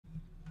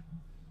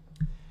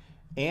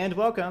And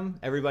welcome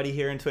everybody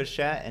here in Twitch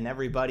chat and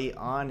everybody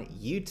on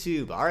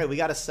YouTube. All right, we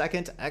got a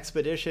second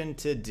expedition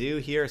to do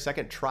here, a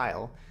second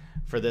trial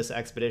for this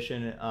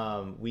expedition.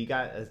 We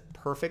got a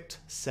perfect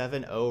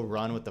 7-0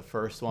 run with the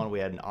first one. We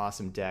had an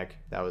awesome deck.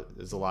 That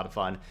was a lot of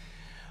fun.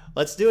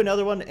 Let's do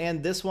another one,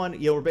 and this one,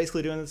 we're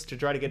basically doing this to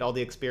try to get all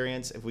the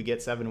experience. If we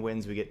get 7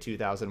 wins, we get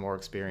 2,000 more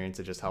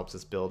experience. It just helps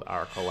us build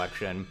our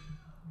collection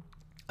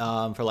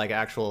for like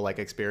actual like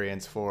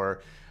experience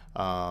for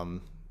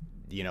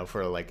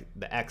for like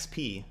the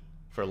XP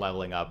for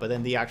leveling up, but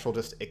then the actual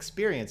just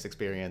experience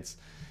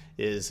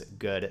is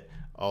good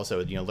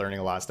also, learning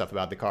a lot of stuff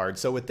about the card.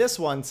 So with this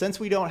one, since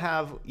we don't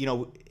have,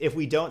 if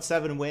we don't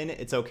 7 win,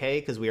 it's okay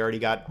because we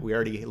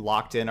already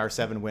locked in our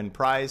 7 win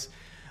prize.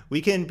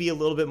 We can be a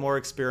little bit more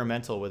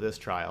experimental with this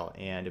trial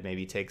and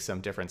maybe take some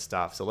different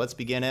stuff. So let's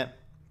begin it.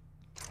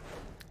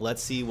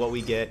 Let's see what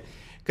we get,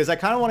 because I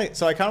kind of want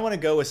to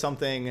go with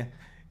something a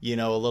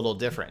little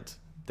different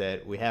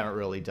that we haven't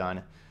really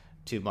done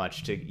too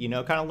much to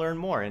kind of learn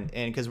more, and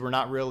because we're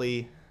not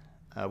really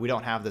we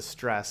don't have the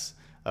stress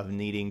of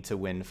needing to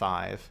win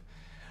 5,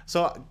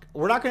 so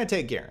we're not going to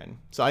take Garen.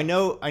 So I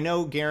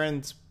know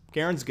Garen's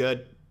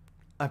good.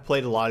 I've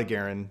played a lot of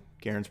Garen.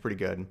 Garen's pretty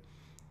good,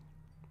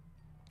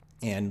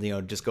 and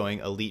just going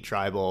elite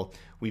tribal,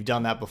 we've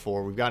done that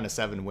before. We've gotten a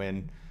 7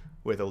 win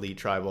with elite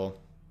tribal,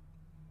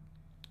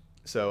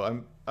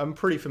 so I'm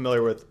pretty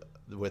familiar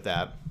with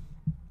that.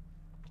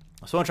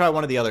 So I want to try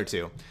one of the other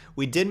two.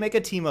 We did make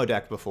a Teemo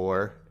deck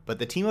before, but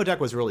the Teemo deck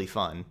was really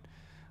fun.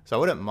 So I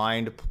wouldn't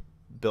mind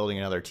building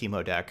another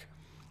Teemo deck.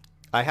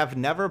 I have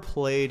never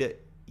played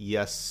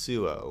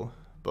Yasuo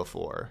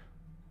before.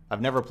 I've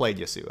never played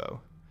Yasuo.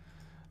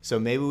 So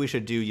maybe we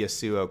should do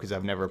Yasuo because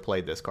I've never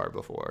played this card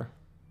before.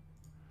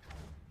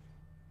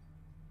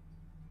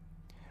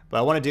 But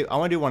I want to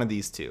do one of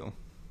these two.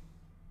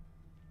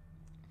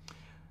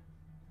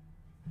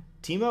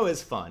 Teemo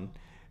is fun.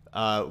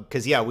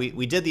 Because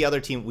we did the other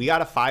team. We got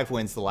a 5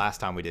 wins the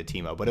last time we did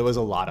Teemo, but it was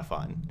a lot of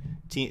fun.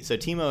 So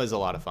Teemo is a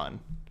lot of fun.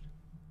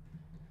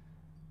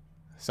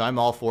 So I'm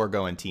all for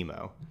going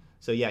Teemo.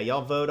 So yeah,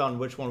 y'all vote on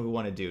which one we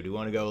want to do. Do we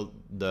want to go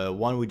the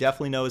one we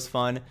definitely know is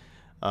fun?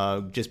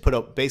 Just put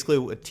up basically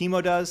what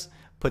Teemo does,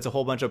 puts a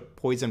whole bunch of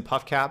poison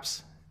puff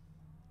caps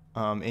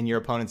in your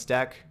opponent's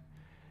deck,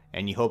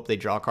 and you hope they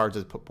draw cards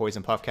with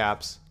poison puff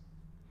caps.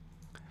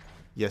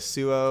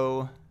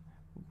 Yasuo,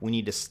 we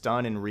need to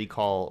stun and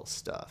recall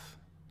stuff.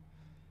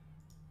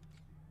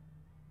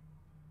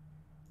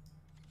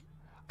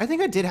 I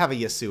think I did have a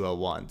Yasuo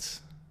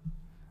once.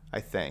 I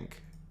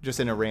think. Just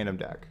in a random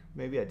deck.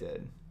 Maybe I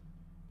did.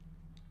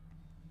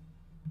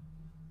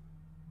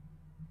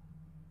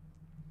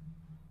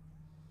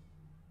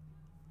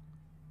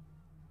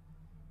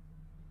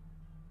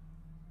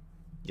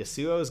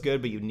 Yasuo is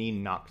good, but you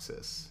need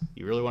Noxus.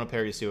 You really want to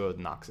pair Yasuo with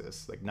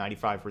Noxus. Like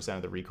 95%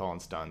 of the recall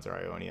and stuns are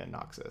Ionia and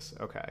Noxus.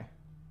 Okay.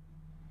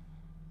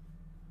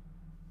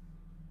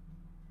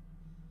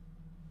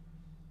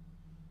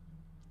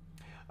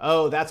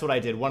 Oh, that's what I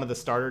did. One of the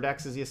starter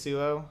decks is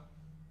Yasuo.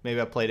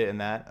 Maybe I played it in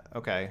that.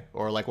 Okay.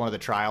 Or like one of the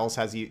trials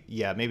has you.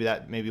 Yeah,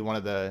 maybe one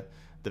of the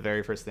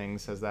very first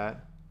things has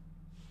that.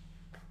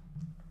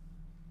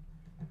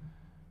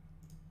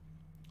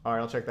 All right,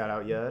 I'll check that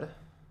out, Yud.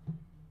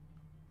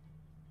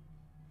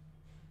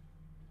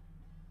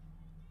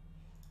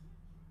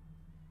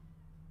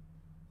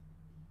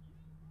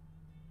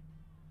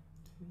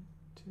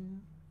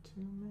 Too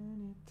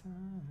many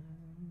times.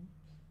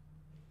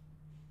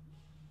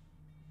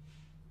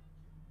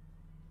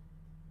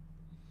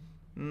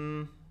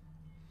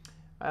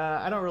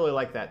 I don't really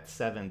like that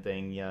 7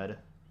 thing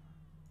yet.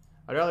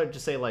 I'd rather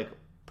just say like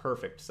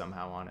perfect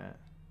somehow on it.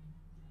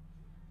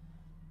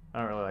 I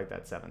don't really like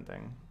that 7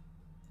 thing.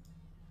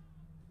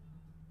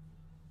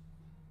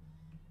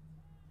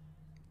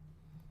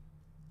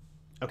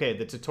 Okay,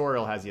 the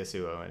tutorial has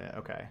Yasuo in it.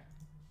 Okay.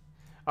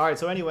 All right,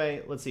 so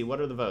anyway, let's see. What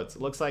are the votes?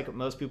 It looks like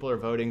most people are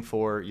voting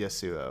for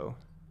Yasuo.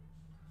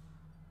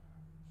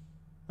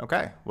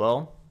 Okay,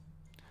 well,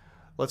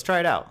 let's try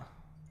it out.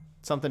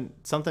 Something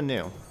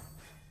new.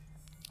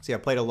 See, I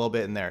played a little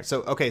bit in there.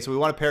 So, okay, so we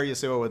want to pair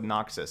Yasuo with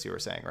Noxus, you were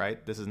saying,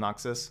 right? This is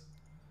Noxus? So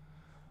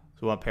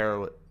we want to pair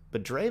with...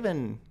 But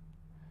Draven...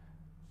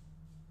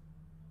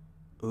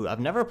 Ooh, I've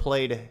never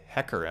played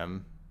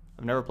Hecarim.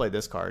 I've never played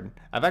this card.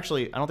 I don't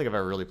think I've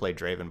ever really played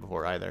Draven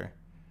before either.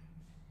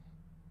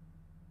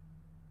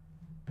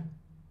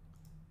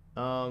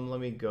 Let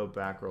me go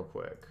back real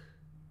quick.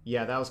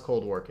 Yeah, that was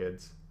Cold War,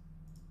 kids.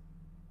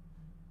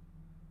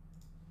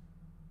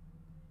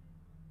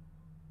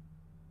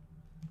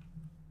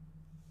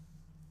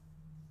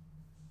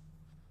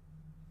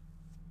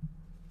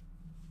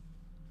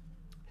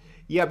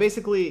 Yeah,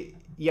 basically,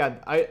 yeah,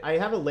 I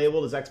have it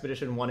labeled as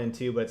Expedition 1 and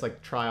 2, but it's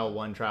like Trial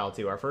 1, Trial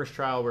 2. Our first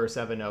trial, we're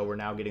 7-0. We're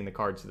now getting the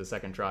cards for the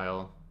second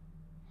trial.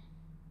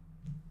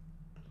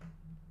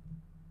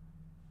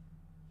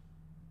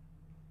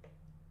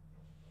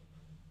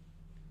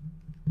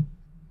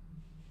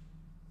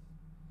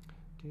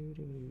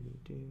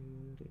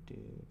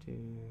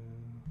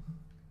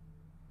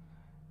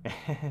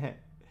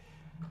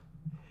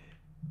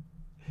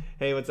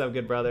 Hey, what's up,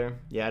 good brother?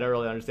 Yeah, I don't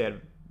really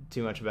understand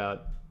too much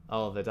about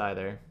all of it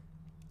either.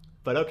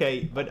 But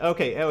okay.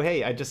 Oh,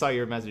 hey, I just saw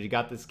your message. You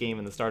got this game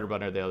in the starter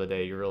bundle the other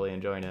day. You're really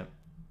enjoying it.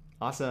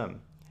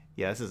 Awesome.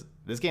 Yeah,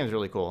 this game is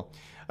really cool.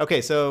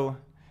 Okay, so,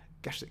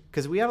 gosh,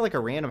 because we have like a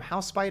random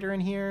house spider in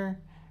here.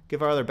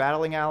 Give our other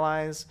battling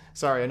allies.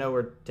 Sorry, I know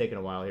we're taking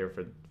a while here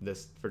for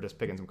this, for just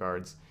picking some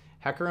cards.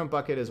 Hecarim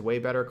Bucket is way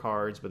better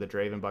cards, but the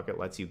Draven Bucket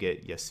lets you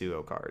get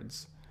Yasuo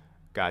cards.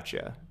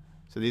 Gotcha.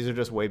 So these are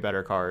just way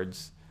better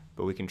cards,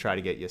 but we can try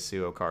to get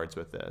Yasuo cards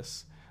with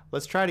this.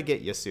 Let's try to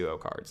get Yasuo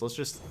cards.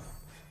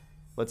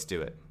 Let's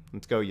do it.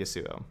 Let's go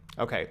Yasuo.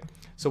 Okay,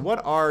 so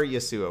what are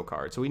Yasuo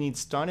cards? So we need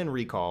Stun and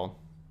Recall.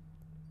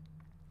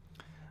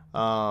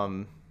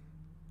 And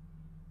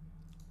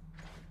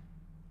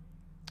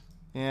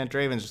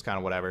Draven's just kind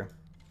of whatever.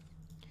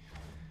 I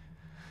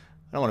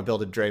don't want to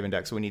build a Draven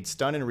deck, so we need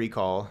Stun and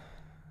Recall.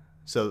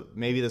 So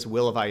maybe this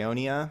Will of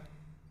Ionia.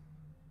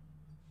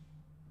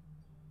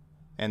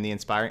 And the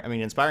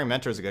Inspiring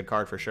Mentor is a good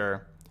card for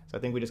sure. So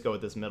I think we just go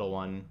with this middle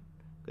one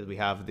because we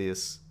have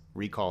this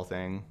Recall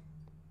thing.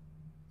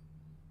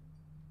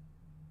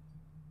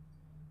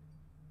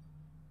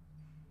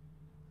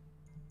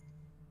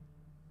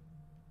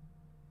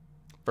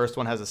 First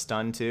one has a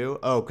stun too.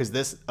 Oh, because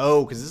this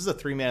is a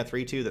 3-mana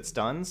 3/2 that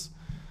stuns.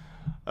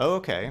 Oh,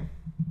 okay.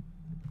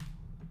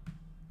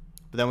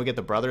 But then we get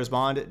the Brothers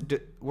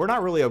Bond. We're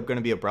not really going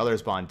to be a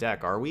Brothers Bond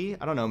deck, are we?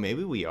 I don't know.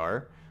 Maybe we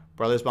are.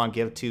 Brothers Bond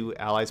give 2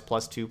 allies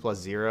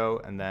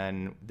 +2/+0, and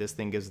then this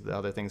thing gives the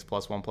other things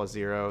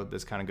 +1/+0.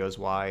 This kind of goes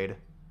wide.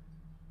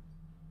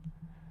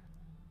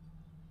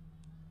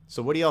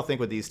 So what do y'all think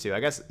with these two?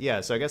 I guess,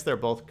 yeah, so I guess they're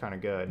both kind of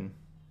good.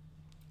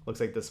 Looks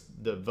like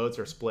the votes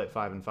are split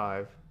 5 and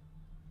 5.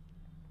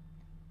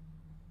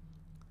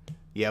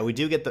 Yeah, we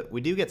do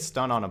get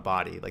stun on a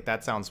body. Like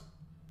that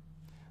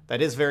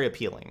is very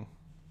appealing.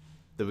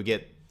 That we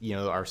get, you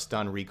know, our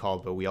stun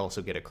recalled, but we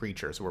also get a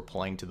creature, so we're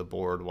playing to the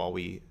board while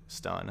we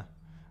stun.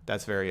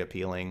 That's very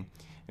appealing.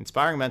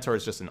 Inspiring Mentor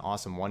is just an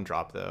awesome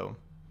 1-drop though,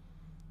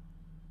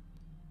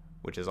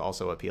 which is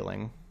also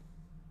appealing.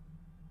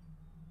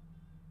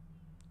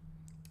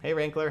 Hey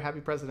Rankler,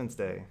 happy President's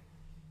Day.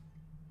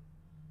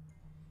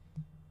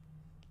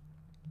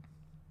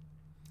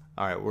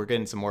 All right, we're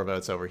getting some more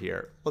votes over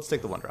here. Let's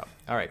take the 1-drop.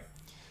 All right.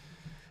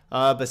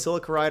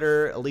 Basilica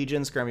Rider,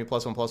 Allegiance, grant me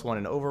 +1/+1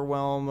 and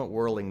Overwhelm.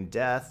 Whirling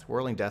Death.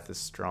 Whirling Death is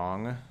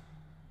strong.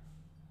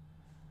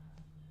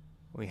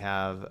 We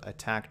have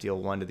attack,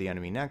 deal 1 to the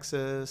enemy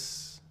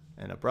Nexus,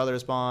 and a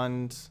Brothers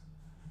Bond,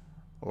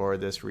 or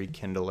this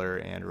Rekindler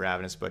and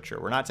Ravenous Butcher.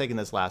 We're not taking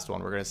this last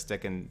one. We're going to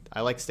stick in... I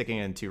like sticking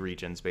in 2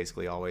 regions,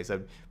 basically, always. I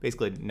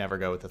basically never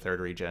go with the 3rd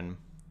region.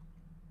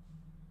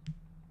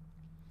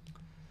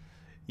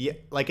 Yeah,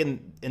 like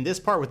in this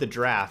part with the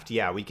draft,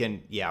 yeah, we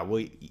can, yeah,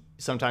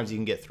 sometimes you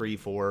can get 3,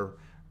 4,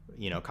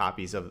 you know,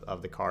 copies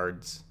of the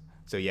cards.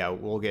 So yeah,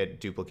 we'll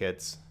get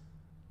duplicates.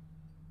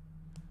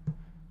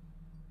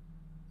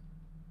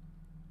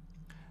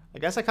 I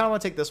guess I kind of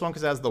want to take this one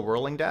because it has the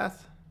Whirling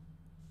Death.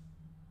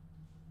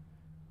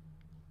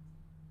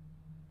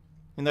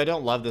 And I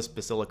don't love this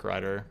Basilica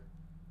Rider.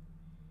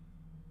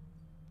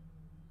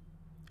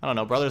 I don't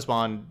know, Brothers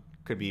Bond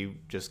could be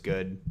just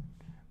good.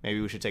 Maybe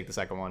we should take the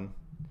second one.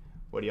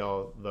 What are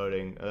y'all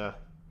voting?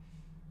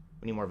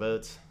 We need more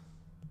votes.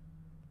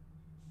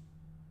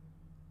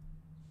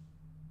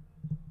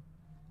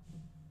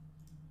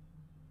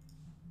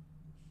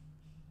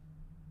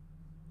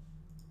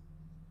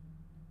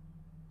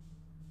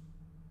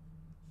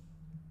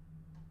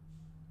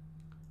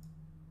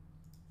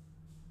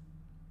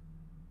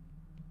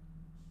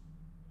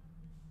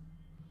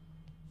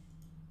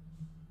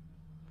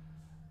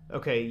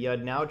 Okay, yeah,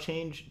 now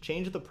change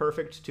the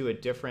perfect to a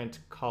different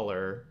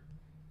color.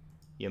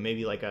 You know,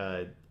 maybe like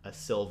a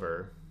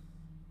silver,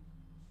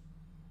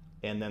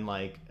 and then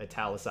like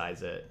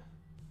italicize it.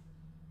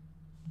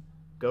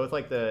 Go with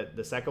like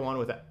the second one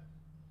with,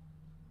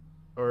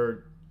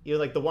 or you know,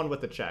 like the one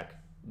with the check.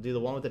 Do the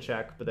one with the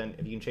check, but then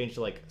if you can change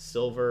to like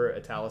silver,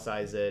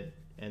 italicize it,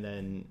 and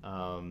then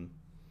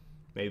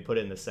maybe put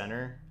it in the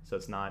center so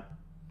it's not,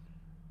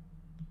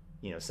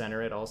 you know,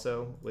 center it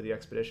also with the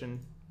expedition.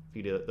 If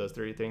you do those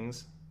 3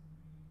 things.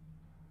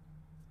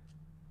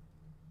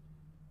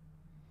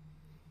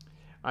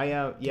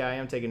 Yeah, I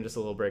am taking just a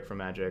little break from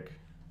Magic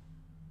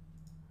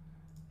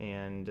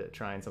and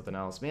trying something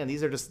else. Man,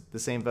 these are just the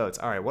same votes.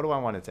 All right, what do I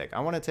want to take? I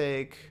want to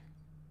take...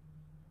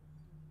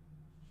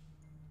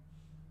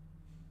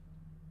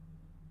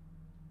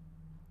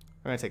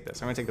 I'm going to take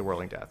this. I'm going to take the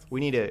Whirling Death.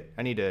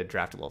 I need to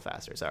draft a little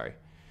faster, sorry.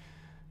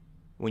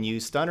 When you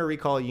stun or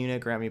recall a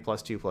unit, grant me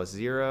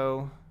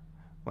 +2/+0.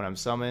 When I'm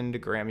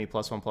summoned, grant me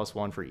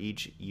 +1/+1 for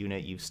each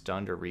unit you've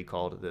stunned or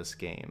recalled this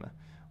game.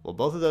 Well,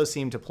 both of those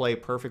seem to play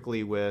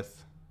perfectly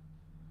with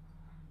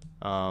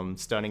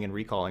stunning and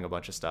recalling a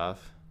bunch of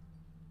stuff.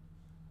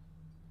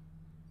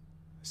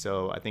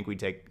 So I think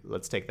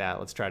let's take that.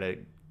 Let's try to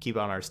keep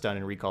on our stun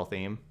and recall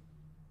theme.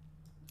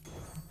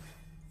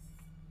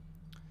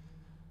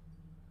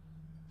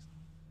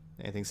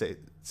 Anything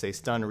say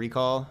stun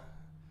recall?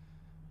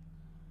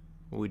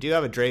 We do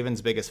have a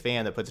Draven's Biggest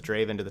Fan that puts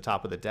Draven to the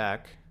top of the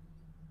deck.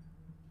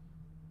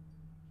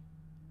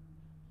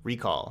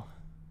 Recall.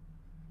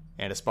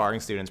 And a Sparring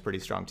Student's pretty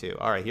strong too.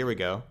 All right, here we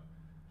go.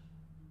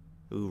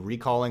 Ooh,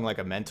 recalling like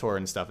a mentor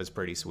and stuff is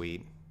pretty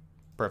sweet.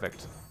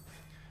 Perfect.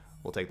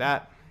 We'll take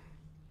that.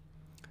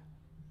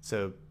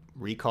 So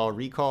recall.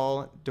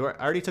 I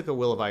already took a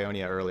Will of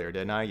Ionia earlier,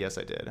 didn't I? Yes,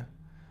 I did.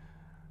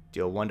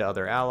 Deal 1 to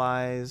other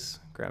allies.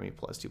 Grab me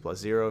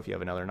 +2/+0 if you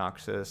have another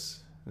Noxus.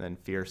 And then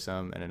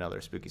Fearsome and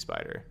another Spooky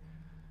Spider.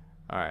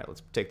 All right,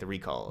 let's take the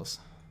recalls.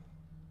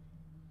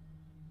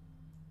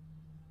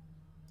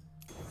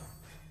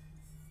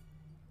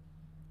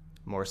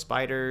 More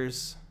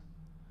spiders.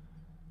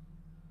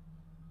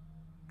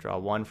 Draw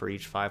 1 for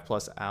each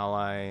 5+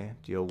 ally.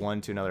 Deal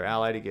 1 to another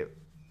ally to get.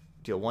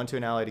 Deal 1 to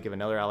an ally to give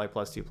another ally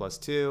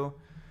 +2/+2.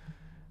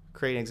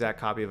 Create an exact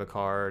copy of a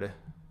card.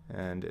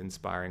 And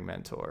Inspiring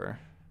Mentor.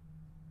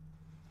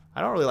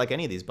 I don't really like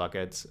any of these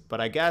buckets,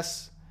 but I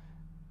guess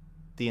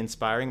the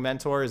Inspiring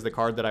Mentor is the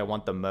card that I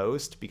want the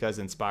most because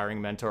Inspiring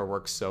Mentor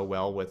works so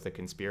well with the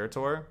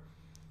Conspirator.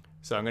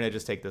 So I'm going to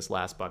just take this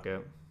last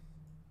bucket.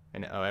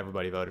 And oh,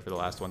 everybody voted for the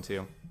last one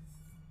too.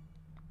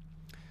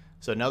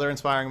 So another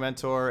Inspiring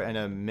Mentor and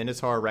a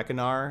Minotaur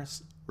Reckoner.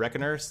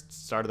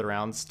 Start of the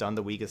round, stun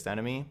the weakest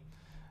enemy.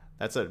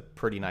 That's a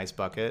pretty nice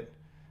bucket.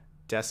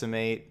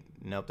 Decimate.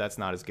 Nope, that's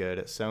not as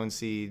good. Sown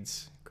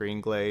Seeds.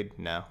 Green Glade.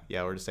 No.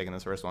 Yeah, we're just taking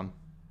this first one.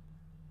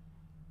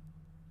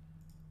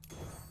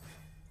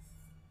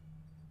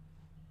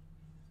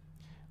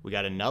 We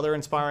got another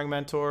Inspiring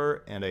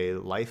Mentor and a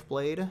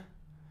Lifeblade.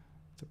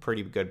 It's a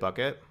pretty good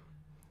bucket.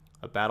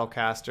 A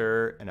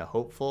Battlecaster and a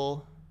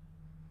Hopeful.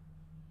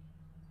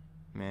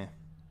 Meh.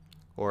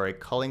 Or a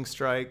Culling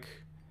Strike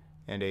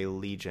and a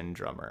Legion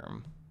Drummer. I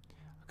kind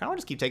of want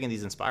to just keep taking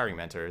these Inspiring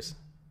Mentors.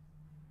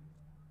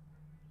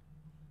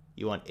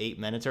 You want 8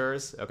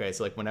 Minotaurs? Okay,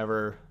 so like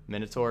whenever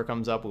Minotaur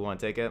comes up, we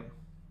want to take it.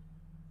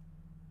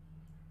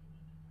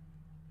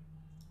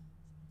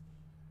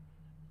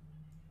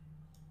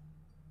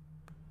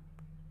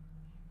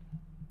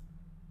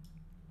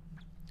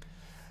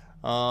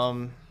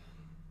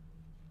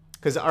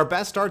 Because our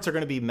best starts are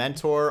going to be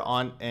Mentor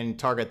on and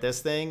target this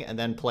thing, and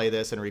then play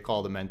this and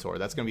recall the Mentor.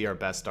 That's going to be our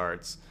best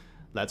starts.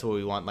 That's what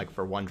we want, like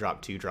for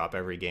 1-drop, 2-drop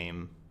every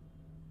game.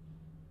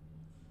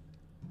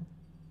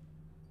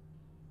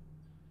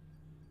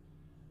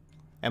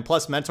 And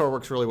plus, Mentor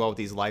works really well with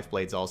these Life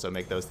Blades also,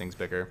 make those things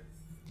bigger.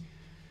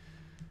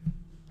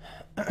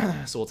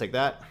 So we'll take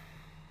that.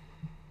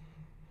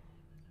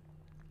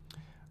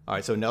 All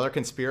right, so another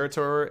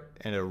Conspirator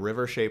and a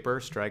River Shaper.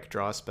 Strike,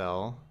 draw a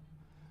spell.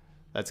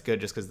 That's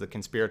good just because the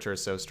Conspirator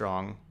is so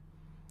strong.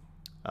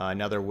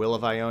 Another Will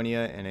of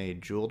Ionia and a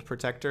Jeweled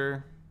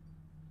Protector.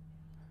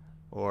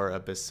 Or a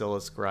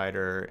Basilisk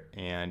Rider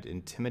and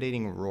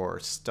Intimidating Roar.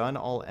 Stun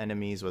all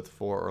enemies with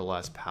 4 or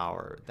less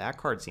power. That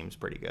card seems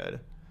pretty good.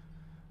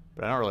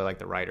 But I don't really like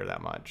the Rider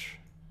that much.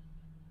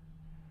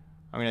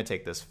 I'm going to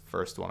take this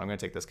first one. I'm going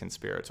to take this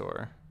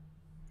Conspirator.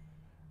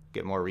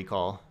 Get more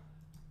recall.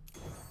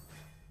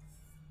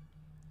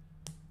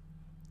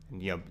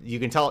 And, you know, you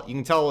can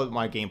tell what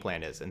my game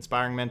plan is.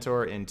 Inspiring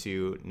Mentor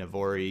into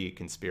Navori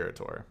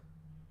Conspirator.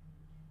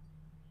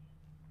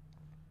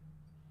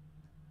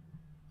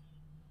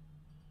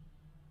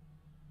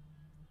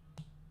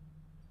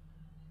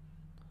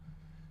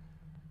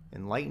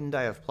 Enlightened,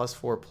 I have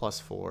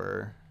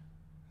 +4/+4.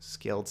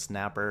 Scaled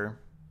Snapper.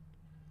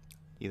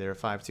 Either a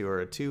 5/2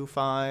 or a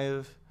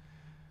 2/5.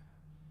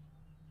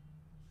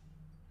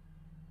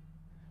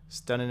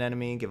 Stun an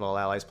enemy, give all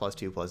allies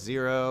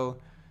 +2/+0.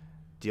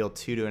 Deal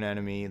 2 to an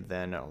enemy,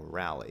 then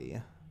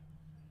rally.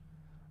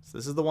 So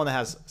this is the one that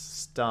has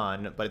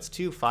stun, but it's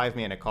 2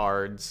 5-mana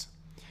cards.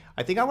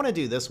 I think I want to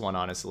do this one,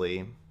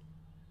 honestly.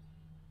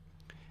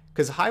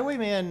 Because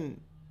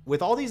Highwayman,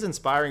 with all these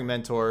Inspiring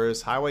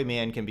Mentors,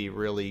 Highwayman can be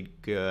really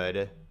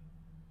good.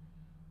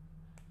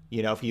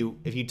 You know, if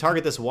you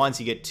target this once,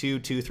 you get 2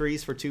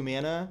 2/3s for 2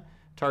 mana.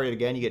 Target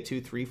again, you get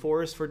 2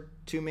 3/4s for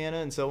 2 mana,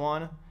 and so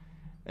on.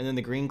 And then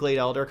the Green Glade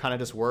Elder kind of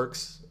just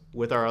works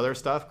with our other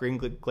stuff. Green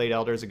Glade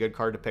Elder is a good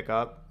card to pick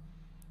up.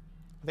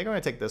 I think I'm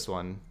going to take this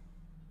one.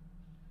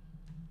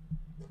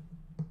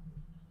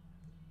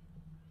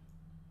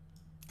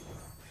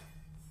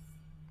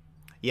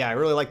 Yeah, I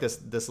really like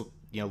this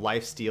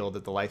life steal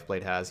that the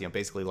Lifeblade has.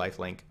 Basically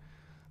lifelink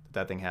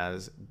that thing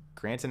has.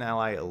 Grant an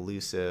ally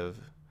elusive.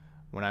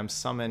 When I'm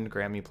summoned,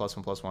 grant me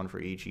 +1/+1 for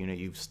each unit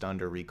you've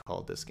stunned or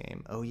recalled this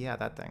game. Oh yeah,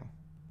 that thing.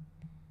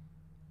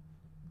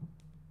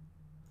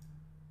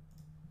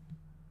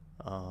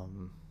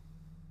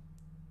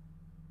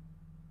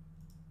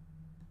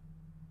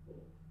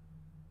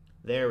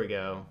 There we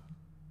go.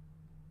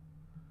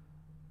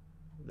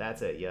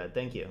 That's it. Yeah,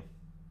 thank you.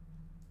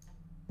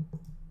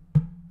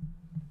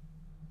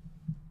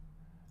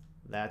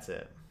 That's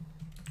it.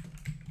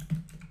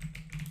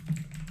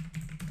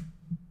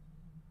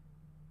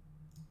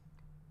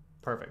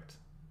 Perfect.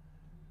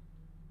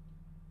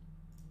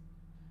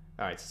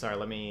 All right, sorry,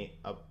 let me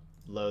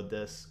upload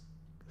this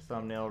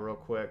thumbnail real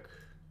quick.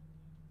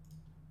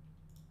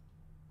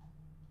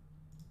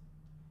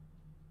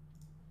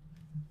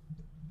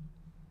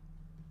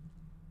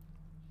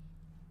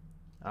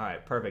 All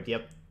right, perfect.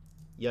 Yep.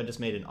 You just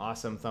made an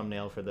awesome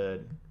thumbnail for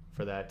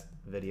that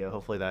video.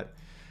 Hopefully that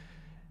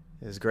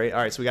is great. All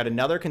right, so we got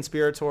another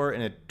Conspirator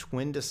and a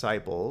Twin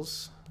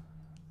Disciples.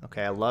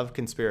 Okay, I love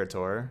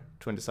Conspirator.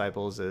 Twin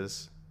Disciples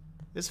is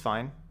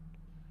fine.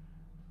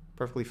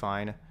 Perfectly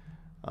fine.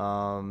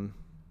 Or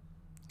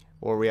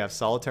we have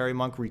Solitary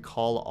Monk,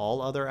 recall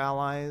all other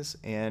allies,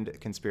 and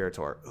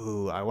Conspirator.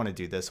 Ooh, I want to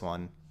do this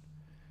one.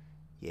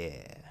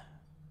 Yeah.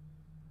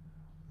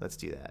 Let's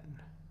do that.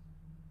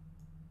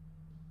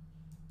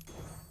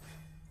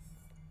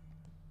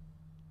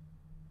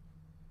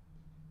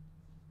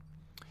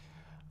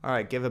 All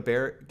right, give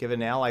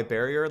an ally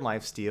barrier and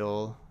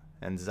lifesteal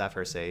and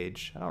Zephyr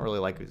Sage. I don't really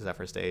like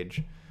Zephyr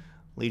Sage.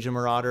 Legion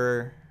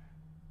Marauder.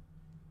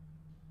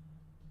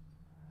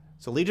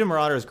 So Legion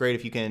Marauder is great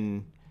if you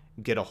can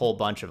get a whole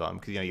bunch of them,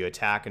 because you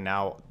attack and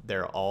now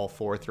they're all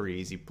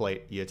 4/3s.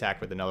 You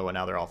attack with another one,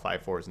 now they're all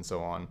 5/4s and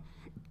so on.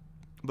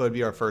 But it'd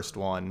be our first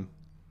one.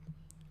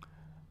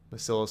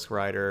 Basilisk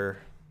Rider,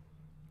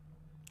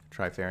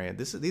 Trifarian.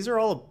 These are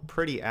all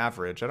pretty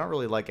average. I don't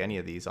really like any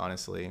of these,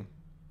 honestly.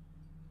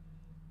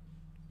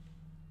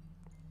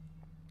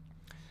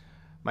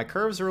 My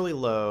curve's really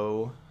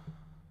low.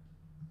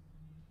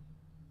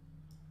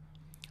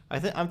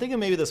 I'm thinking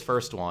maybe this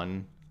first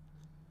one,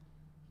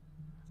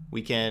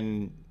 we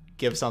can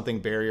give something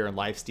barrier and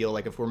lifesteal.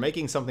 Like if we're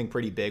making something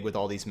pretty big with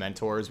all these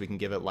mentors, we can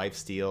give it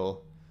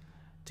lifesteal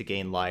to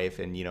gain life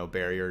and,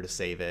 barrier to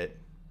save it.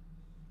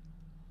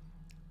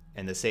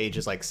 And the Sage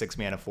is like 6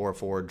 mana,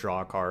 4/4,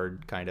 draw a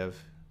card, kind of.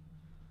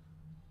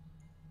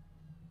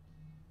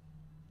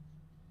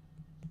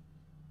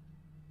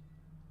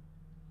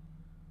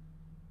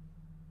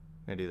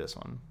 I'm gonna do this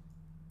one.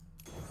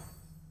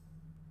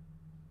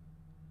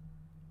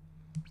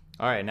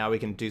 All right, now we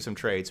can do some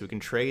trades. We can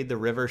trade the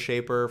River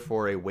Shaper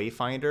for a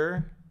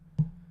Wayfinder.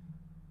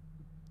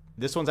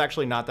 This one's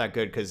actually not that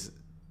good because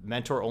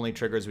Mentor only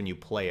triggers when you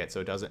play it,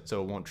 so it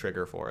won't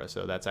trigger for us.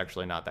 So that's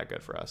actually not that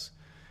good for us.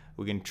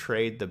 We can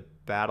trade the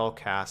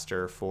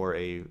Battlecaster for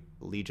a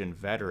Legion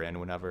Veteran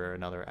whenever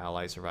another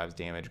ally survives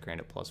damage,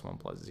 grant it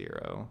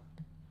 +1/+0.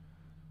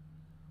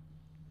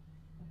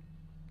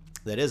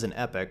 That is an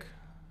epic.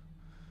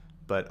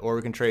 Or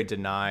we can trade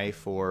Deny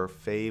for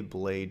Fey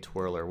Blade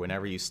Twirler.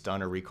 Whenever you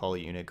stun or recall a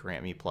unit,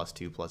 grant me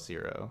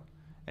 +2/+0.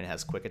 And it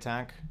has quick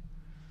attack.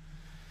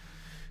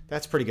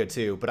 That's pretty good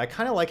too, but I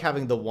kind of like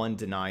having the one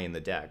Deny in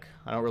the deck.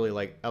 I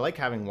like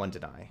having one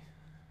Deny.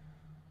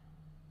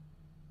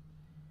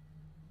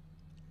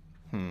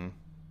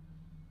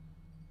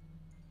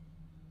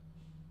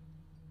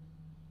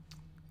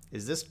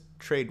 Is this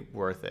trade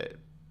worth it?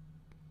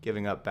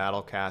 Giving up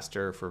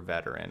Battlecaster for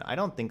Veteran? I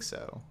don't think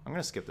so. I'm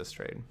going to skip this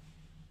trade.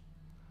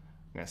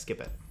 I'm going to skip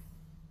it.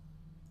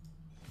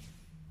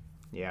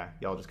 Yeah,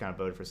 y'all just kind of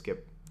voted for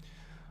skip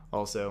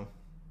also.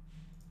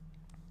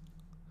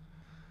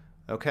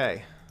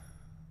 Okay.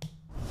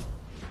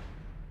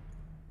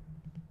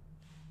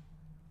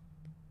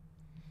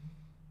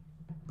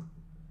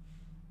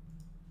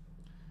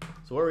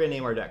 So what are we going to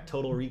name our deck?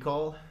 Total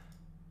Recall?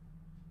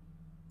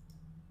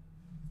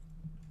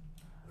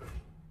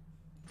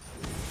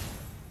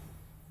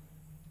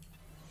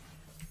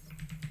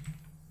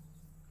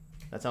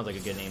 That sounds like a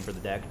good name for the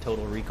deck,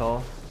 Total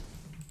Recall.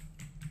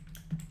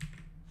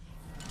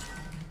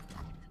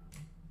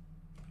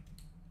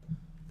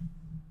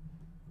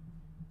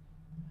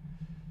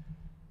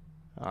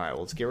 Alright,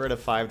 well, let's get rid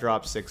of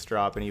 5-drop,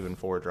 6-drop, and even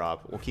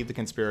 4-drop. We'll keep the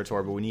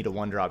Conspirator, but we need a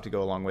 1-drop to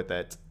go along with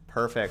it.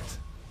 Perfect.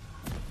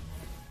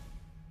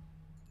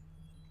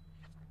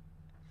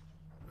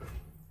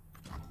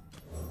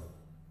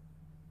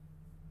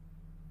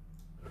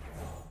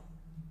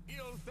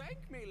 You'll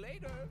thank me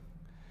later.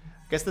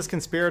 I guess this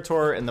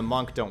Conspirator and the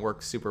Monk don't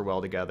work super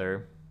well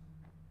together.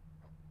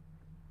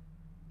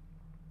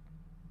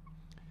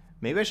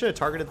 Maybe I should have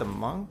targeted the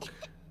Monk?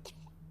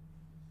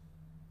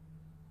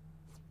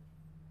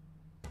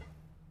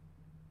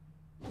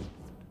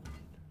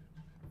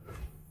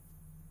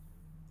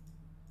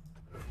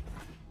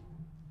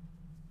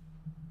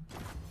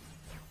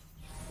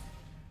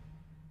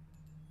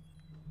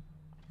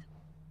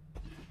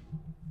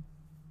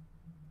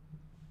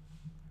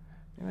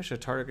 Maybe I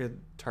should have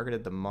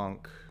targeted the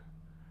Monk.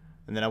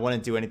 And then I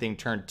wouldn't do anything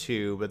turn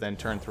 2, but then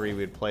turn 3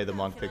 we'd play the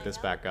Monk, pick this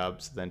back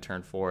up, so then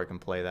turn 4 I can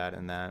play that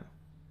and that.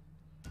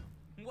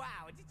 Wow,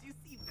 did you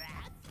see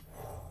that?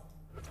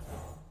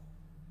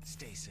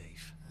 Stay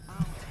safe. I'll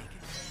take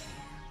it.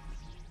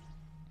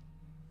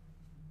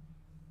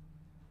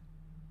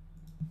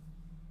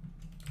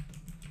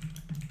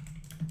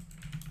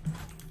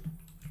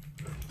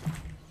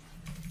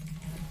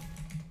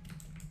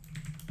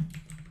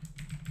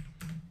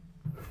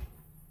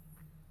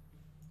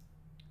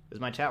 Is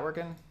my chat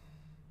working?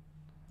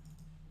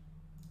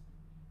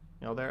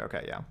 You all there?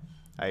 Okay, yeah.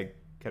 I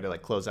gotta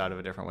like close out of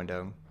a different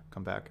window and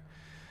come back.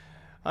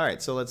 All right,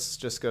 so let's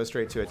just go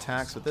straight to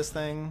attacks with this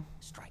thing.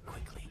 Strike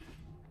quickly.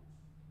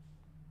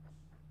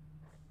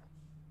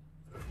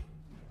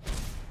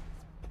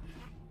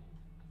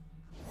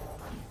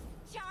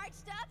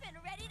 Charged up and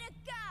ready to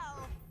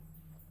go.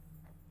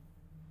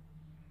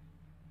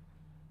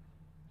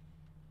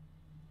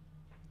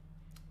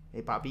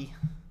 Hey, Poppy.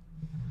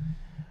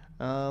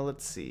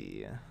 Let's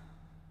see.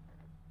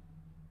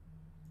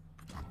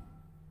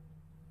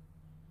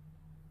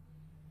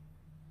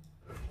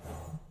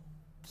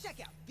 Check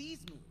out these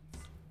moves.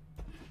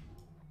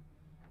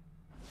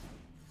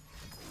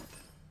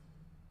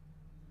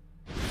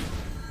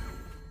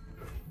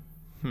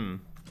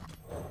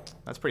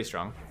 That's pretty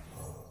strong.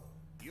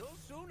 You'll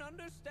soon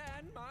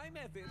understand my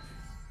methods.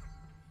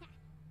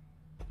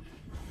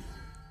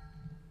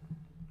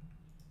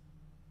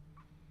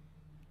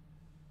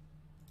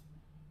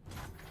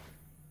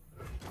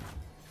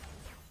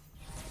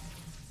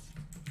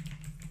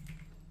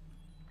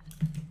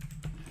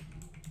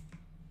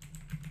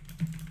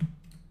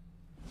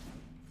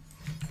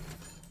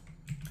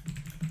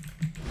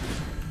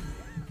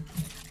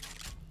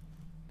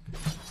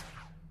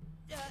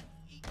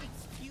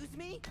 Excuse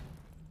me?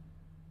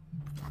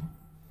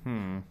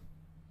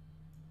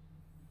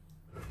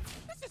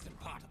 This isn't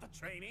part of the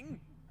training.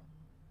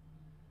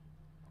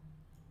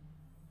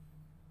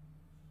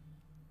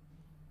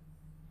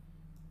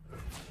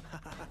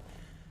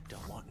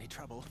 Don't want any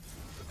trouble.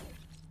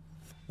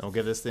 We'll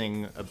give this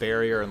thing a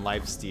barrier and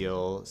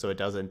lifesteal so it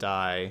doesn't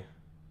die.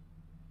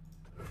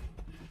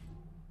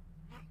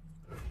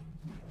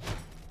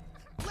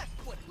 Left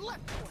foot,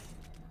 left foot.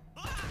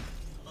 Ah!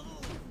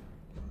 Oh.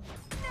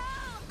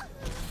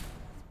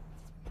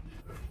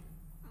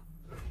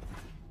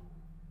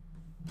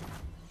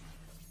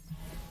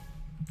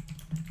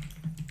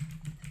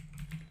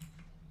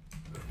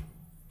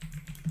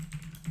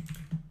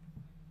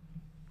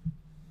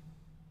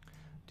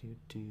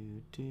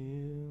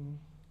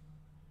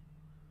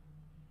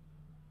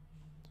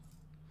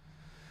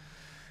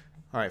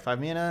 All right,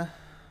 5 mana.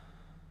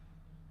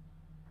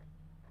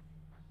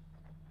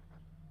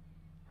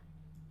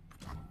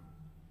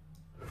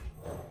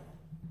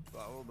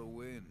 Follow the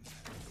wind,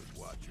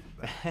 but watch your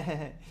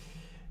back.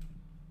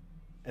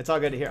 It's all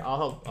good to hear.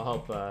 I'll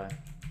help.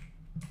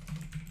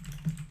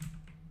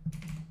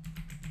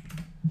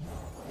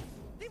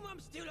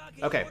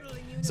 Okay,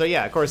 so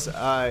yeah, of course,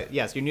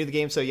 yes, you're new to the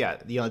game, so yeah,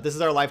 this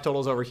is our life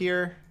totals over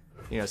here,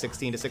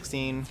 16 to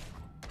 16.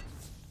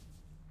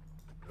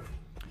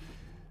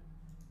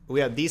 We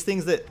have these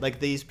things that, like,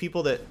 these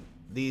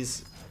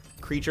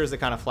creatures that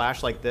kind of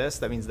flash like this.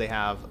 That means they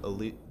have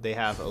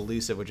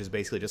elusive, which is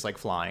basically just like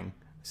flying.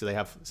 So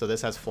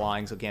this has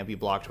flying, so it can't be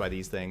blocked by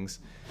these things.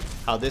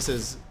 How this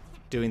is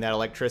doing that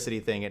electricity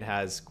thing, it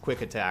has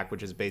quick attack,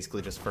 which is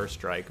basically just first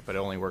strike, but it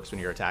only works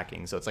when you're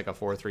attacking. So it's like a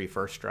 4/3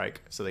 first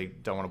strike, so they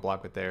don't want to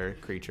block with their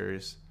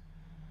creatures.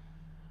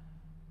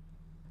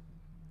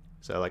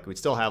 So like we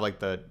still have like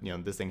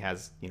this thing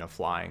has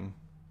flying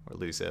or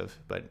elusive,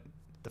 but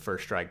the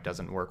first strike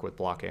doesn't work with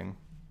blocking.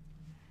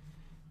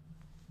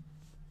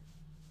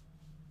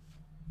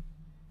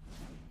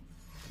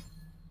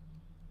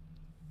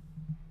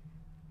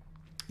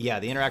 Yeah,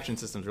 the interaction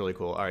system's really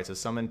cool. All right, so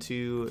summon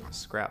 2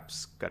 scrap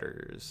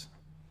scutters.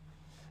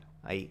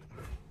 Are you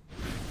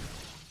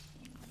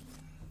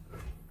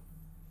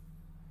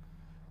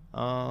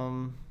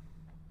mine?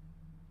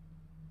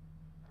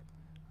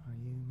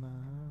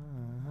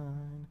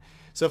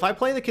 So if I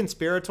play the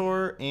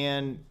Conspirator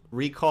and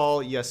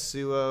recall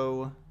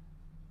Yasuo,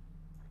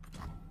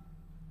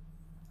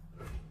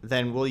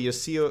 then will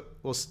Yasuo?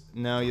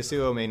 No,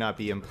 Yasuo may not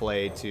be in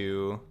play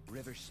to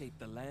River shape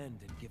the land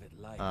and give it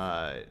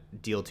life.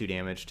 deal 2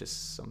 damage to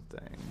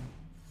something.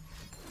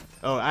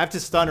 Oh, I have to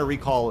stun or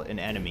recall an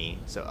enemy.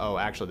 So, oh,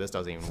 actually, this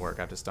doesn't even work.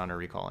 I have to stun or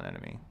recall an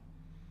enemy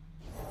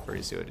for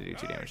Yasuo to do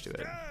 2 damage to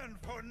it. Stand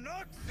for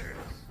Noxus.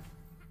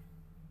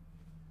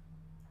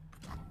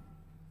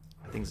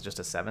 I think it's just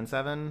a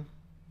 7/7.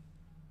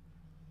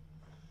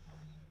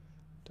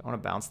 Don't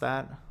want to bounce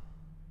that.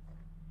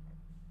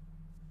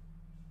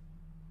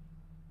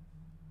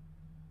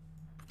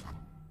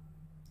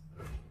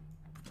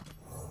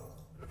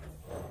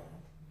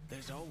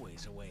 There's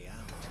always a way out.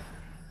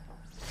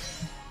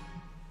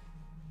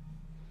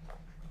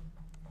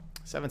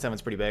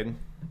 7/7's pretty big.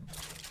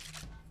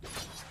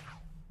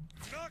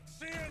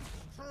 Noxian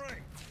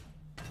strength.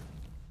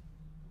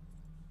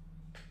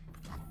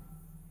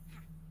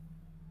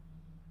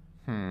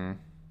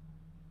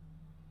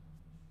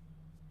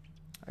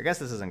 I guess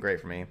this isn't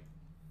great for me.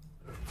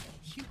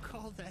 You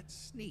call that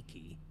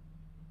sneaky?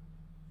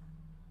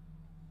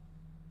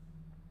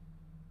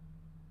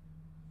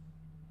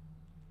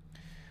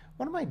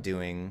 What am I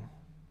doing?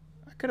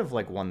 I could have,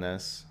 like, won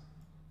this.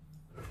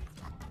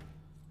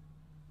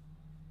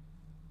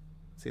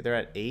 See, they're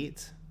at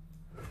 8.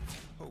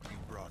 Hope you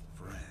brought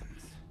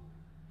friends.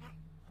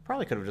 I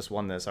probably could have just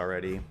won this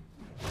already.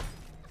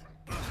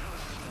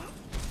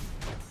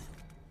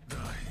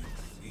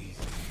 Easy.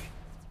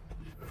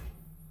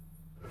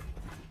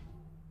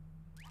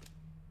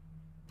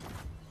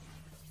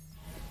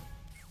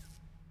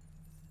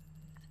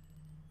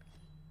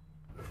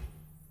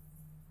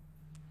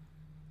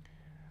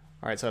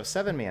 Alright, so I have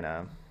 7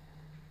 mana.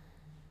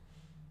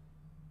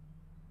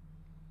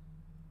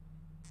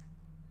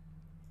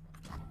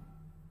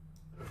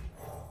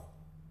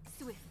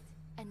 Swift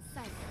and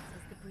silent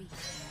as the breeze.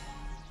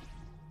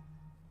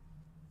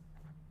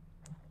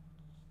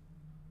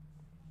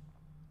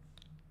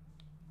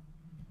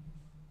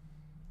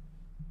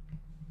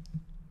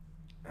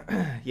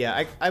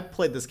 Yeah, I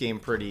played this game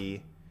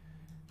pretty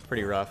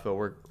rough, but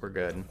we're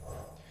good.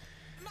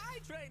 My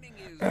training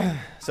is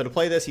So to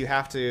play this, you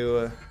have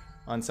to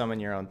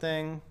unsummon your own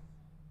thing.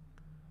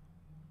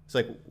 It's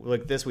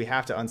like this, we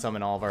have to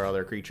unsummon all of our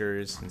other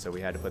creatures, and so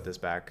we had to put this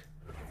back.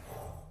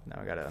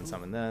 Now I gotta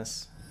unsummon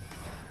this.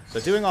 So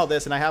doing all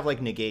this, and I have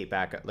like negate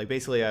back. Like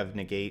basically, I have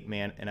negate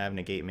man, and I have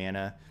negate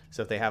mana.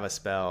 So if they have a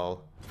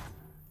spell,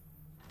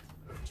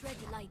 Tread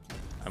lightly.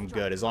 I'm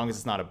good as long as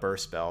it's not a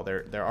burst spell.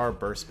 There are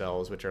burst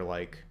spells which are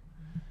like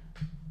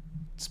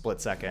split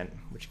second,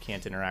 which you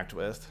can't interact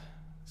with.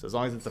 So as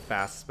long as it's a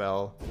fast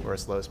spell or a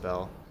slow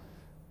spell,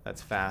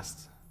 that's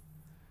fast.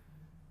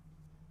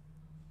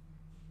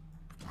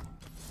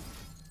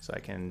 So I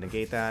can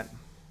negate that.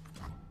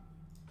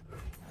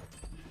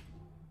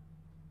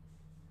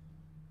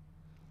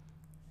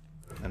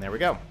 And there we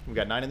go. We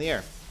got 9 in the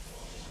air.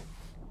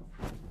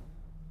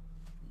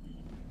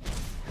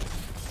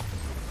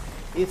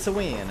 It's a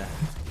win.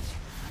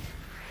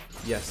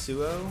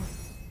 Yasuo.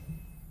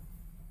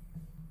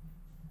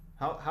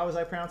 How was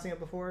I pronouncing it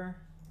before?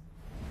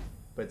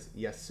 But it's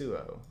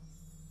Yasuo.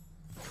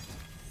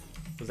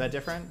 Was that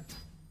different?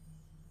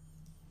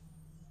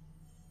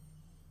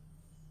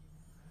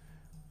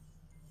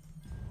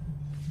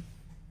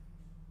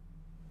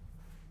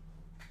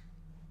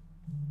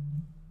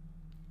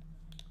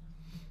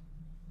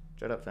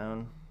 Shut up,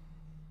 phone.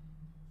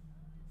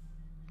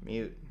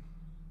 Mute.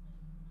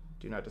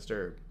 Do not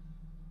disturb.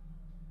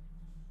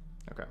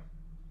 Okay.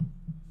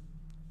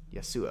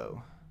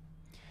 Yasuo.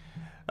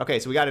 Okay,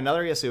 so we got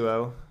another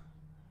Yasuo,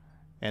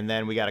 and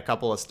then we got a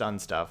couple of stun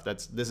stuff.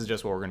 This is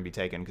just what we're going to be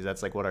taking because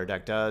that's like what our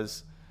deck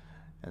does.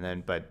 And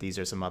then, but these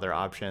are some other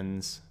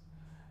options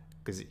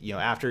because you know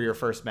after your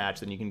first match,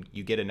 then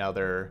you get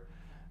another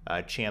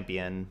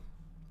champion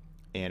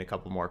and a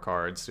couple more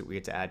cards that we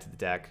get to add to the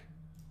deck.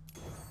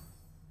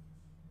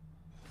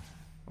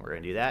 We're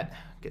gonna do that.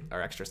 Get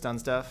our extra stun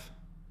stuff.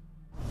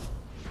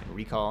 And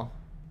recall.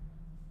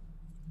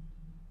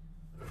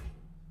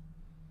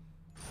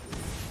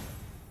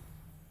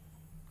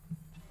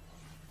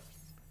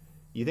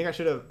 You think I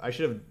should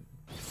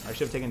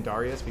have taken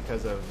Darius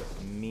because of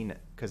Mina.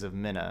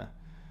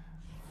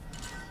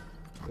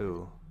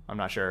 Ooh, I'm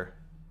not sure.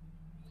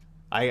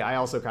 I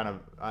also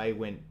I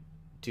went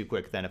too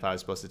quick then if I was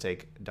supposed to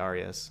take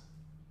Darius.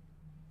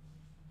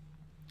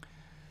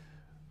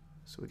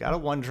 So we got a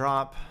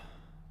 1-drop.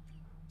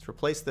 Let's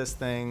replace this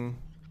thing.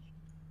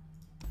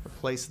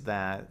 Replace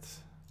that.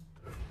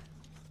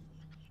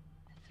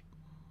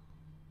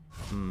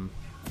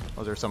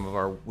 Those are some of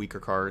our weaker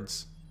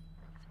cards.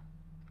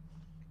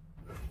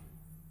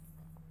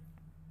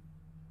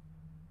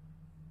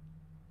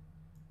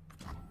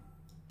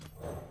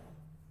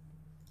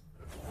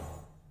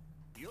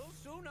 You'll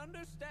soon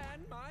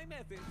understand my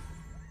methods.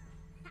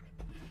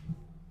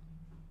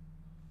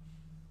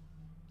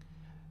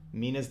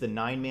 Mina's the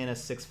 9 mana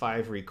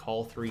 6/5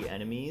 recall 3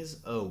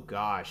 enemies. Oh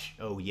gosh.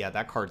 Oh yeah,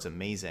 that card's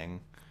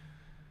amazing.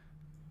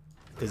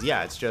 Cause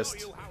yeah, it's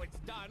just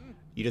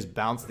you just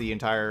bounce the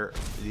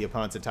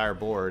opponent's entire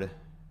board,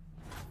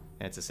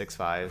 and it's a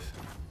 6/5.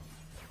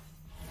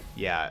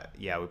 Yeah,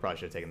 we probably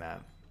should have taken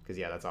that. Cause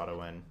yeah, that's auto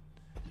win.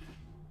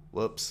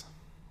 Whoops.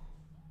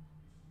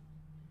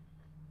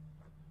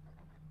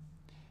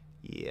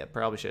 Yeah,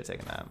 probably should have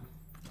taken that.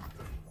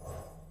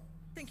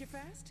 Think you're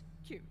fast?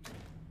 Cute.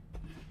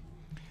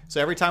 So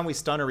every time we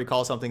stun or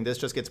recall something, this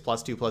just gets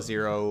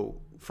 +2/+0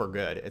 for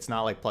good. It's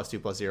not like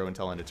 +2/+0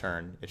 until end of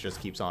turn. It just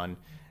keeps on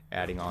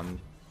adding on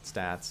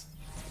stats.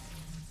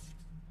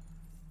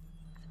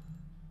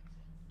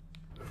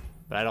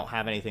 But I don't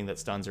have anything that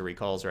stuns or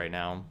recalls right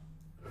now.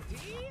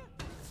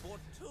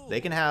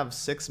 They can have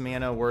 6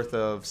 mana worth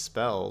of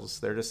spells.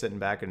 They're just sitting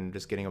back and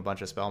just getting a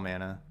bunch of spell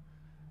mana.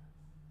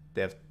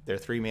 They're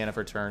 3 mana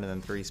for turn and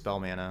then 3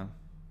 spell mana.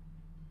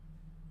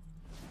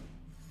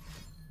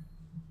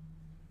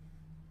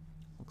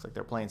 Looks like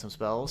they're playing some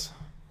spells.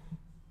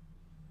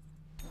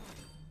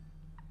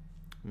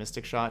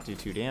 Mystic Shot, do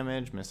 2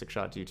 damage. Mystic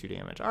Shot, do 2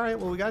 damage. Alright,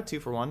 well we got 2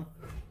 for 1.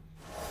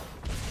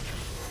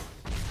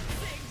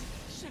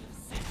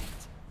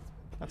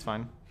 That's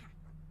fine.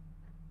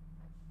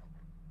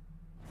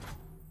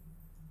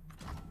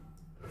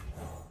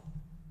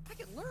 I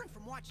can learn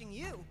from watching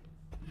you.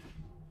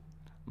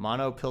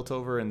 Mono,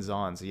 Piltover, and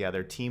Zon. So yeah,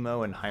 they're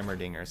Teemo and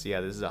Heimerdinger. So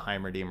yeah, this is a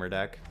Heimerdinger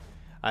deck.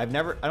 I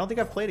don't think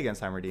I've played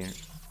against Heimerdinger.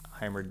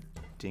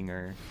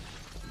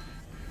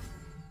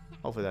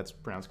 Hopefully that's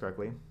pronounced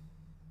correctly.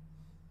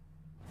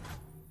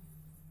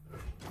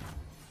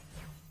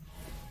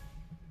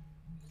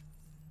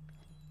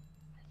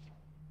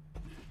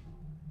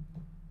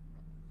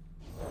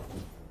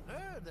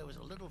 Heard there was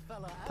a little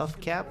fella Tough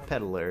Cap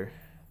Peddler.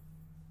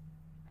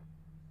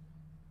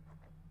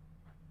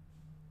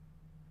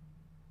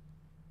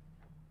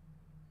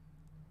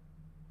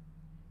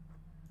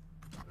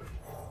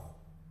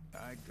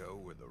 I go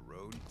where the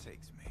road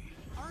takes me.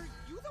 Are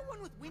you the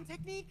one with wind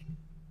technique?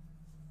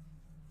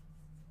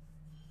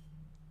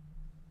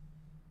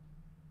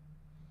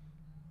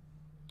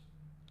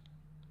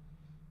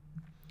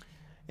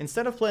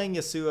 Instead of playing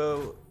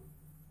Yasuo,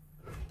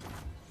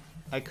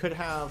 I could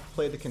have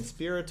played the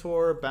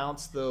Conspirator,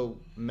 bounce the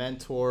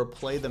Mentor,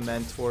 play the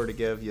Mentor to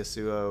give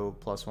Yasuo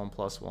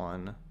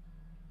 +1/+1.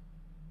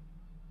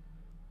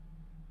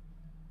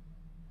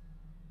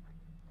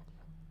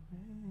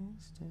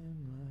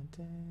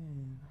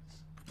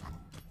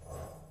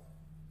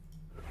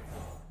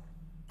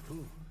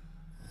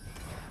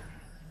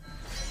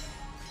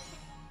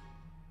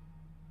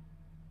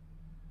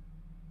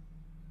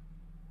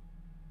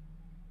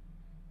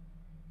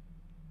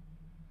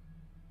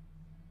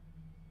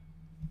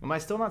 Am I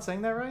still not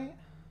saying that right?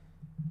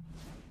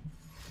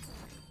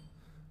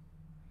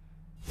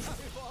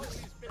 I've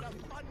always been a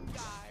fun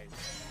guy.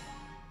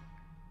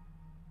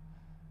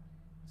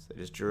 So they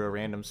just drew a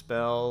random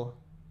spell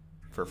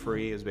for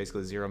free. It was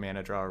basically 0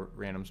 mana, draw a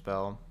random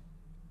spell.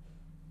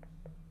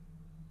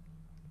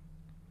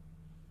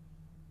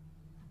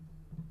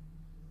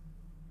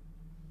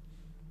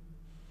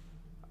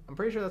 I'm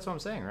pretty sure that's what I'm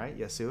saying, right?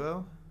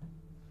 Yasuo?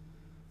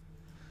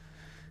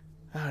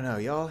 I don't know,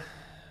 y'all.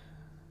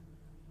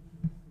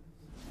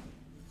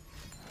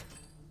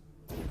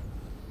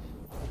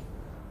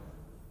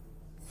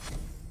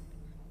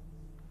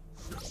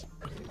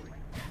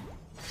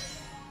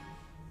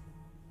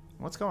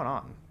 What's going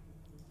on?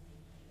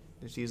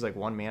 Just use like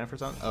 1 mana for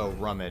something? Oh,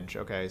 Rummage.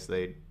 Okay, so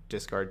they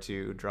discard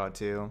 2, draw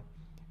 2.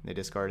 They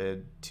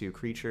discarded 2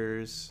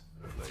 creatures.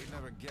 Blade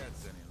never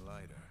gets any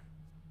lighter.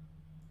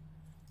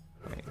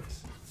 Wait.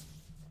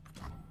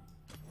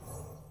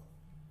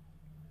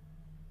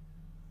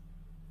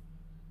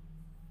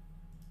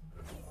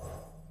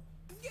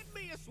 Get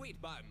me a sweet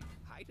bun.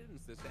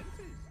 Heightens the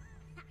senses.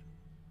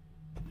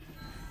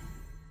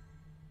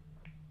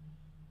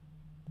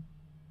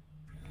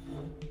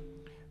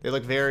 They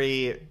look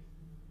very,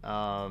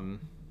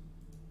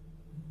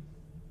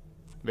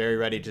 very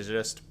ready to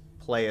just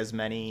play as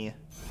many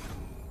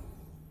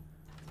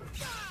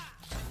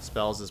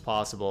spells as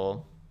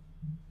possible.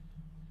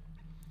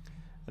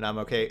 And I'm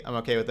okay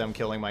with them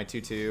killing my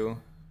 2/2.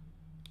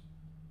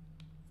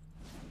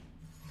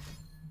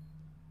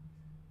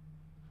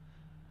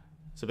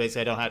 So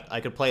basically I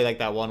could play like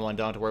that 1/1,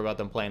 don't have to worry about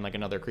them playing like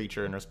another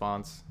creature in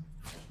response.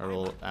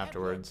 Or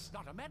afterwards.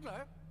 Not a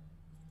meddler.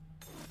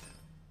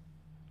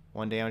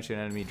 1 damage to an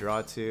enemy,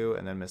 draw 2,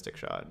 and then Mystic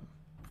Shot.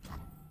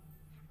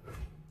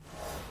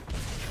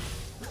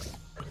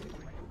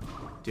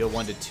 Deal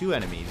 1 to 2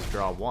 enemies,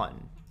 draw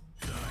 1.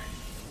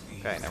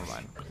 Okay, never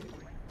mind.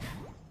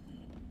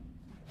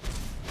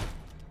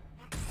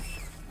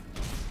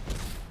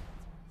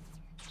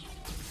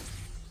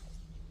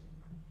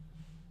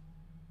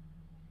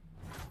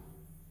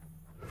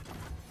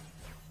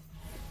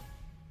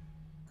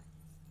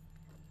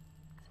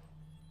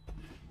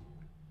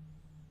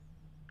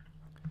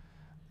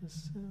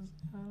 This is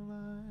our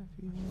life,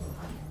 you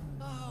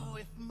Oh,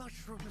 if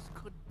mushrooms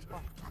could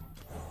talk.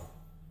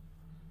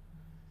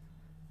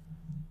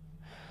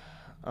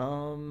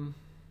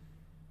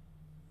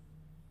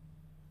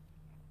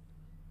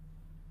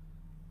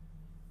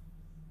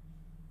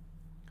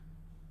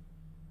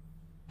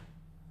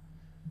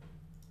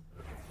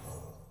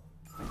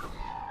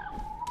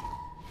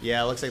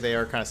 Yeah, it looks like they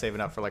are kind of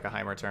saving up for like a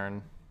Heimer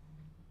turn.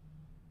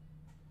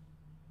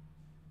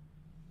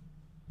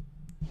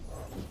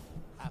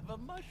 Have a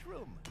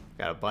mushroom.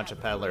 Got a bunch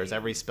of peddlers.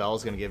 Every spell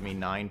is going to give me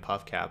 9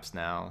 puff caps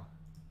now.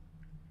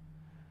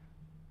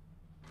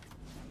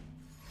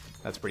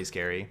 That's pretty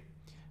scary.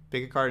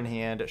 Pick a card in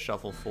hand,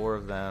 shuffle 4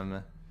 of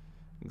them,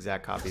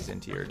 exact copies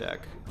into your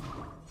deck.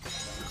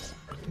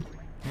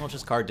 Well,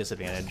 just card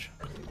disadvantage.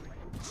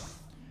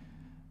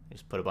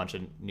 Just put a bunch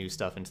of new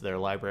stuff into their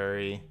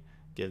library,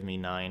 give me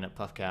 9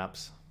 puff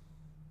caps.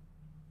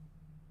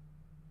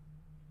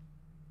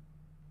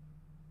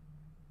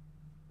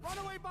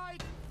 Runaway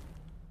bike.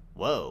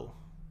 Whoa.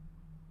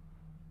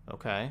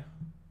 Okay.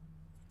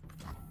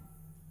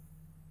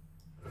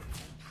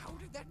 How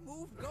did that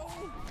move go?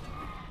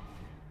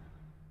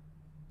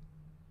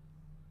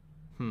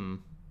 Hmm.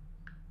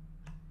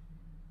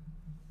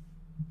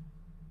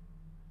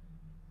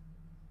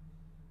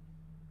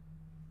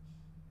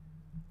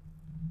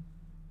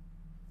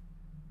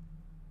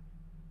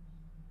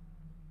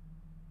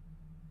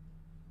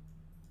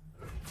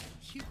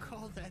 You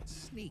call that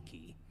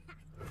sneaky?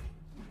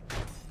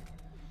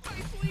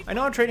 I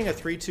know I'm trading a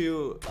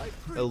 3/2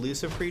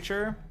 elusive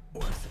creature,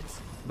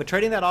 but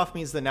trading that off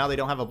means that now they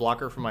don't have a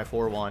blocker for my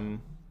 4/1.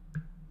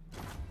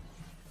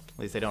 At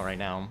least they don't right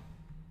now.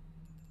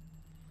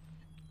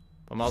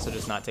 I'm also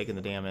just not taking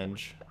the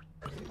damage.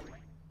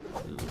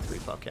 Ooh, 3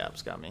 puff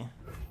caps got me.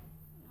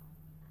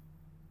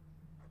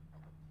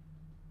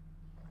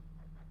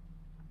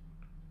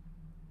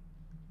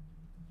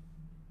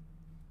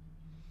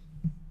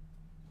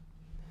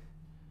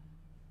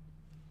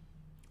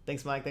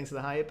 Thanks, Mike. Thanks for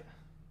the hype.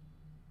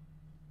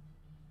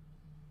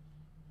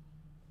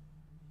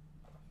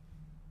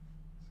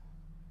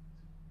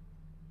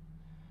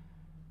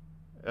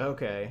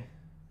 Okay.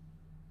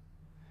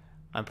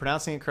 I'm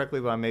pronouncing it correctly,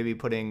 but I'm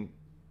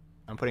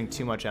putting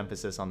too much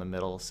emphasis on the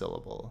middle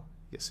syllable.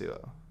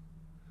 Yasuo.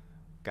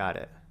 Got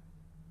it.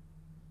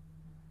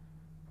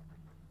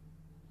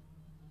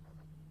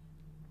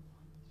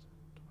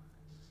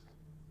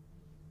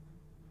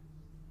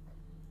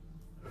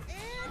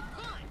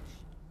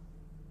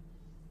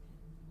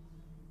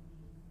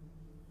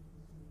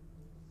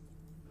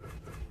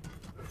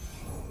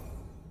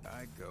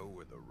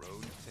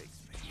 road takes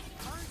me.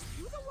 Aren't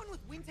you the one with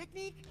wind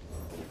technique?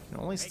 You can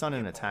only stun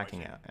an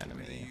attacking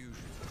enemy.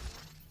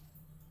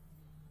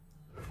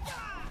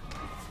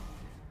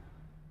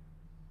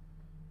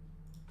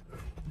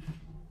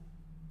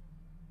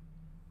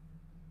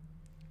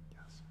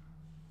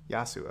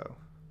 Yasuo.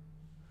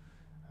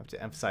 I have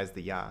to emphasize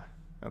the ya.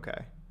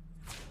 Okay.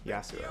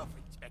 Yasuo.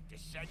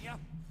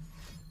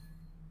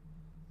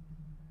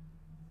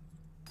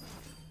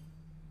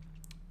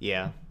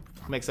 Yeah.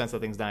 Makes sense that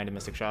things die into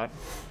Mystic Shot.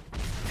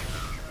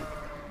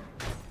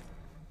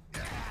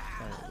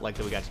 Like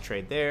that we got to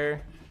trade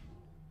there.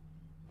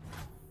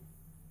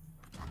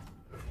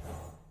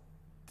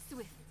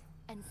 Swift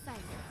and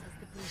silent as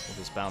the breeze. We'll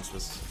just bounce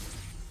this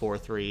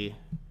 4-3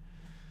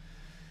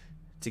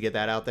 to get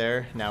that out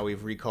there. Now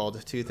we've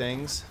recalled 2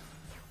 things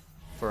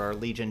for our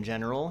Legion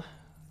General.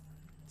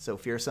 So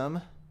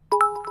fearsome.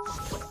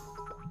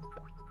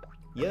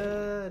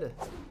 Yud!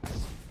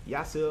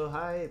 Yasuo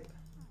hype!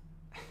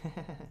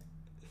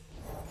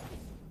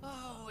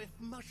 Oh, if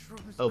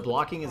mushrooms. Oh,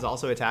 blocking is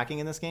also attacking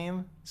in this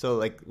game? So,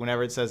 like,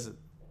 whenever it says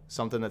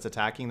something that's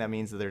attacking, that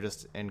means that they're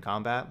just in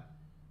combat?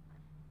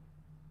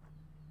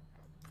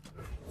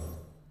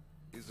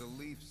 Is a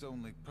leaf's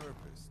only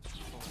purpose to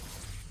fall?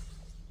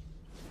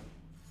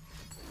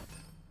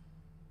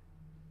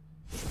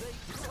 They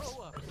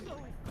grow up so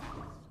fast.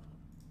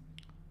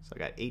 So I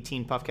got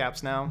 18 puff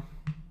caps now.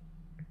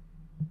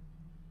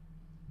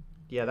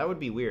 Yeah, that would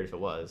be weird if it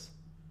was.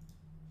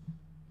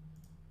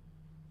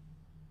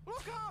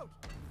 Look out!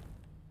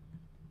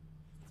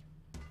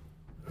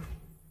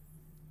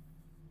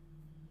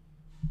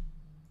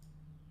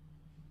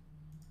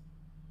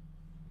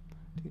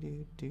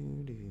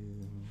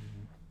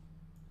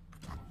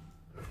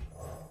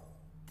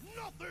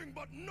 Nothing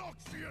but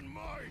Noxian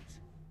might!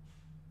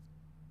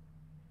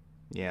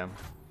 Yeah.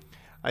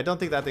 I don't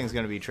think that thing's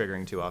going to be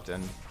triggering too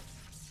often.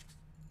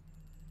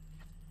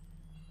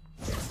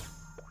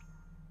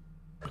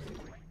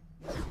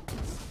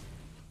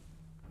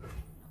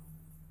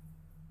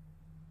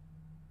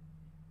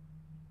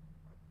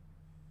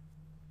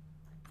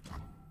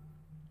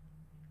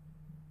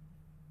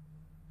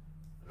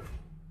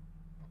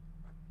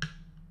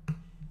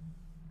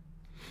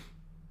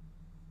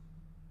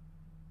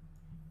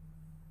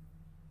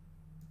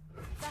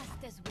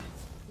 Fast as wind,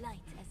 light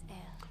as air.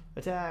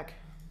 Attack!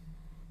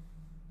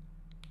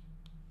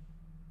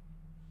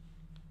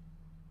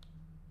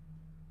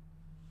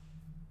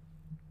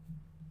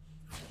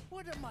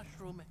 Would a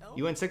mushroom help?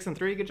 You went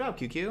 6-3. Good job,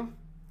 QQ.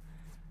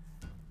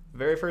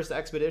 Very first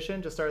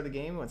expedition, just started the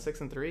game, went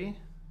 6-3.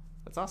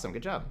 That's awesome.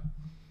 Good job.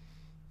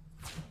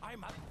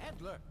 I'm a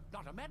peddler,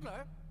 not a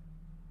meddler.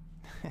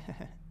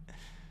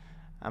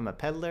 I'm a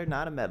peddler,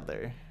 not a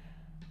meddler.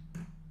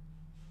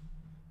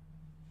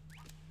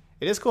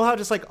 It is cool how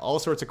just like all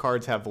sorts of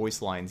cards have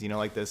voice lines. You know,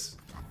 like this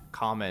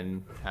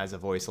common has a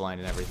voice line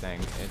and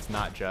everything. It's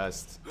not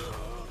just,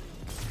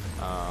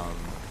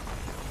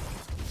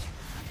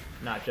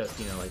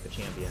 you know, like the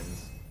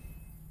champions.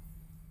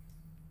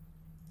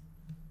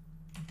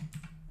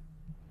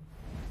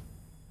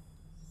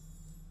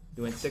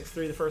 You went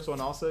 6-3 the first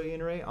one also,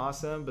 Unire.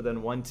 Awesome. But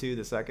then 1-2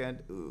 the second.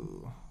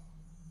 Ooh.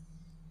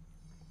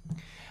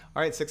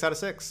 All right, 6 out of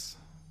 6.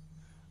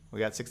 We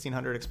got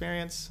 1,600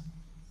 experience.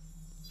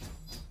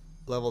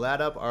 Level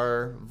that up.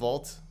 Our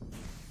vault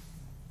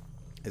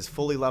is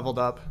fully leveled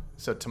up.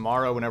 So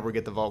tomorrow, whenever we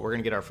get the vault, we're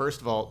going to get our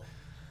first vault.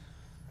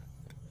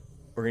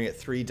 We're going to get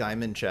 3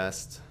 diamond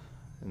chests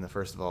in the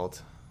first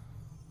vault.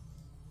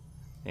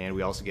 And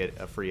we also get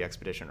a free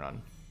expedition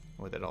run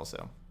with it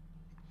also.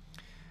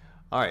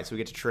 All right, so we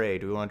get to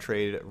trade. We want to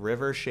trade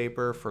River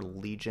Shaper for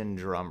Legion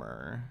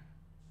Drummer.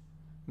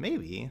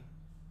 Maybe.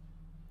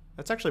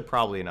 That's actually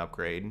probably an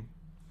upgrade.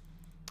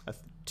 A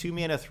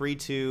 2-mana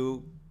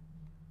 3/2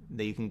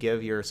 that you can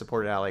give your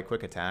supported ally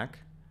quick attack.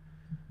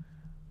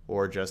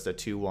 Or just a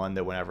 2/1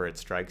 that whenever it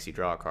strikes, you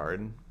draw a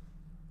card.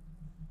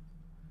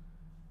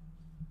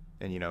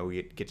 And, you know,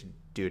 we get to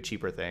do a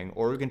cheaper thing.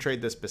 Or we can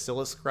trade this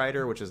Basilisk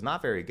Rider, which is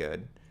not very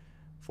good,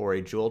 for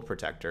a Jeweled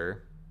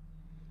Protector,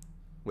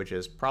 which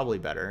is probably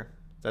better.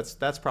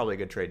 That's probably a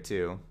good trade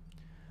too.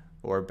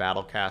 Or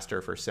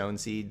Battlecaster for Sown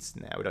Seeds.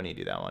 Nah, we don't need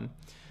to do that one.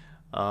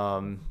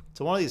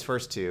 So one of these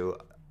first two,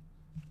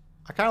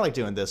 I kind of like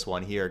doing this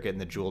one here, getting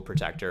the Jeweled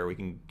Protector. We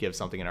can give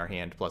something in our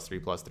hand,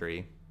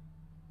 +3/+3.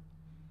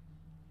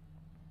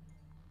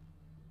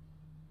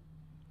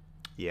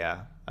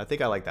 Yeah, I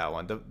think I like that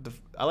one.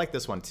 I like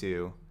this one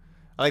too.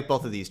 I like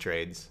both of these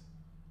trades.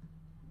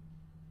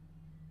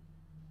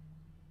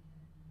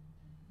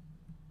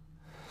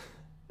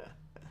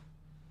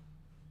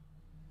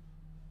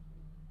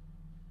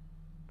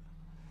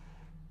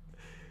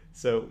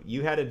 So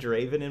you had a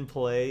Draven in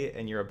play,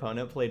 and your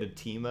opponent played a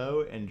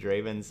Teemo, and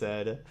Draven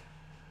said,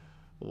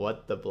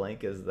 "What the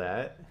blank is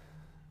that?"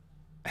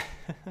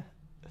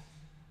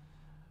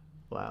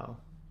 Wow.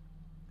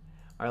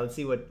 All right, let's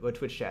see what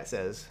Twitch chat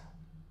says.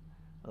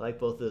 I like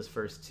both of those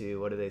first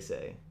two. What do they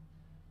say?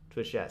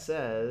 Twitch chat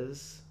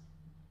says,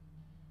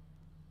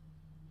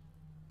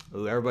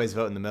 "Ooh, everybody's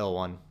voting the middle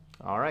one."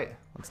 All right,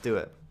 let's do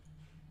it.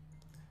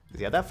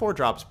 Yeah, that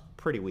 4-drop's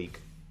pretty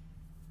weak.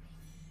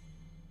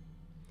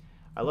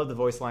 I love the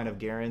voice line of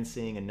Garen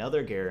seeing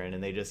another Garen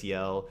and they just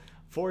yell,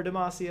 "For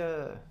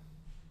Demacia!"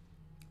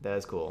 That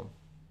is cool.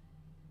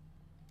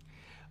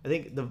 I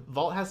think the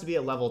vault has to be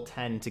at level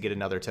 10 to get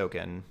another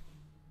token.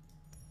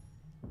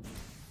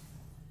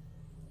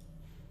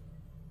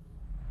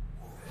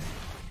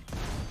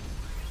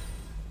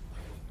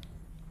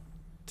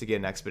 To get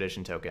an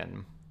expedition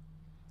token.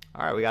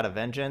 Alright, we got a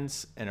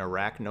Vengeance, an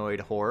Arachnoid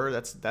Horror.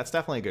 That's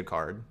definitely a good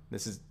card.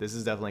 This is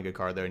definitely a good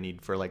card that I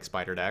need for like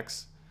Spider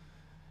decks.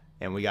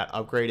 And we got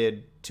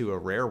upgraded to a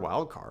rare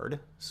wild card.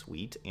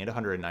 Sweet. And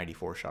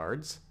 194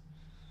 shards.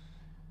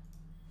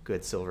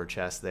 Good silver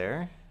chest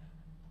there.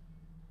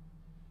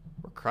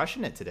 We're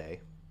crushing it today.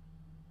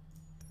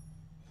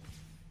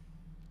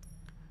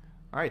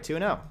 Alright,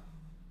 2-0.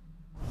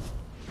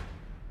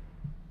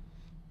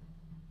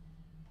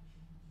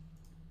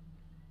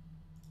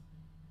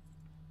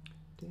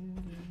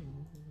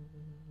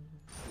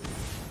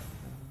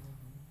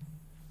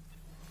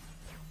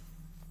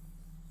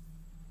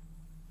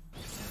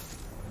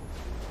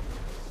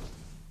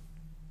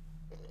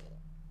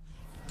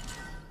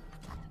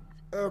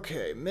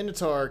 Okay,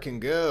 Minotaur can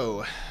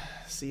go.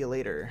 See you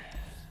later.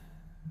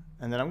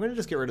 And then I'm going to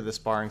just get rid of the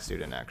Sparring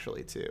Student,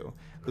 actually, too.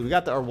 Because we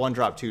got our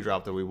 1-drop,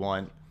 2-drop that we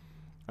want.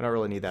 I don't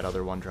really need that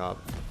other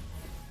 1-drop.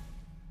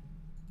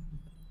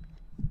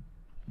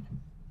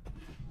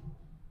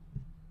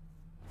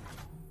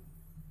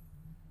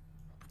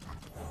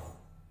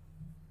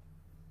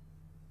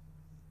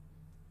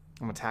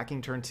 I'm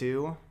attacking turn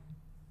 2.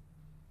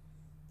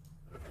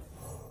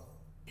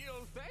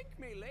 You'll thank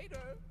me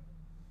later.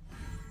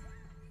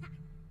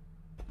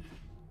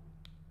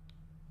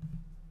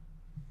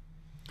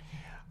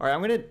 All right,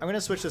 I'm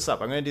gonna switch this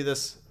up. I'm gonna do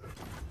this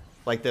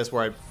like this,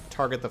 where I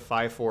target the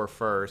 5/4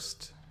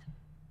 first.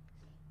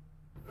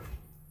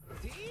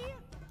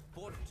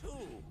 For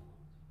 2.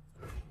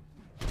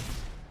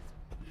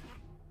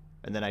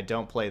 And then I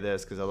don't play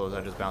this because otherwise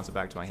I just bounce it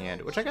back to my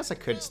hand. Which I guess I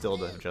could still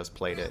have just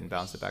played it and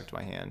bounced it back to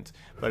my hand.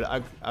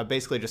 But I'm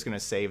basically just gonna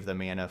save the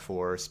mana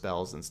for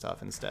spells and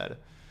stuff instead.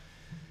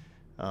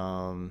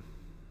 Oh,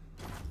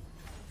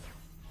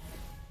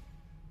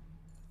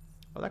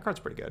 that card's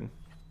pretty good.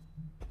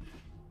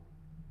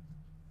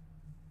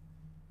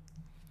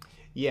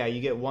 Yeah,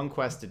 you get 1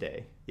 quest a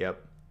day.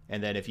 Yep.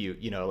 And then if you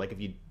like if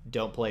you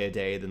don't play a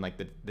day, then like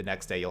the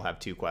next day you'll have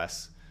 2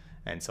 quests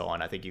and so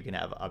on. I think you can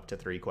have up to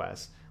 3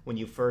 quests. When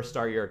you first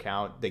start your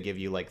account, they give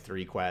you like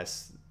 3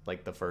 quests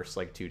like the first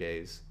like 2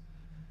 days.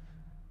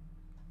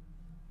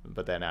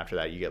 But then after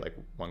that you get like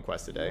 1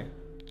 quest a day.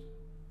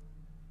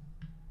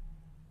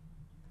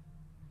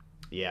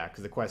 Yeah,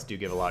 because the quests do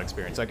give a lot of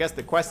experience. So I guess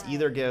the quests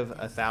either give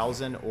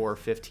 1,000 or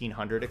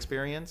 1,500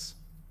 experience.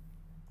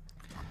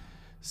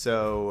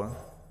 So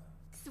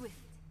Swift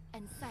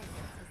and silent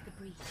as the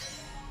breeze.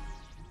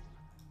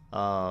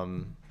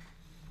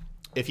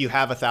 if you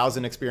have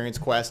 1,000 experience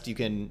quest, you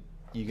can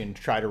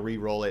try to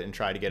re-roll it and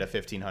try to get a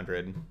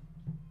 1,500.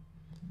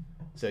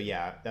 So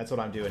yeah, that's what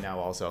I'm doing now.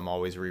 Also, I'm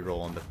always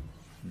re-rolling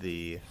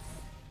the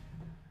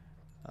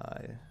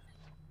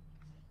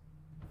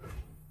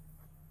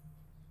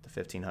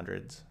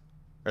 1,500s,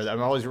 or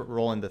I'm always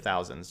rolling the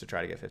 1,000s to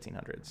try to get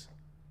 1,500s.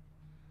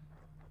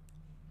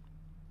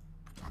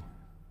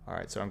 All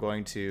right, so I'm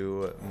going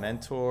to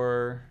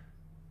mentor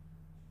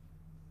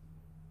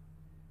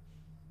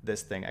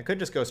this thing. I could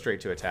just go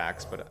straight to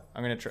attacks, but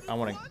I'm gonna I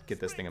want to get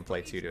this thing in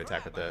play too to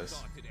attack with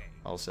this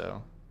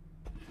also.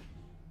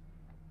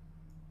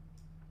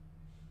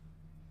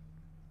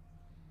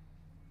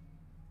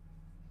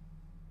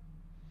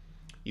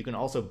 You can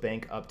also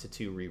bank up to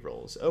 2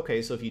 rerolls.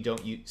 Okay, so if you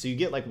don't, so you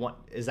get like 1.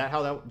 Is that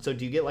how that? So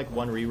do you get like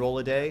 1 reroll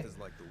a day?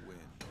 Like the wind,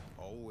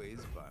 always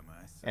by my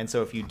side. And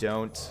so if you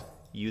don't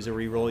use a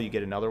reroll, you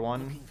get another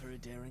one. Looking for a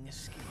daring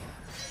escape.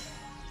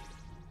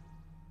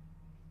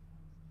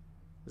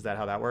 Is that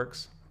how that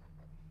works?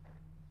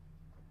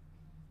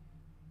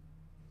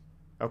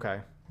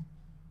 Okay.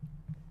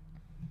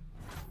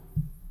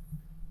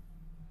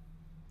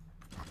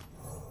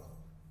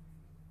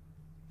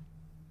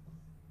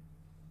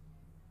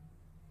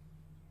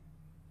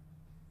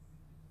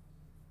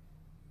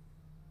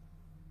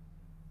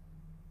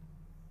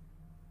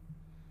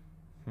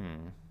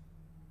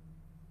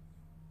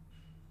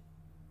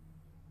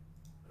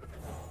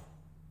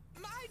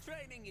 My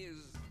training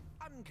is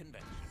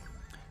unconventional.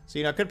 So,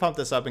 you know, I could pump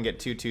this up and get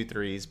 2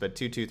 2/3s, but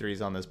 2 2/3s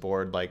on this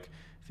board, like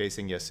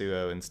facing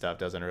Yasuo and stuff,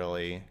 doesn't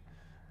really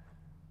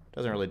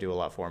do a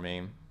lot for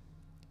me.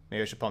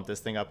 Maybe I should pump this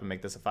thing up and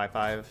make this a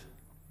 5/5.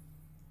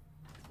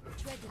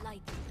 Tread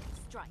lightly,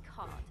 strike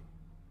hard.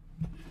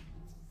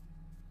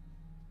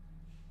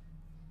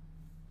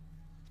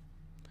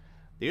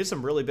 These are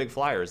some really big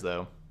flyers,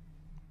 though.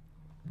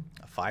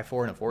 A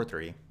 5/4 and a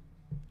 4/3.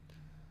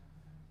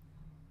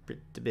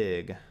 Pretty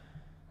big.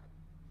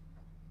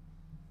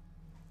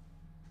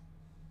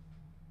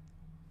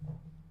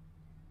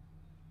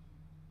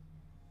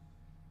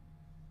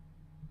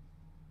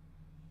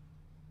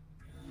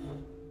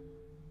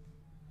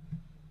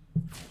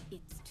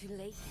 It's too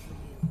late for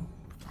you.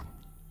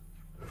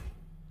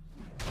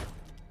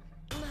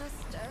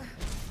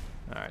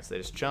 Alright, so they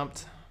just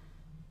jumped.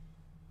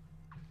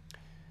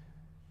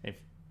 If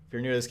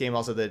you're new to this game,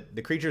 also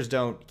the creatures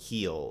don't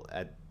heal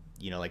at,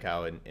 you know, like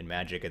how in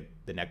Magic at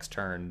the next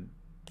turn,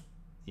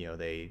 you know,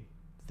 the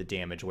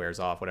damage wears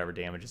off, whatever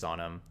damage is on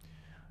them.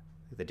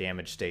 The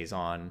damage stays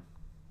on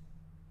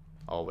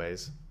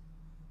always.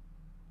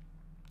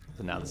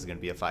 So now this is going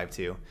to be a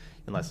 5/2,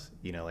 unless,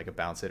 you know, like a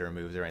bounce it or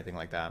moves or anything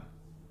like that.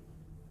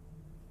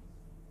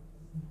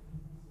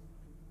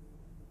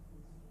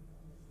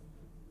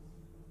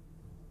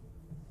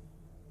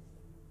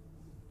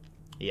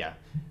 Yeah,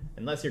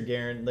 unless you're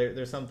guaranteed,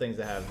 there's some things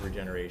that have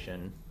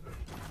regeneration.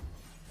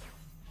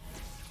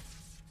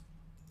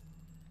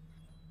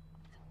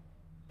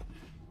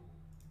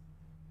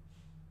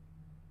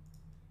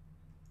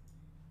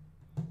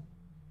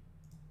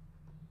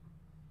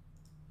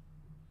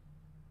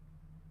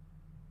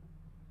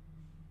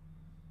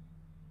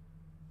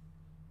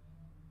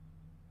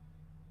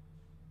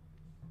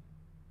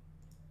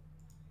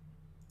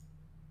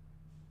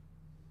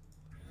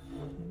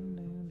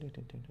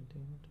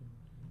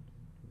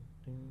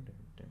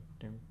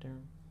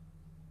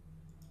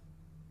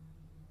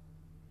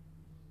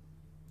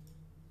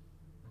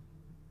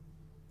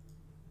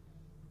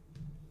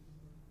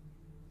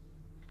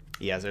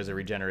 Yes, there's a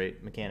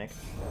regenerate mechanic.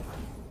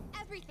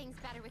 Everything's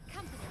better with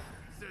company.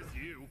 Says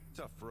you.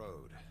 Tough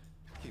road.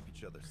 Keep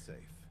each other safe.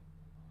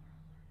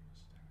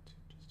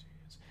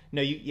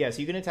 No, yes,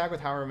 you can attack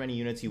with however many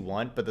units you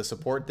want, but the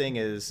support thing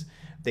is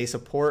they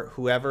support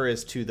whoever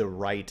is to the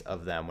right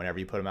of them whenever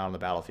you put them out on the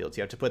battlefield. So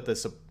you have to put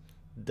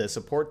the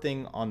support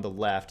thing on the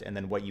left and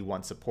then what you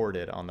want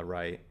supported on the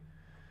right.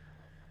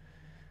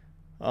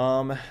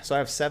 So I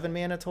have 7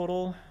 mana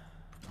total.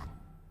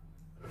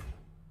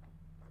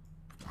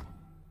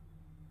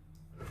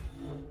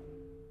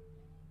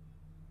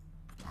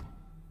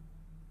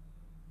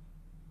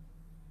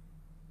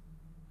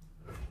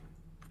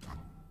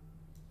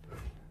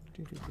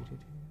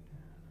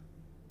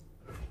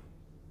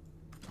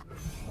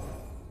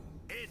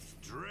 It's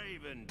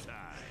Draven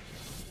time.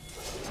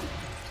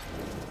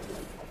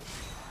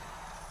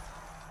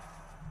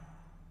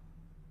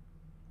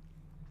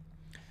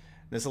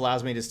 This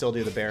allows me to still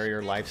do the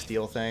barrier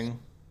lifesteal thing.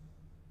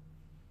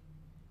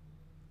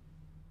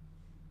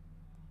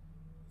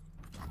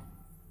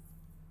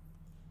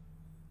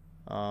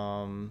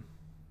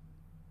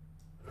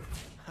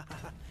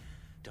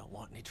 Don't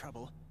want any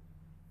trouble.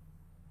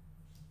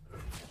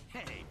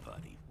 Hey,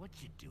 buddy, what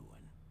you doing?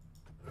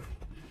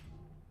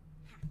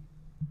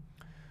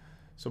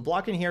 So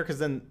blocking here, because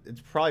then it's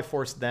probably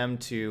forced them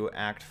to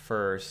act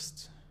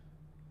first.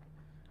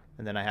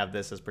 And then I have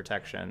this as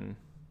protection.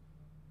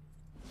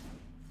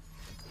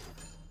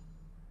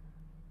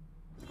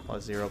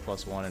 +0,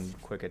 +1,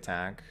 and quick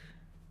attack.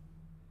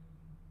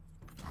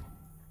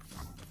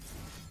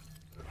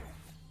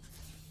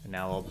 And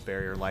now I'll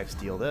barrier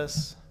lifesteal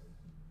this.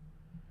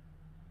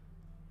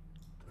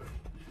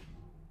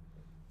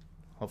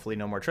 Hopefully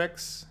no more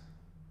tricks.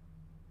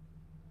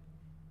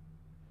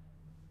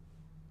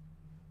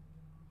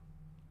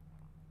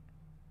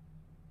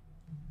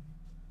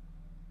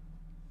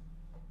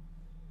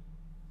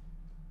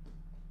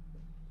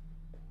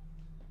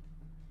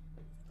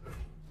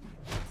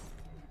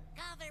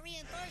 Cover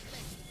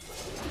reinforcements.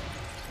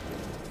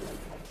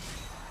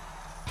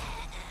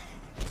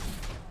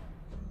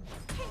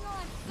 Hang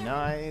on, sir.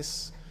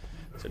 Nice.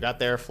 So got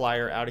their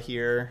flyer out of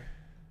here.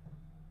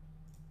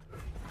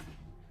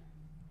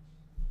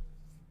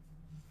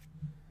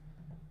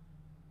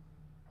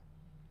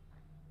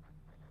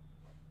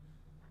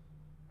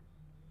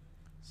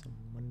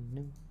 Someone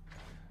new.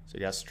 So you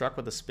got struck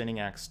with the spinning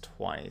axe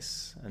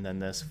twice, and then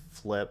this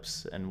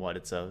flips, and what?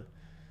 It's a.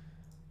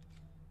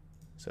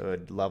 So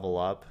it'd level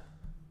up,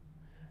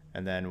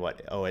 and then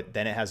what? Oh,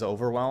 then it has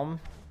overwhelm,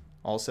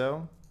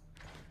 also.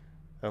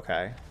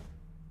 Okay.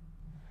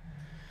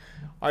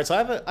 All right, so I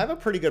have a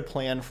pretty good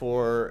plan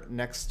for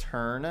next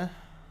turn.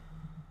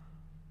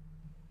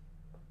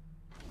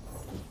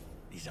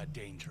 These are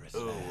dangerous.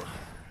 Ooh,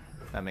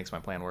 that makes my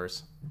plan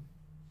worse.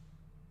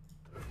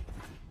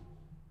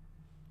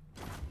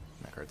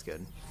 That card's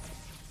good.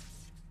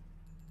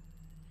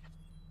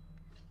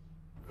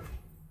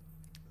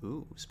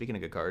 Ooh, speaking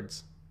of good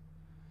cards.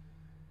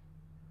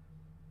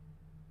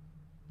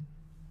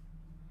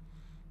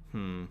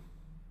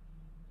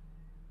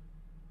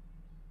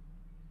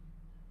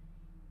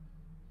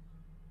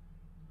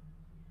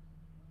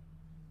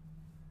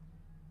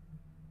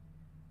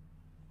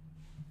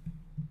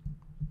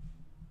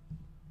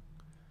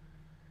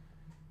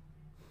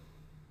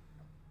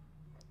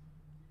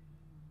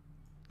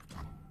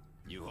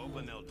 You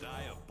hoping they'll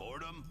die of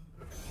boredom?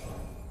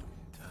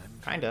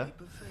 Kinda.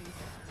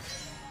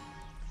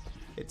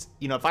 It's,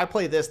 you know, if I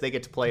play this, they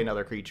get to play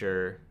another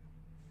creature.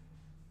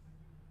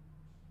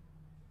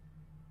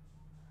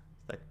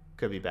 That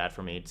could be bad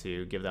for me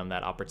to give them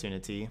that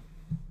opportunity.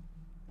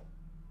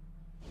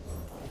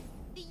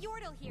 The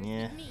Yordle here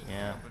Yeah, with me.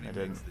 yeah, Company it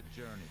makes the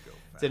journey go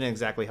fast. didn't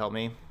exactly help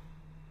me.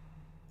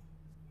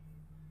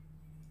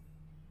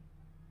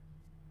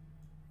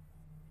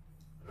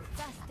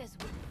 Fast as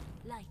wind,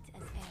 light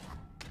as air.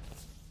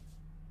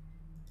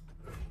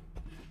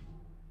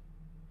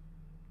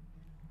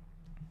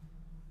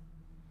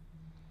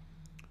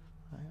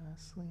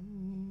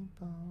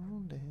 sleep all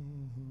day.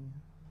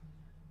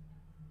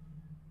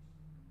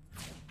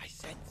 I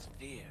sense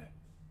fear.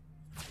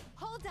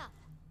 Hold up.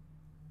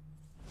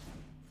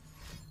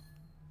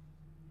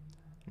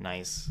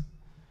 Nice.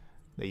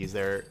 They use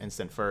their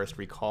instant first.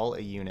 Recall a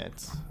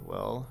unit.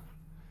 Well,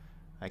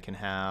 I can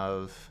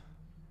have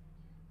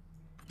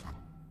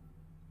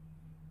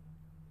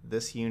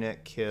this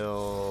unit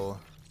kill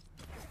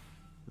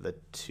the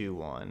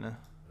 2/1.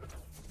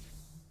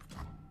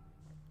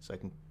 So I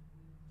can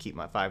keep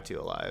my 5/2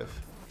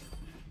 alive.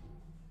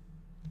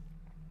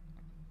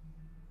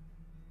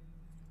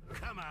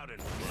 Come out and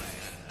play.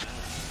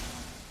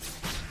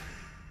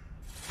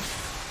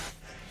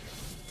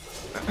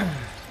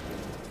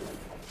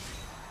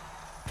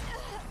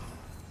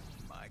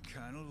 My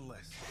kind of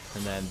lesson.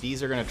 And then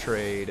these are going to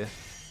trade.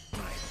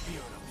 My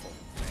beautiful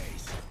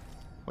face.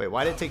 Wait,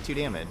 why did it take 2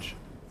 damage?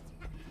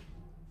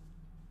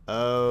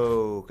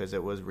 Oh, because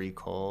it was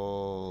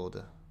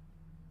recalled.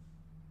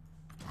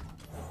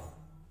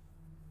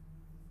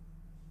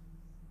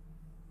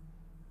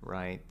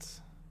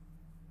 Right.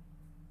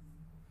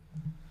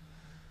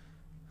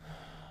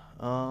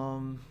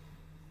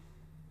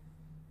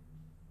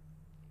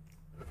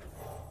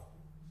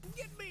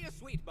 Get me a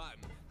sweet bun.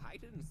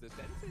 Heightens the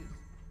senses.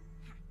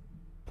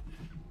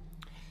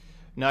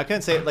 No, I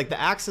couldn't say it. Like the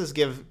axes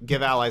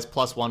give allies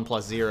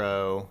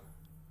 +1/+0.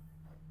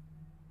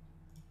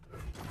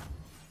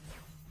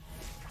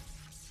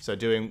 So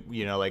doing,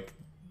 you know, like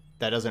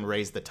that doesn't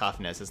raise the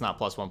toughness. It's not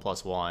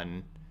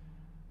 +1/+1.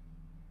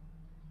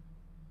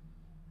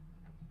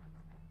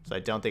 So I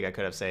don't think I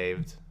could have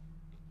saved.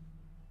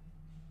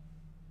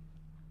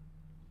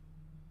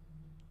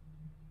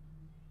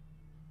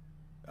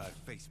 I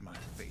face my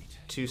fate.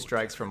 2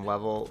 strikes from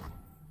level.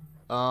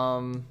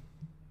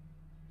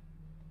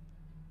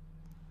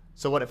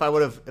 So what if I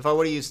would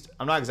have used,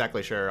 I'm not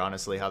exactly sure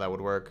honestly how that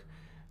would work.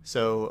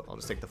 So I'll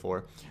just take the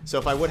 4. So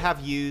if I would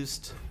have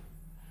used,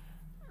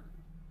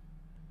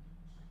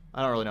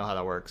 I don't really know how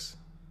that works.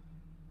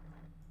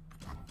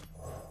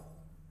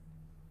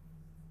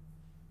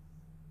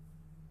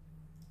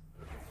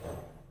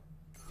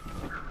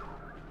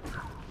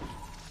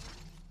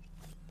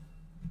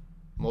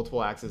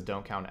 Multiple axes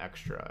don't count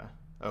extra.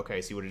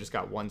 Okay, so you would have just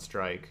got 1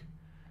 strike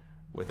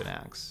with an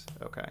axe.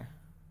 Okay.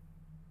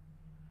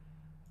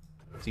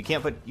 So you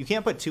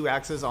can't put 2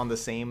 axes on the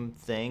same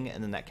thing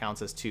and then that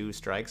counts as 2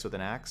 strikes with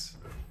an axe.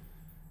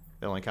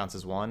 It only counts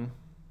as 1.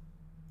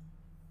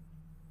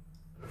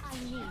 I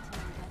need to know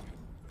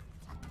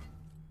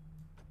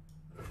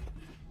better.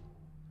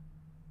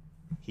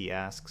 He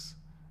asks,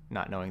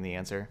 not knowing the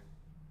answer.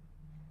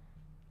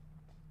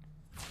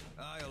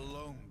 I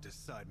alone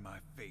decide my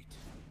fate.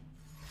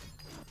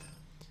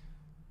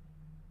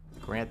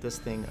 Grant this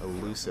thing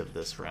elusive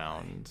this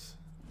round.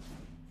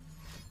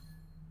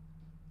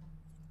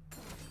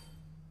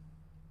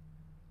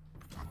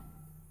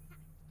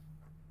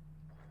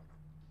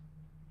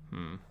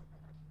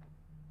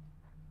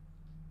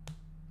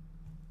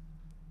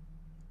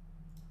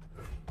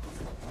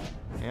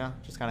 Yeah,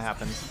 just kind of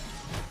happens.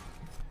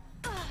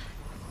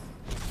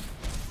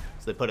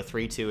 So they put a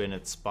 3/2 in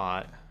its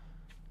spot.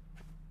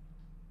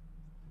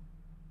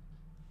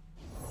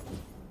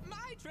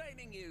 My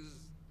training is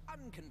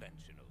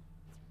unconventional.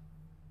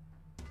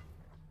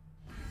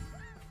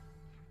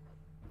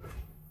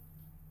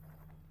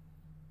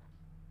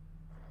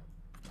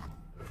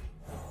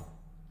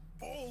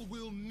 All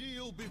will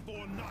kneel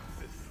before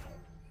Noxus.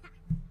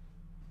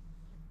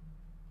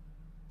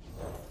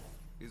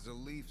 Is a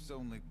leaf's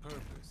only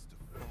purpose to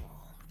fall?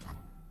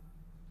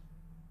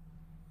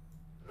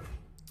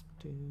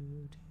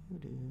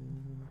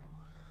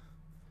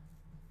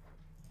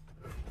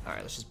 All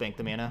right, let's just bank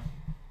the mana.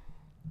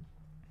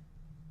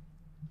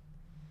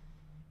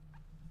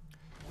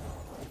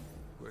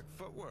 Quick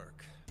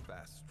footwork,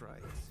 fast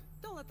strikes.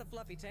 Don't let the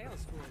fluffy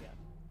tails fool you.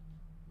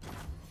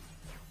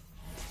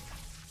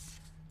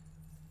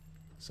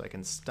 So I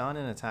can stun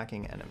an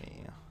attacking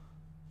enemy.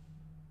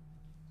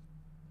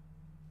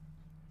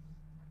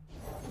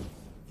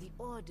 The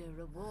Order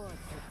rewards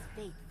its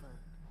faithful.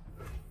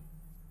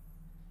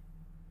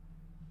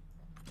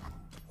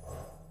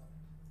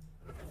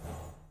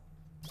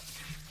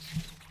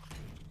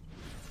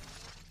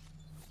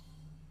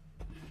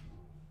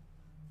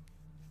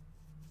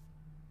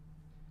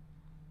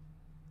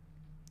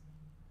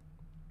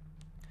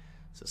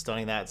 So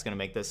stunning that, it's going to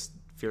make this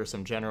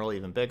fearsome general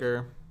even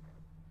bigger.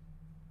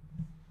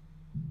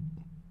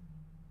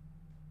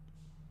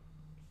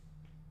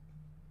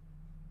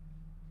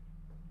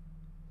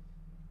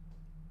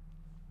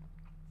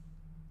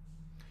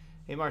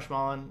 Hey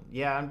Marshmallow,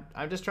 yeah,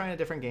 I'm just trying a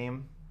different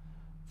game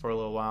for a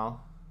little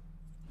while.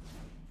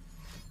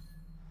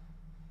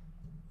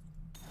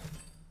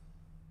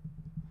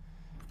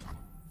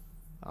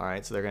 All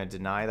right, so they're going to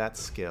deny that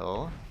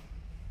skill.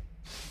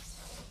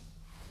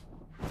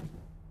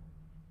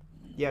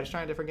 Yeah, just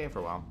trying a different game for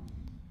a while.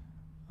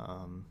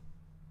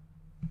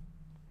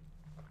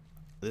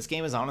 This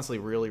game is honestly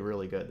really,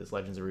 really good, this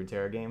Legends of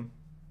Runeterra game.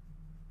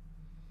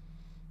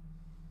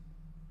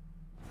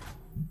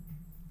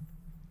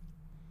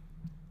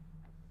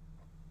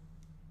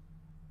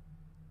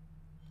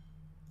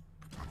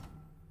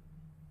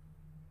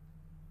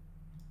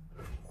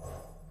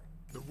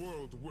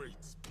 world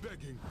waits,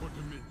 begging for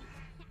dominion.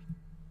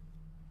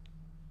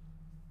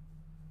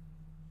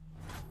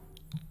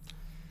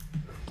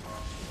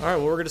 All right,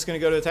 well, we're just going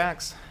to go to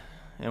attacks,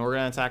 and we're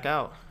going to attack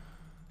out.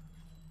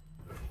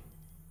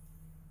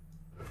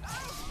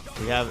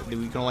 We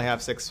can only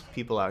have 6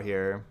 people out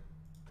here.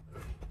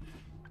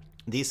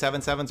 These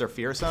 7/7s are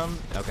fearsome?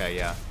 Okay,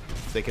 yeah.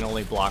 So they can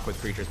only block with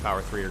creatures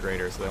power 3 or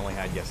greater, so they only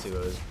had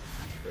Yasuo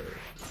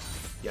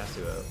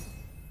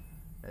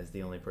as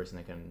the only person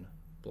that can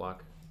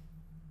block.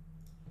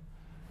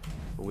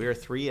 But we are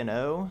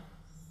 3-0.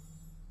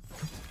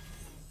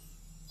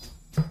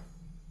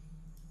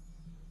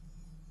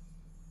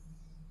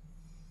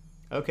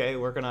 Okay,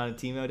 working on a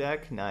Teemo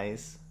deck.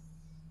 Nice.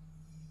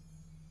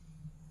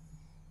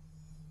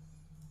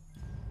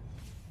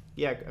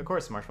 Yeah, of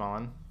course,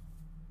 Marshmallow.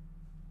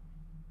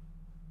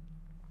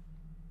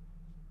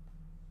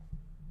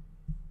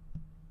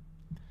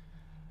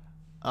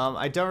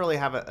 I don't really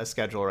have a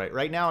schedule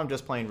right now. I'm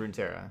just playing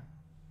Runeterra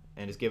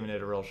and just giving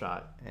it a real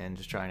shot and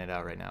just trying it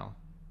out right now.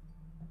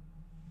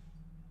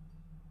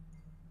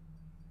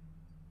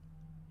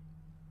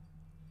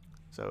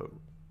 So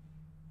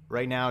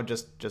right now,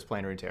 just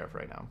playing Runeterra for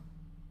right now.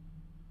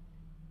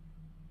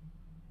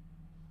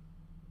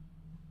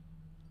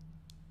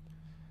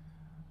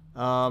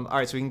 All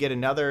right, so we can get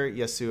another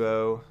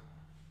Yasuo.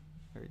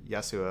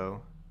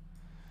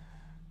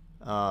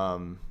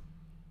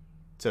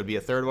 So it'd be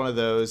a third one of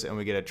those, and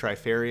we get a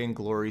Trifarian,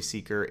 Glory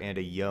Seeker, and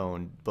a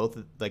Yone.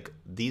 Both like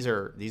these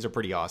are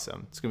pretty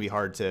awesome. It's gonna be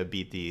hard to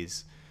beat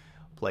these.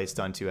 Play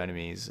stun 2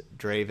 enemies.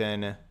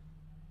 Draven,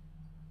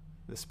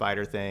 the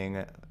spider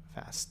thing.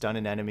 Fast. Stun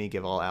an enemy,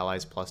 give all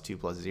allies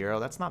 +2/+0.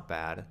 That's not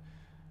bad.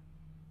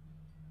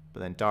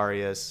 But then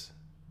Darius.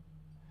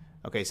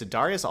 Okay, so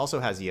Darius also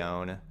has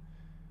Yone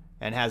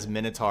and has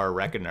Minotaur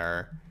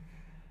Reckoner.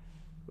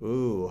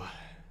 Ooh.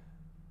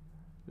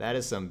 That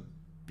is some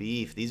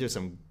beef. These are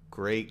some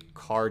great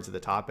cards at the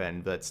top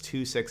end. That's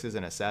 2 6s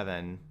and a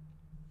 7.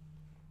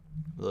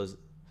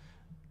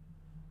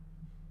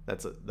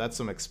 That's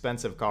some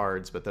expensive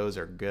cards, but those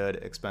are good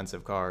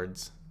expensive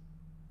cards.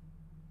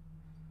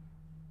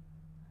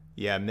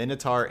 Yeah,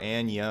 Minotaur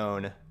and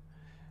Yone.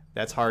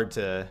 That's hard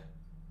to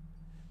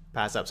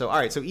pass up. So all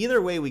right, so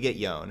either way we get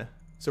Yone.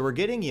 So we're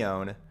getting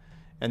Yone,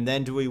 and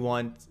then do we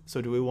want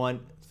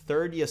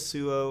third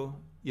Yasuo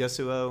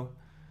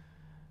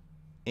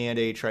and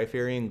a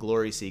Trifarian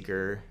Glory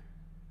Seeker?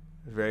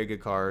 Very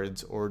good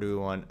cards. Or do we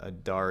want a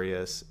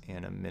Darius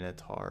and a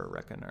Minotaur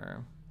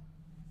Reckoner?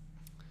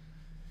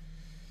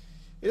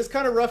 It is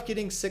kind of rough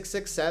getting 6,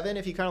 6, 7.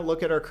 If you kind of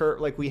look at our curve,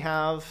 like we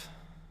have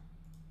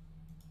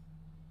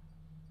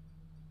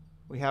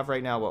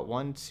right now, what,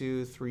 1,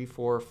 2, 3,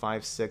 4,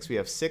 5, 6. We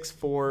have 6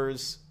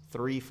 4s,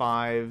 3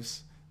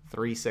 5s,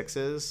 3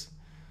 6s.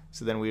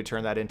 So then we would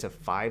turn that into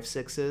 5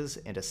 6s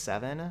and a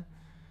 7.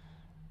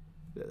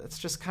 That's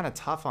just kind of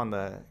tough on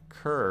the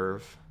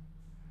curve.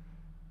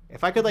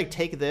 If I could like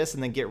take this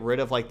and then get rid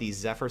of like these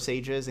Zephyr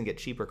Sages and get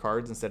cheaper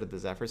cards instead of the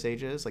Zephyr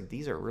Sages, like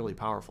these are really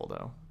powerful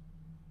though.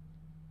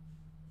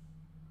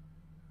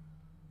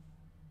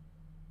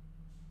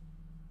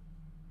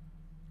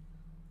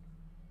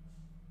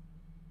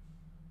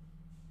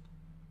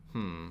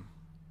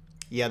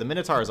 Yeah, the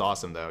Minotaur is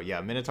awesome, though.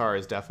 Yeah, Minotaur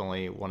is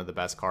definitely one of the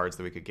best cards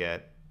that we could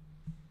get.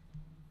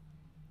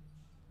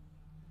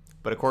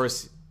 But, of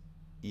course,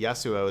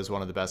 Yasuo is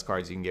one of the best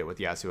cards you can get with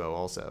Yasuo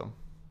also.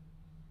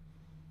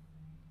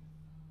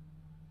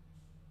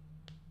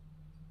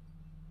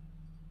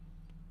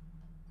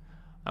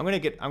 I'm gonna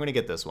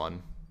get this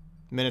one.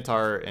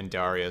 Minotaur and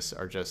Darius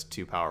are just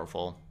too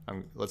powerful.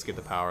 Let's get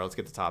the power. Let's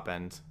get the top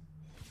end.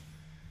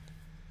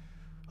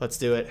 Let's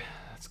do it.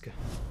 Let's go.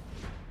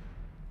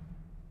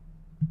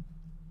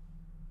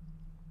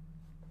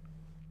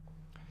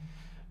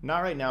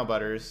 Not right now,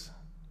 Butters.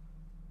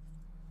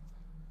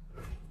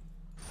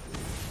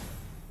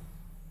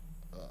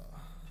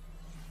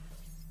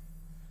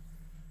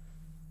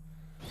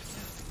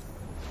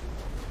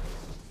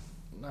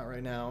 Not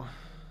right now.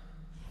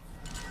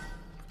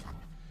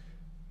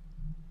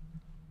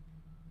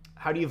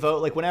 How do you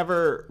vote? Like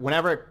whenever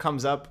it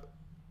comes up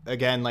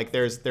again, like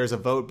there's a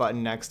vote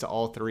button next to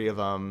all 3 of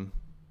them.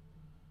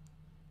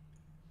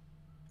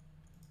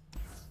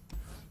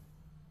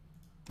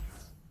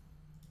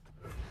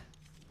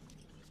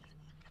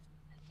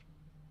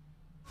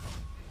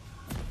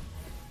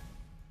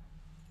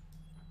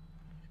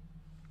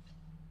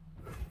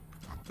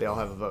 They all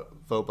have a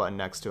vote button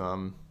next to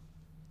them.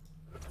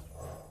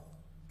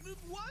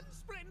 One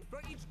sprint for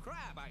each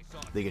crab I saw.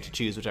 They get to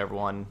choose whichever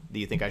one do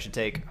you think I should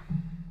take.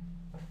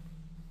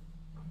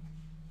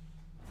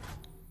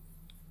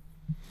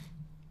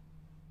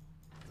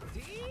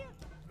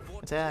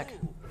 Attack.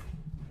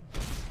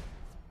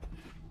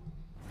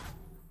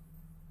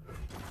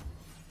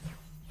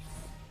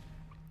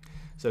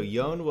 So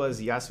Yone was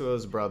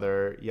Yasuo's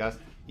brother.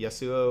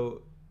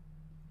 Yasuo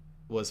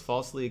was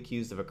falsely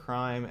accused of a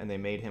crime, and they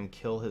made him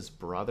kill his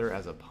brother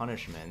as a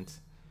punishment.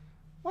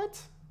 What?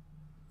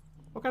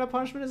 What kind of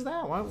punishment is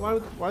that? Why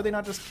would they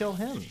not just kill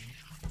him?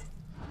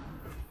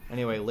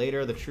 Anyway,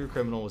 later the true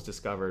criminal was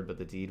discovered, but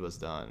the deed was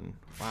done.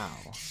 Wow.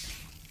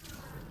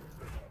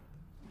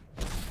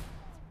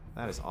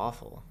 That is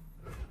awful.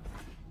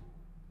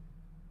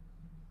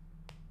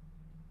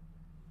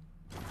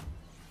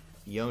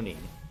 Yoni.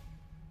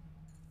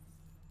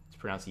 It's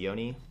pronounced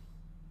Yoni.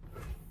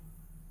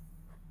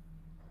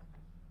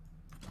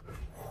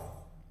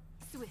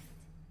 Swift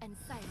and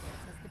silent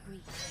as the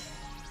breeze.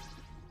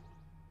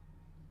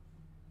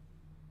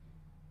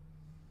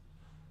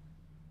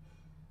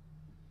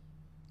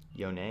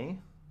 Yone?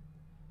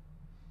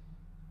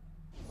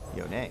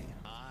 Yone.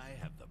 I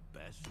have the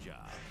best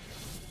job.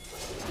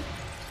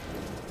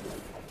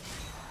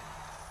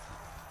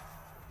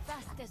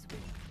 Fast as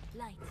wind,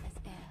 light as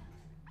air.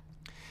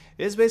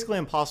 It is basically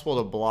impossible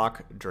to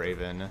block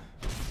Draven.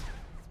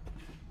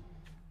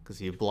 Because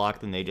if you block,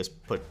 then they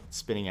just put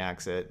Spinning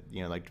Axe at,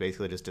 you know, like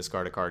basically just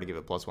discard a card to give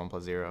it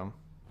 +1/+0.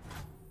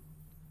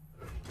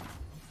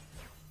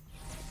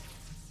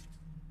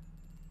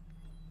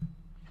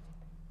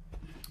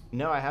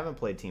 No, I haven't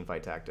played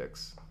Teamfight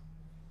Tactics.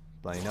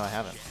 But no, I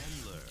haven't.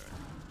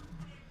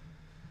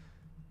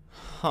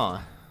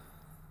 Huh.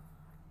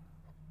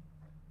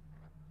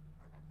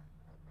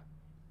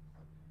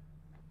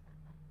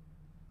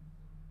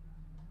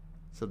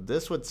 So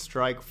this would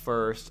strike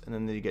first, and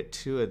then they get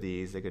 2 of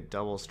these. They could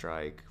double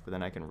strike, but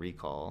then I can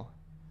recall.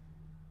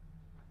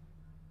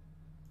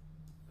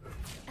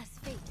 As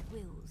fate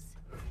wills.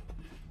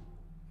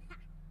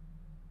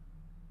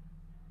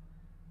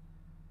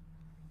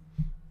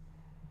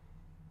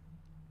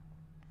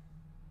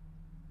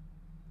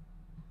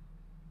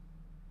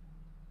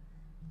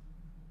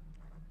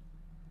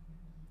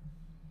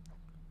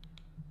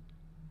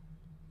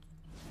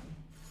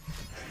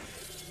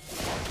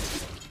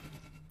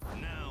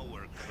 Now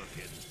we're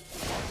cooking.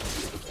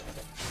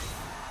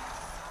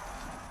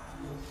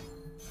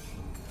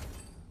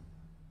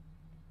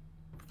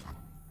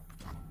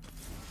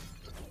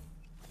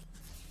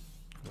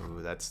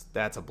 Ooh,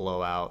 that's a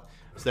blowout.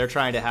 So they're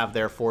trying to have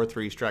their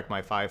 4/3 strike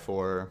my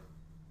 5/4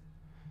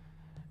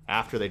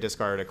 after they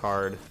discarded a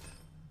card.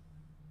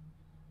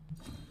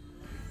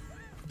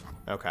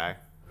 Okay.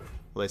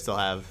 Well, they still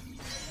have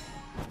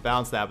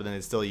bounce that, but then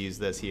they still use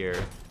this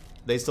here.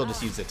 They still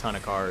just used a ton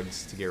of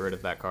cards to get rid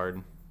of that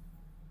card.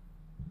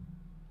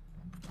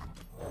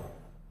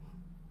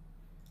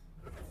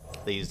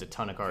 They used a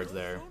ton of cards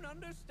there. Don't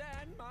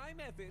understand my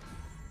methods.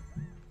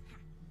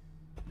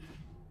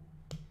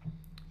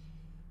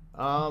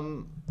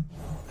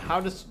 How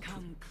does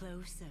Come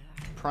closer.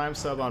 Prime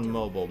sub on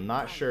mobile?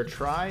 Not sure.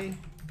 Try.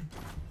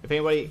 If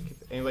anybody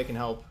can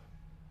help,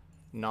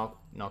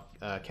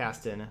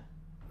 cast in,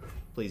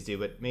 please do.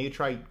 But maybe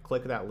try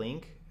click that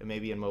link, and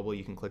maybe in mobile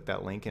you can click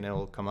that link and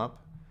it'll come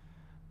up.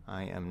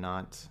 I am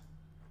not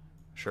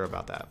sure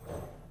about that.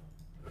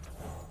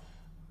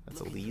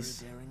 That's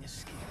Elise.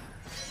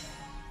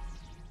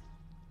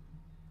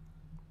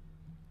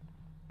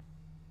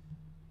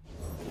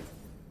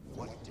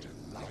 What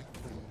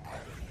delightful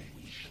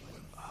agony.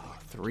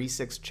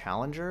 3/6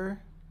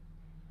 Challenger?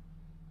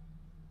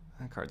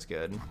 That card's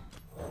good.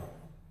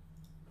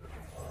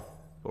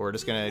 But we're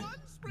just gonna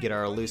get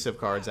our elusive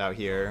cards out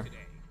here.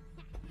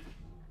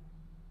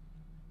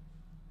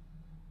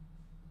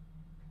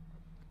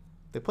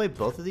 They played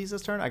both of these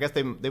this turn? I guess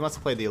they must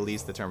have played the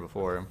Elise the turn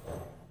before.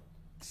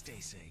 Stay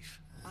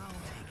safe. I'll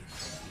take it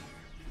from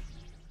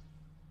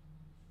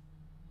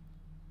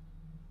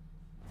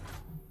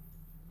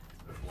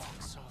here.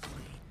 Walk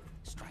softly,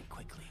 strike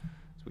quickly.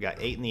 So we got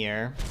 8 in the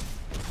air.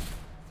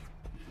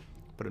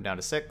 Put him down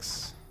to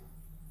 6.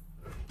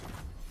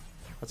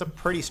 That's a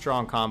pretty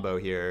strong combo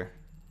here.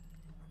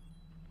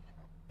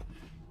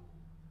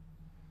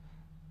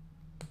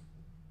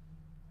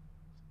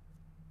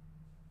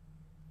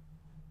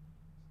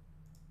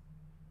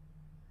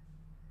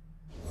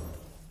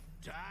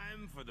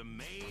 Time for the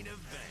main event.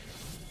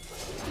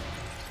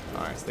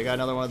 Alright, so they got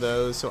another one of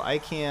those. So I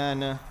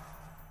can...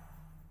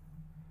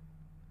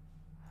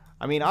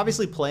 I mean,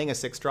 obviously playing a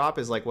 6-drop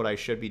is like what I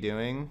should be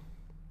doing.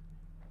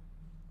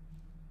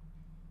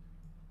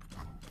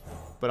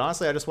 But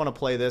honestly, I just want to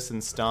play this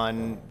and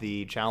stun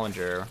the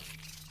Challenger.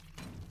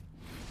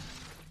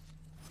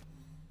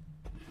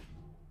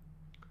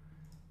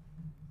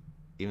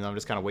 Even though I'm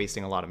just kind of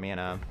wasting a lot of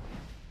mana.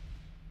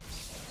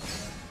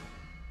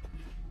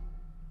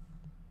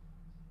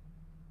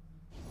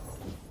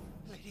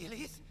 Lady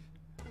Elise,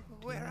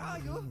 where are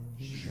you?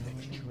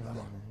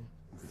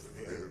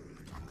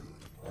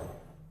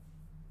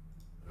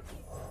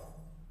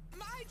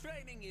 My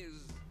training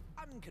is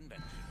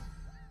unconventional.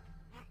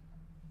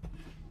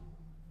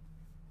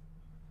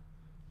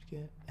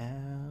 Get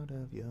out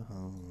of your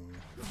home.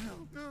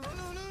 No.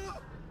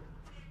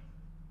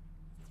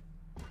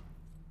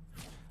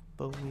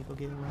 But we will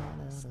get right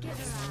out of Skitter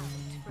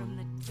out from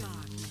the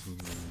dark.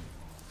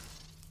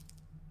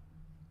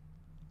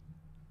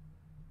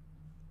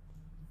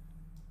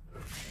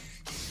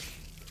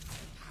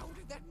 How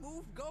did that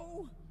move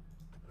go?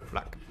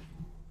 Black.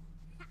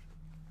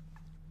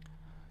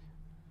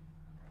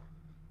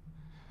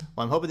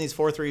 Well, I'm hoping these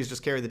 4/3s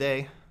just carry the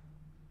day.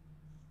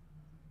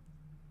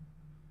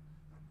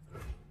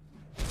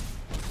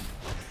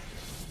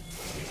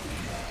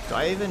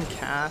 I even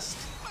cast...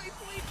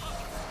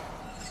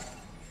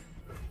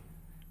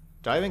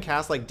 Do I even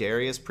cast like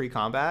Darius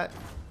pre-combat?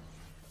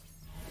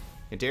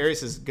 Yeah,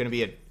 Darius is gonna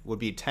be would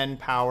be 10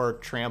 power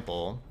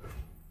trample.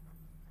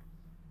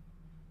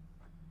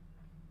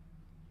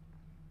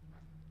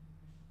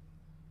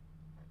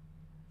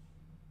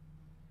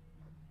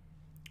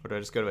 Or do I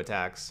just go to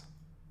attacks?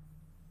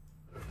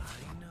 I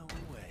know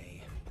a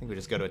way. I think we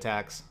just go to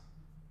attacks.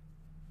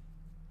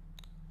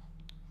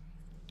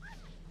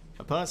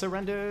 Opponent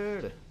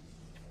surrendered.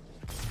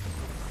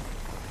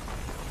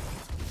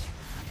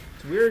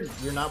 It's weird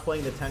you're not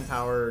playing the 10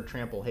 power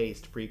trample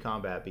haste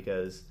pre-combat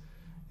because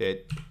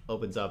it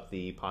opens up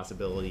the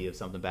possibility of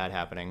something bad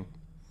happening.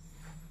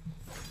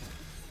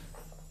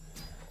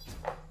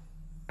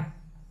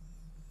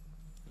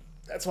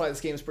 That's why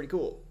this game is pretty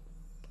cool.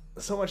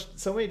 So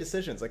many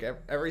decisions, like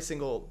every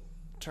single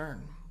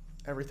turn,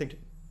 everything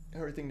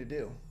to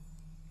do.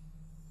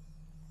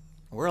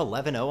 We're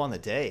 11-0 on the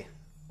day.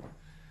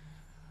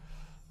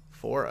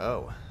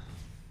 4-0.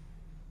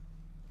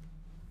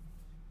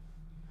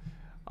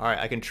 All right,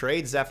 I can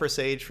trade Zephyr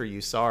Sage for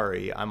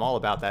Yusari. I'm all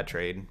about that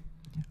trade.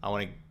 I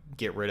want to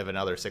get rid of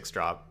another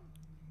 6-drop.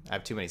 I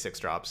have too many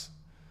 6-drops.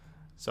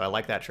 So I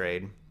like that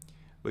trade.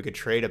 We could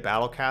trade a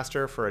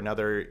Battlecaster for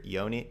another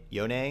Yone.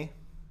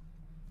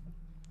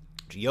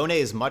 Yone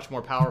is much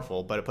more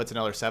powerful, but it puts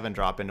another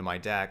 7-drop into my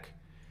deck.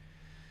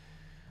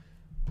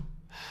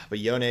 But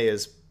Yone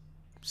is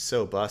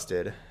so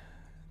busted.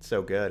 It's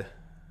so good.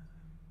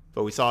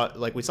 But we saw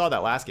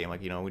that last game,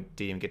 like, you know, we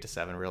didn't even get to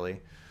 7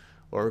 really.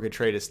 Or we could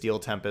trade a Steel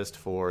Tempest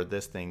for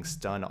this thing,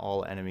 stun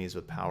all enemies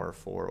with power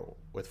 4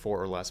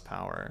 or less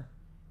power.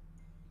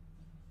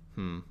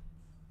 I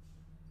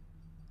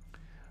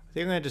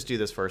think I'm gonna just do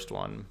this first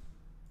one.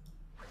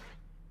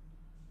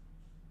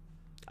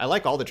 I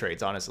like all the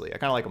trades, honestly. I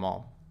kind of like them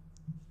all.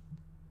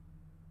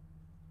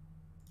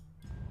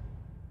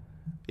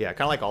 Yeah, I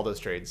kind of like all those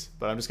trades,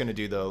 but I'm just gonna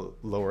do the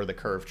lower the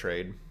curve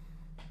trade.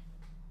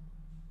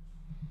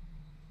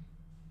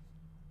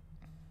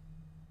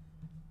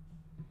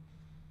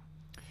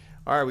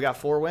 All right, we got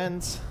 4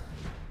 wins.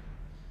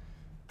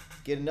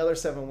 Get another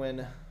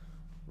 7-win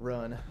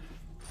run.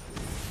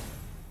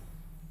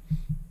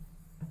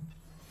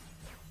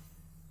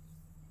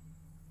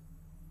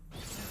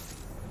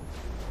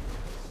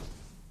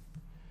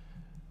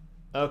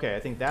 Okay,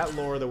 I think that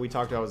lore that we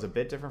talked about was a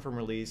bit different from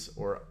release,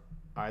 or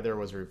either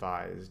was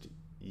revised.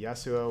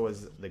 Yasuo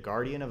was the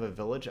guardian of a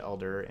village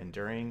elder, and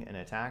during an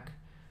attack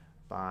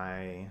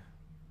by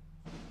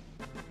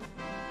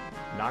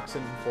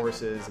Noxus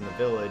forces in the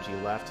village, he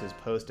left his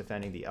post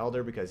defending the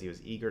elder because he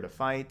was eager to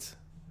fight.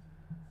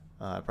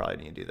 I probably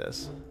need to do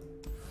this.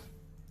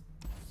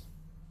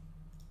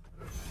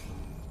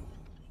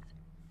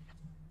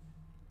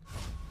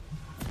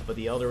 But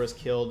the elder was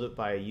killed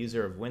by a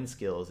user of wind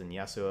skills, and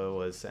Yasuo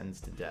was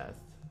sentenced to death.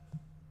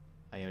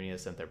 Ionia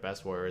sent their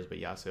best warriors, but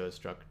Yasuo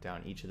struck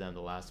down each of them.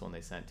 The last one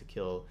they sent to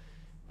kill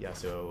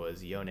Yasuo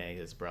was Yone,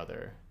 his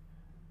brother,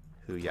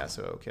 who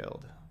Yasuo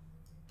killed.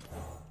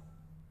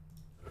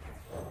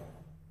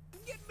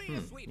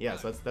 Yeah,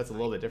 so that's a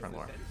little bit different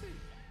lore.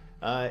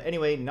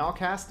 Anyway,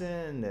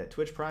 Nalcastin,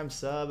 Twitch Prime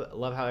sub.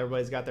 Love how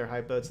everybody's got their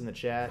hype votes in the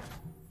chat.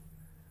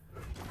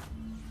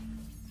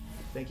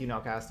 Thank you,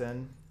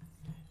 Nalcastin.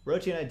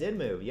 Rochi and I did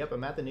move. Yep,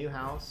 I'm at the new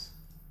house.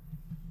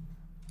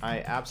 I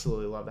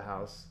absolutely love the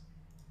house.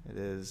 It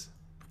is...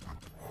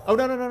 Oh,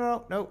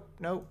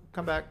 no.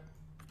 Come back.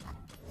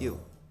 You.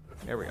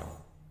 There we go.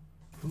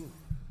 Ooh.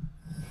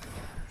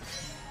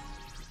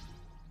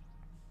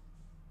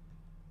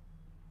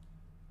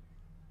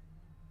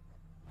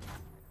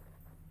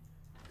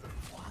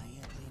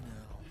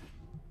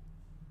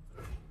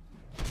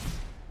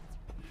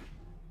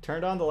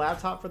 Turned on the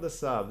laptop for the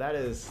sub.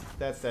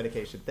 That's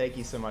dedication. Thank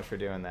you so much for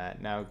doing that.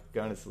 Now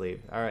going to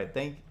sleep. All right,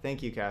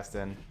 thank you,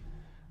 Caston.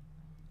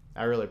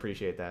 I really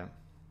appreciate that.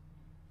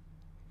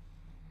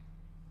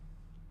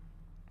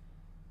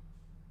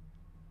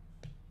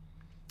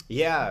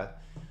 Yeah,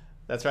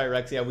 that's right,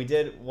 Rex. Yeah, we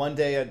did one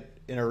day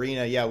in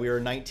Arena. Yeah, we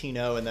were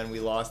 19-0, and then we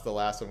lost the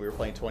last one. We were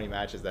playing 20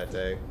 matches that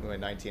day. We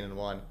went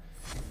 19-1.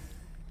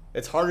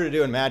 It's harder to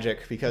do in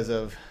Magic because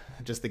of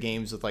just the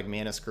games with like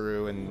Mana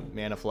Screw and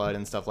Mana Flood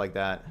and stuff like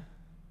that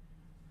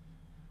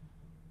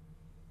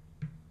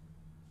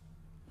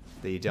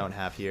that you don't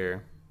have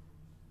here.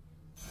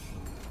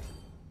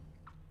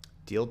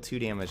 Deal 2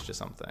 damage to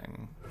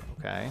something.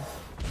 Okay.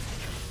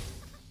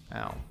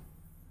 Ow.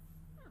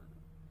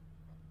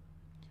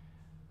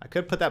 I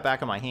could put that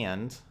back in my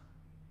hand.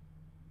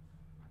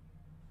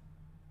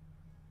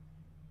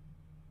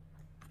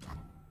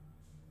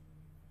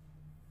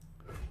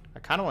 I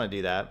kind of want to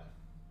do that.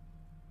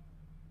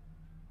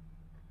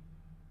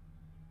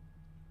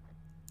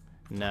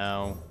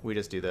 No, we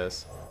just do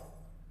this.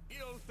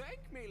 You'll thank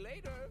me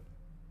later.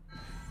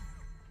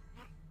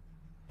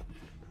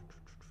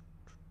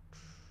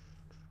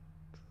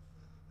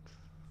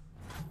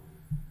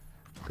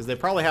 Because they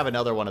probably have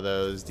another one of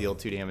those, deal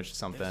 2 damage to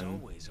something.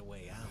 There's always a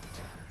way out.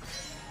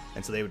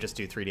 And so they would just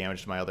do 3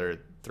 damage to my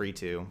other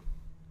 3/2.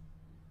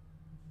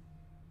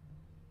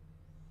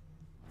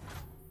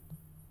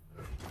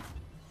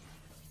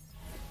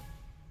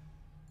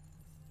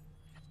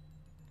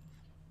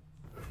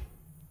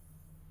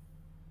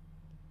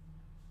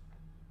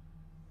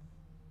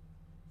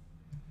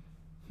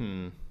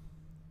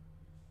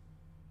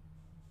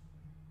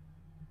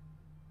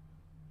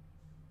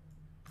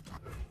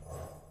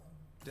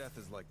 Death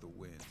is like the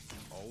wind,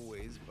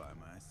 always by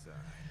my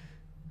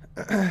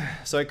side.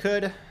 So I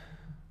could,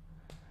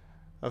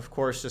 of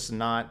course, just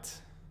not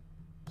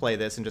play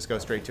this and just go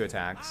straight to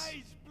attacks.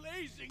 Eyes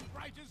blazing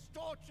bright as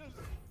torches.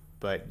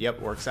 But yep,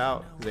 works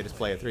out. They just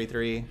play a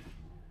 3/3.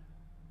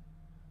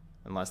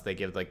 Unless they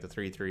give like the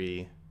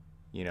 3/3,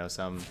 you know,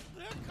 some,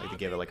 like they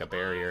give it like a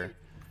barrier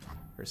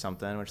or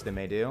something, which they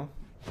may do.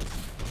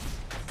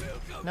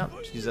 Nope,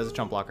 just use it as a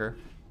chump blocker.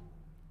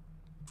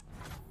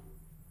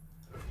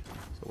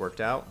 So it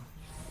worked out.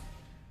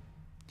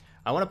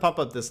 I want to pump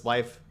up this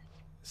life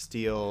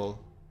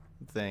steal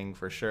thing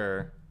for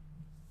sure.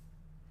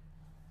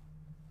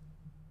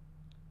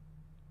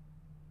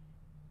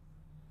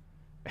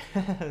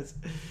 Rex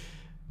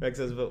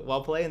says, but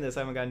while playing this, I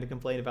haven't gotten to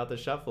complain about the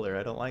shuffler.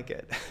 I don't like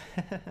it.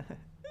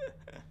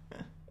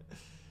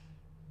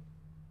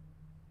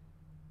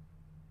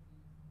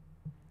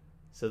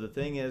 So the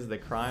thing is, the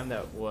crime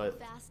that was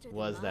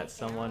that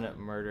someone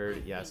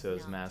murdered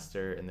Yasuo's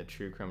master, and the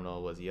true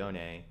criminal was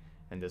Ionia,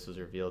 and this was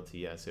revealed to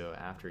Yasuo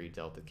after he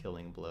dealt the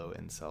killing blow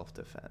in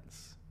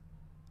self-defense.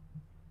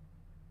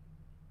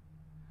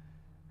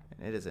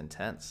 And it is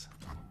intense.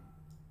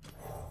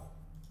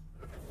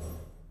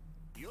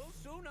 You'll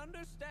soon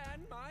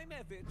understand my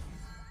methods.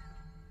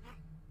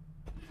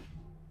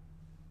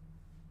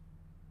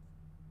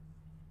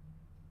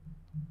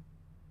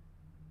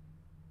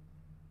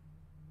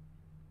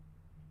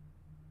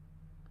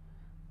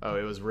 Oh,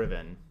 it was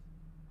Riven.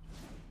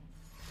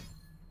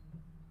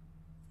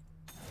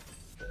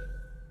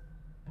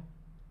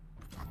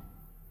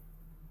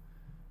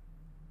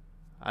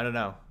 I don't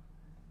know.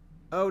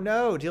 Oh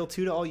no, deal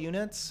 2 to all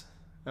units?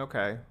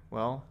 Okay,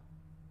 well.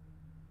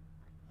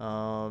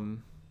 So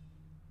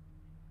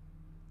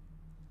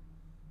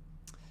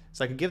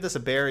I could give this a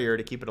barrier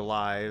to keep it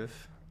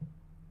alive.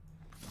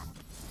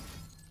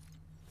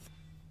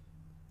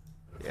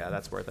 Yeah,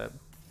 that's worth it.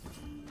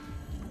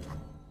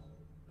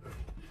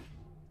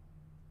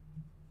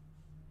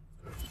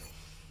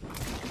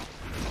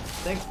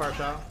 Thanks,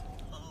 Farshaw.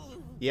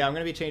 Yeah, I'm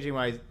going to be changing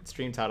my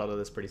stream title to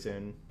this pretty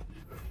soon.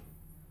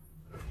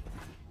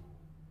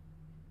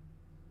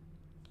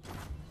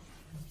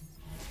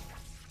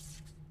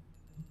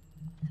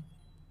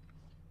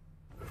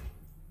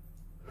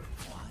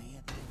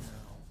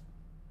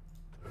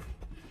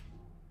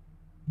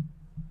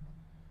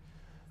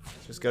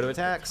 Let's just go to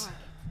attacks.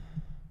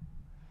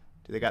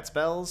 Do they got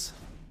spells?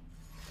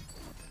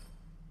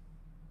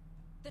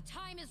 The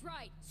time is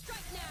right.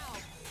 Strike now.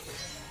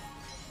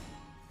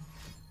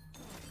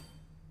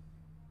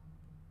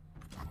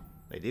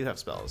 They do have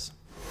spells.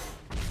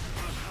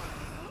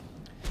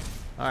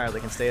 Alright,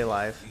 they can stay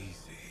alive.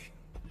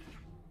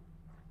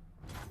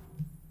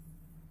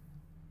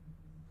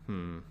 I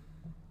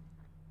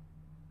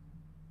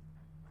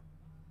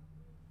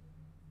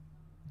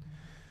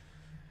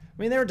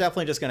mean, they were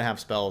definitely just going to have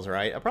spells,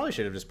 right? I probably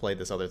should have just played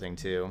this other thing,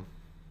 too.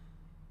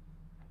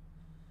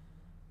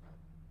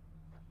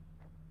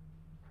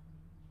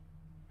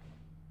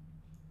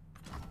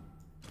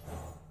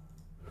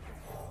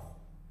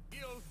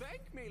 You'll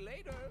thank me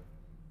later.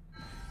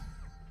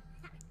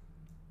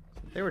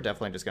 They were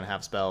definitely just going to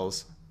have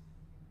spells.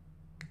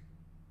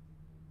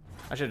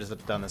 I should have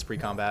just done this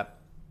pre-combat.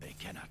 They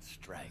cannot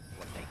strike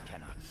what they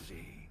cannot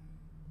see.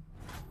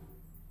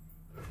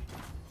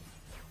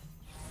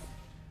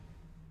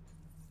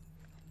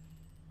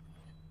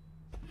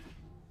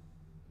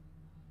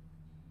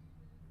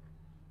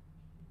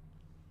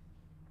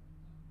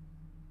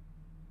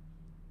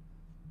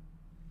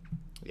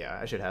 Yeah,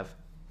 I should have.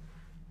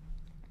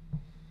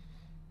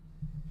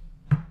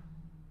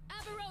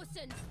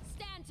 Avarosans,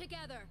 stand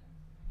together.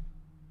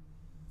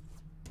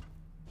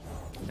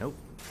 Nope.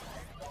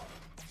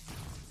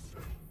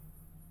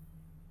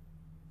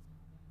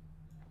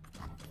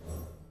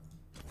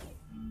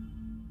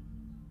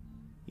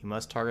 You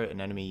must target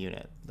an enemy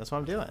unit. That's what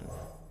I'm doing.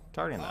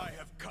 Targeting them. I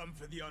have come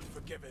for the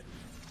unforgiven.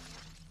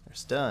 They're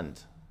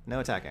stunned. No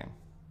attacking.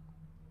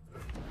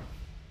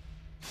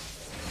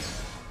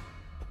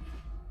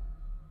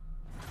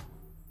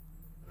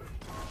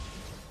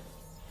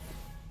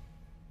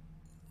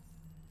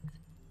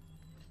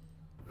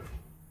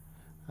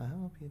 I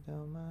hope you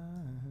don't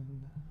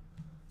mind.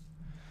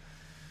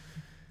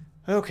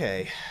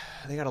 Okay,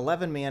 they got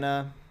 11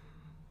 mana.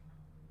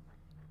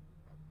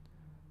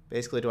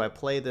 Basically, do I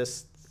play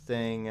this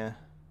thing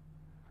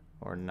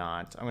or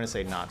not? I'm going to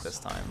say not this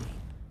time.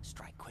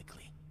 Strike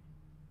quickly.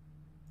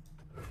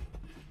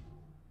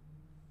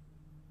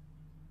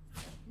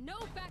 No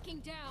backing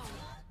down.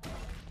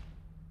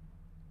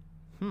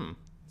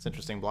 It's an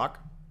interesting block.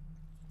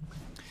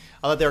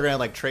 I thought they were going to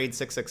like trade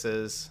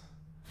 6/6s.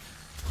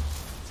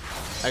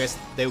 I guess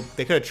they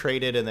could have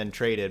traded and then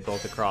traded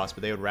both across,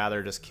 but they would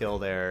rather just kill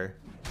their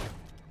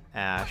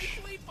Ash.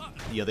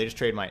 You know, they just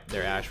trade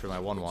their Ash for my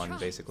 1/1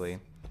 basically.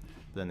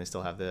 Then they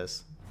still have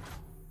this.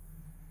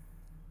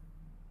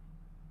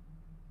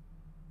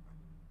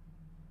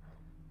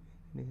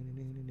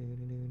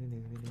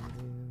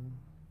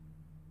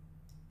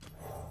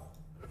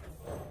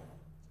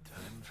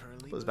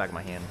 Put this back in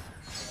my hand.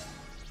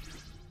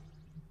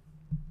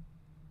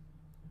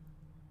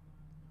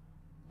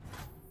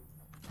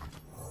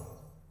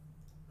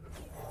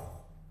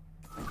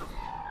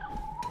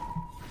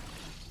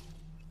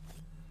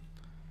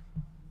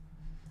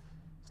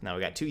 So now we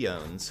got two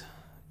Yones.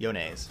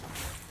 Yones.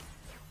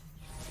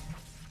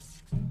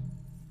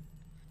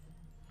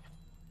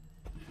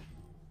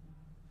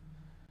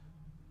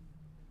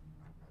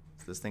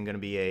 Is this thing going to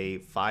be a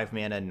 5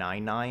 mana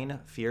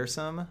 9/9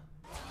 fearsome?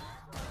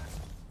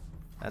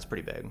 That's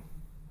pretty big.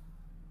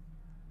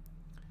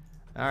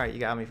 Alright, you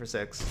got me for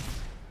 6.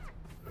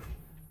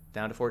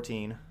 Down to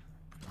 14.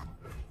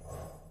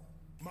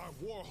 My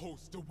war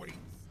host awaits.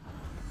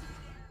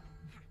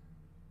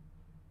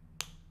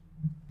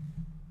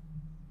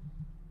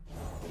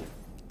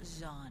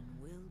 Jean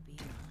will be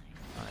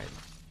mine. Alright.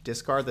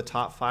 Discard the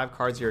top 5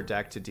 cards of your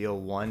deck to deal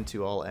 1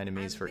 to all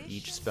enemies for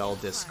each spell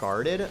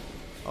discarded.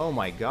 Oh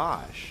my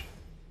gosh.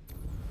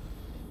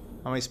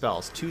 How many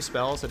spells? 2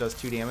 spells that does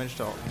 2 damage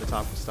to all the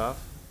top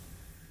stuff?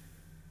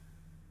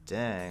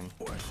 Dang.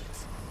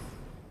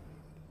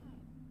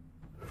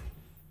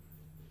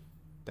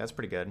 That's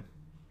pretty good.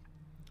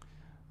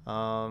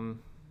 I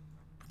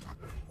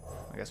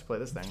guess we'll play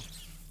this thing.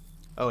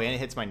 Oh, and it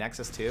hits my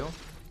Nexus too?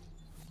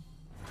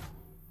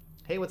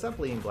 Hey, what's up,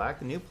 Bleeding Black?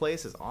 The new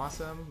place is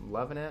awesome.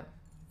 Loving it.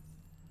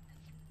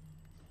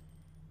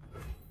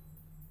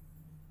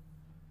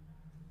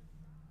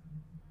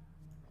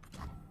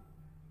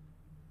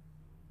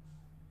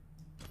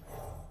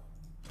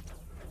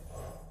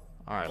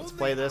 Alright, let's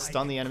play this.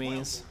 Stun the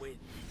enemies.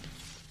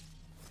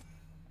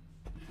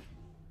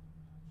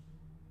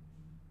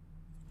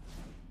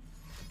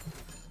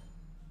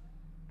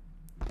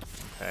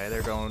 Okay,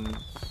 they're going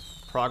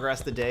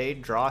progress the day,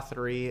 draw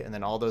 3, and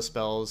then all those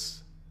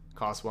spells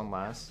cost 1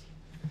 less.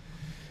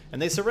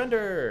 And they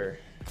surrender!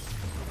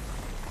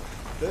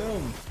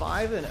 Boom!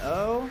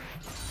 5-0.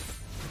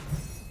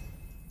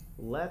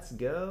 Let's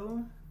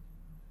go.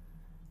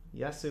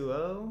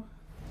 Yasuo.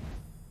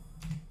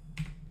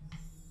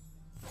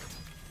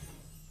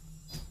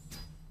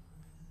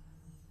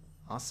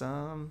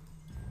 Awesome.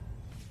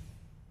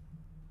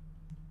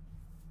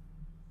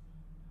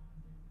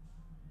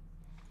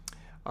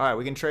 Alright,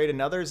 we can trade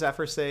another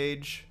Zephyr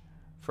Sage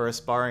for a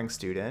Sparring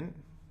Student.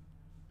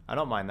 I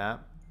don't mind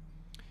that.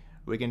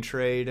 We can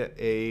trade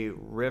a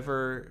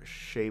River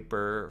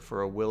Shaper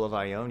for a Will of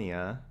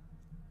Ionia.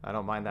 I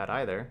don't mind that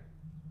either.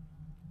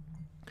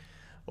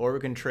 Or we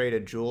can trade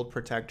a Jeweled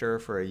Protector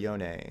for a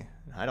Yone.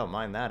 I don't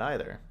mind that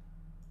either.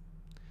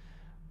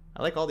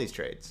 I like all these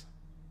trades.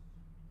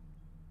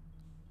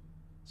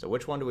 So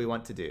which one do we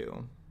want to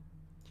do?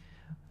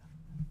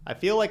 I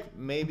feel like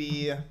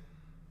maybe... I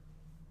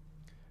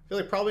feel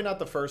like probably not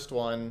the first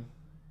one,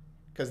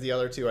 because the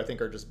other two I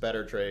think are just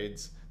better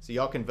trades. So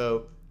y'all can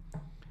vote.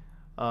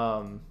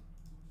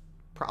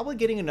 Probably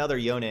getting another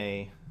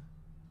Yone.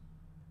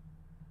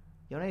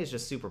 Yone is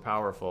just super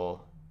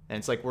powerful. And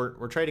it's like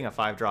we're trading a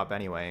 5-drop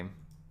anyway.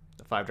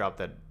 A 5-drop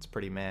that's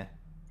pretty meh.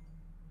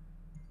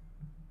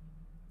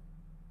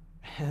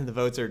 The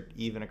votes are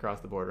even across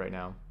the board right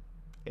now.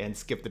 And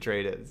skip the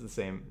trade, it's the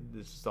same.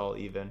 It's just all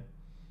even.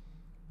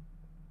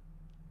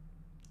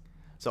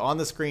 So on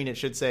the screen, it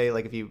should say,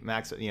 like, if you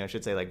max, it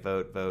should say, like,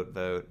 vote, vote,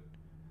 vote.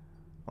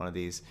 One of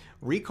these.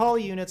 Recall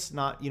units,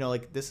 not,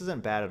 like, this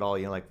isn't bad at all.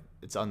 Like,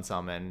 it's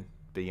unsummon,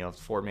 but, it's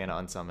 4 mana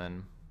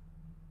unsummon.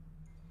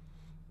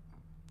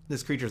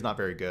 This creature's not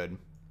very good.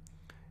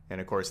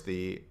 And, of course,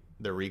 the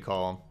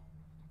recall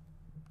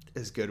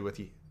is good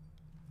with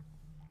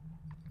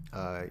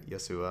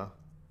Yasuo.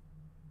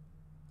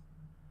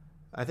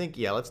 I think,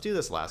 yeah, let's do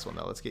this last one,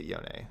 though. Let's get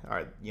Yone. All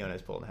right,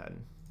 Yone's pulling ahead.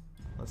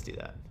 Let's do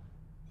that.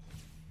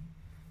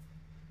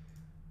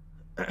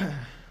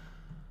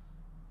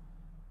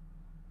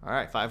 All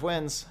right, 5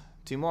 wins.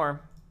 2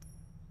 more.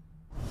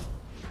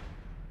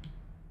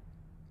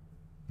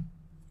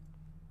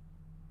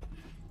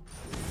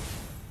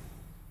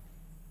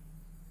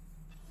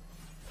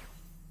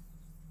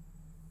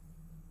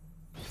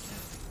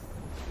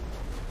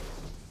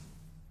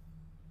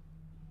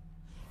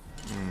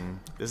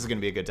 This is going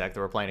to be a good deck that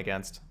we're playing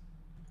against.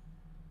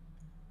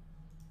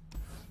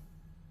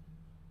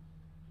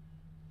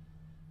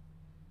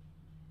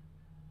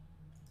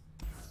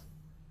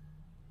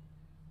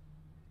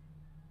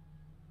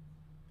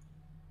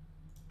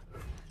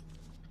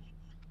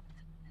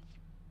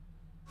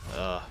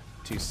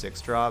 Two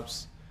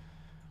 6-drops.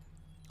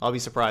 I'll be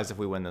surprised if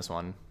we win this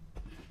one.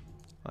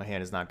 My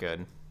hand is not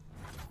good.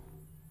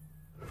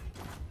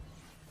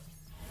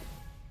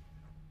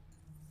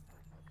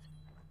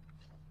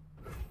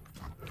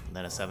 And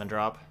then a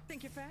 7-drop.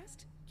 Think you're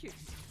fast? Cute.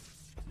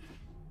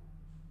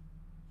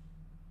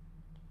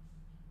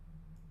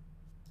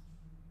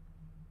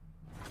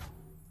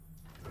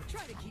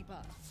 Try to keep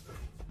up.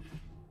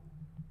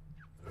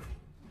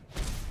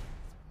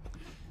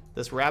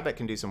 This rabbit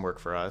can do some work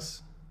for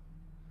us.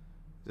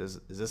 Is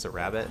this a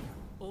rabbit?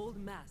 Old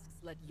masks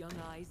let young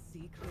eyes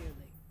see clearly.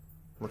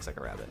 Looks like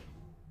a rabbit.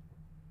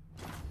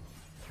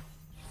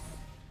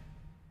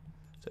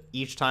 So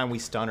each time we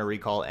stun or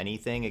recall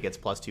anything, it gets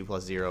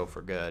 +2/+0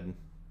 for good.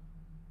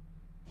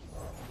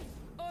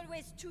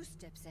 Always 2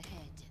 steps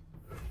ahead.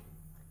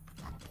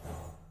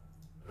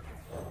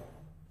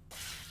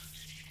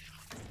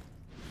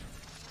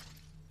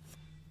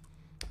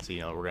 So, you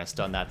know, we're going to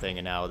stun that thing,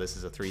 and now this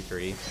is a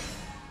 3/3.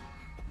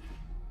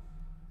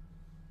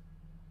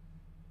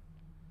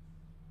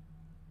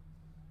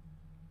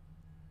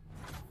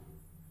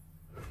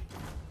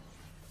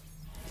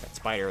 That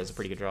spider is a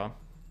pretty good draw.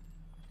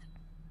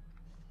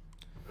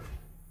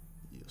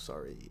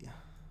 Sorry.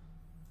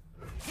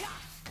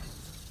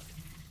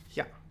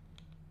 Yeah.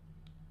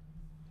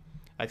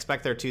 I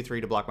expect their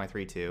 2/3 to block my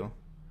 3/2.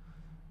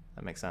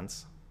 That makes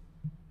sense.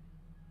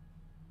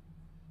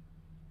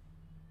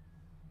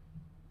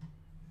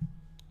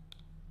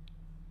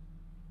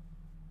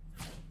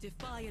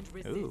 Defiant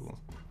resist. Ooh.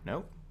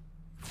 Nope.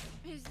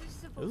 Is this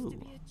supposed to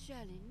Ooh. be a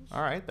challenge?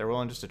 Alright, they're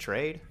willing just to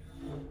trade.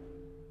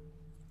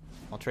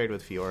 I'll trade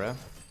with Fiora.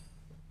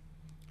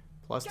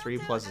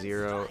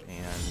 +3/+0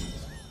 and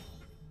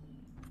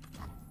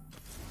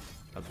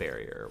a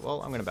barrier.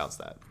 Well, I'm gonna bounce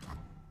that.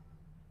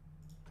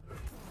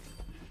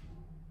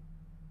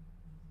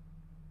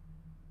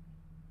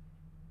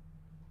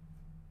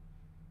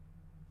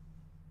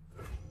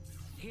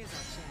 Here's our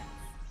chance.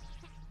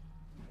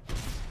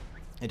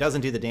 It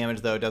doesn't do the damage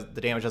though. The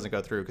damage doesn't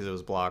go through because it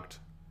was blocked.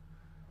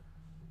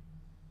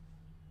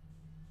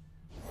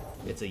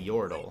 It's a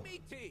Yordle. Bring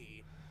me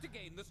tea to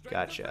gain the strength of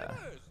Gotcha.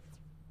 my thirst.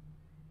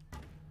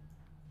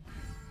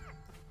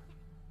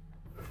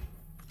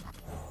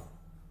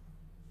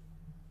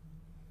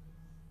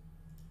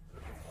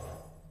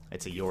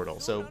 It's a Yordle.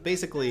 So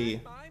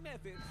basically, My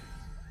methods.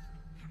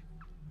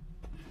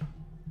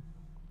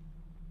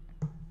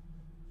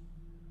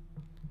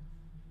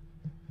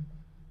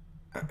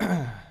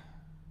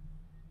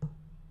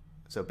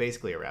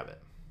 a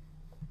rabbit.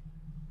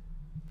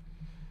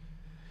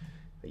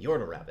 A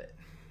Yordle rabbit.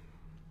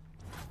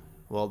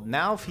 Well,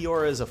 now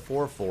Fiora is a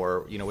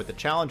 4/4. You know, with the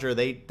challenger,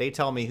 they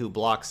tell me who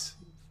blocks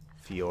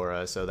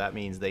Fiora, so that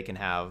means they can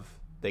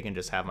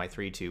just have my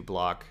 3/2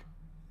 block.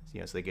 You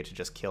know, so they get to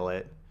just kill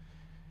it.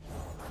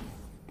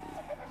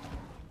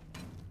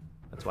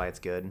 That's why it's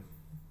good.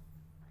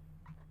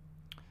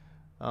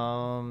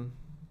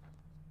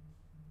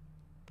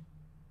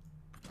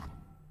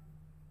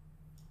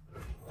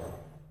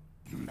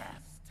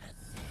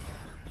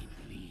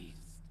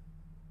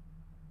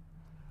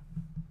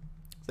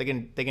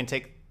 They can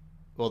take.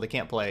 Well, they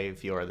can't play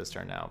Fiora this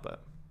turn now,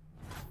 but.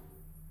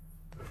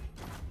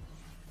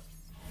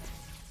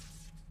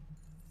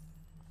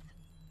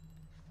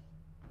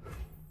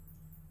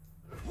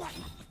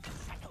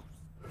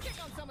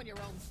 Kick on some of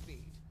your own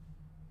speed.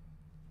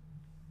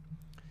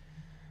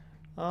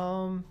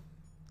 So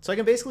I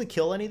can basically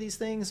kill any of these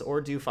things or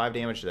do 5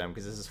 damage to them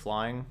because this is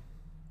flying.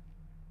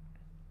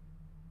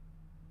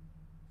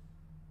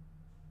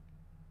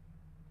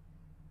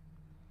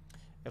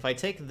 If I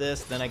take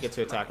this, then I get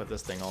to attack with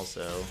this thing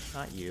also.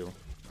 Not you.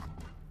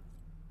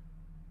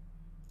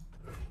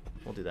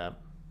 We'll do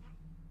that.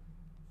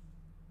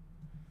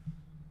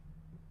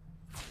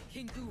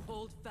 Kingu,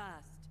 hold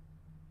fast.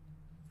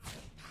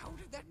 How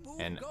did that move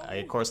And go? I,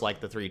 of course, like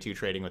the 3/2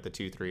 trading with the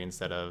 2/3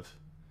 instead of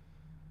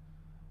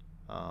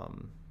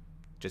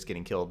just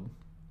getting killed.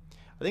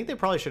 I think they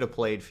probably should have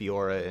played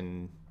Fiora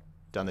and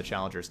done the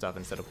challenger stuff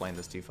instead of playing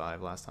this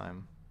 2/5 last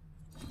time.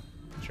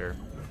 Sure.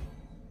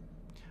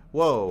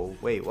 Whoa,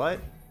 wait,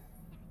 what?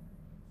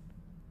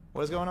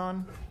 What is going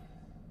on?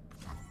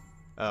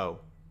 Oh.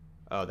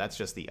 Oh, that's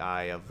just the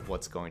eye of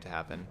what's going to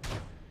happen.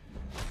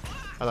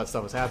 I thought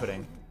stuff was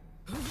happening.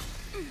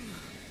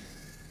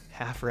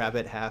 Half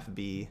rabbit, half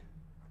bee.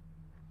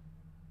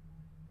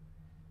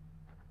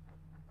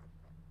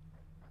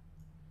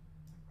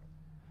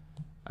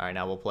 Alright,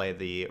 now we'll play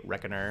the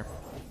Reckoner.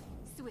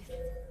 Swift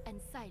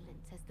and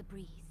silent as the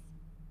breeze.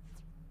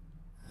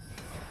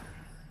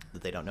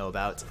 That they don't know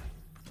about.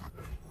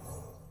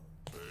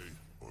 Pay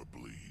or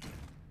bleed.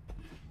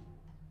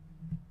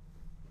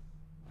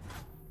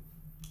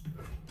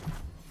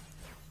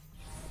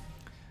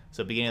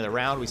 So beginning of the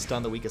round, we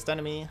stun the weakest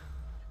enemy.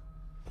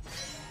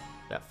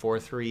 That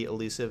 4/3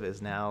 elusive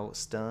is now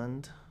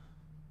stunned.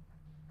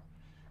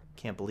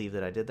 Can't believe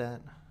that I did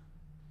that.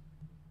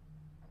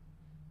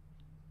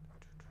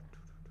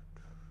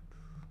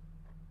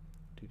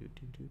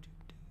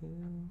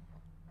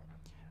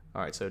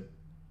 Alright, so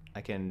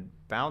I can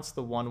bounce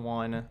the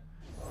 1/1,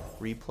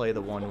 replay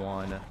the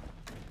 1/1,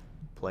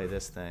 play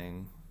this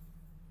thing.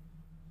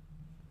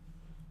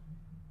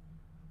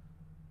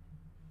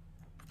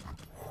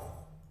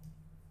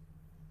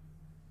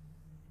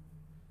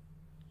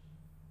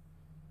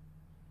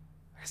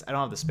 I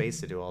don't have the space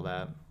to do all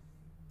that.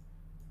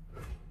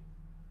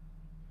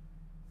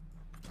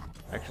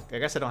 Actually, I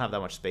guess I don't have that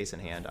much space in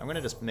hand. I'm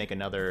gonna just make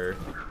another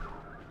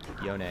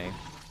Yone.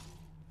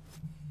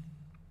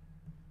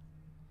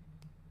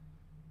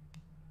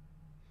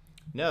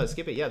 No,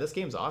 skip it. Yeah, this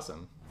game's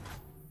awesome.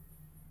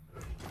 I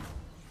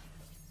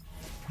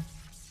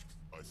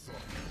thought you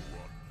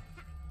run.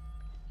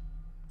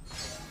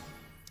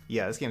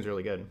 Yeah, this game's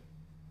really good.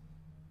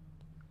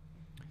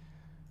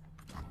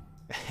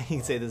 You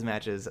can say this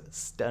match is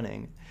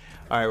stunning.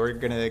 All right, we're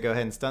gonna go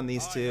ahead and stun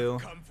these two.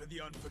 Come for the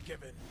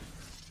unforgiven.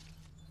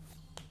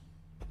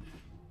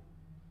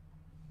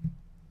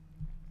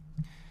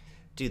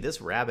 Dude,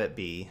 this rabbit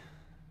bee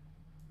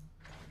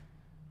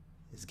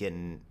is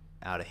getting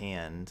out of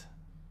hand.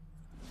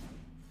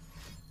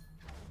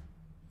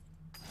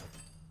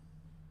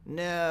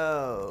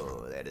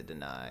 No, they had to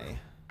deny.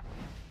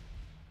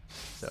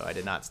 So I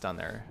did not stun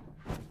their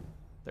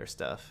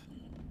stuff.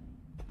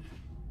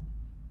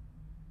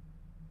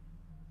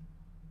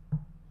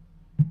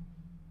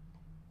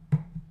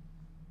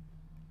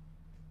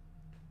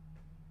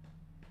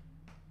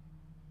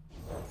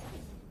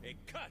 A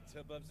cut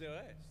above the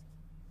rest.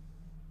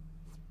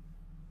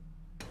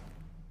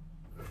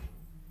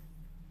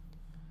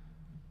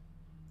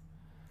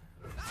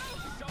 I'll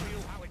show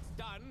you how it's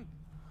done.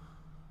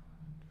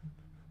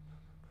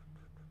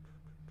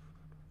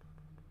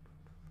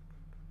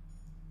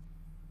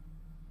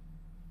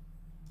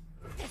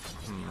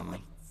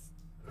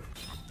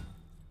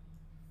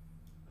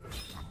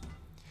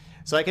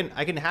 So I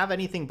can have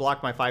anything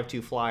block my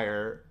 5/2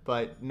 flyer,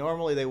 but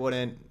normally they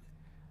wouldn't.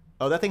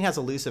 Oh, that thing has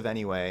elusive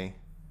anyway.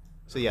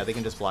 So yeah, they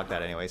can just block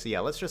that anyway. So yeah,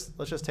 let's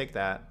just take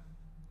that.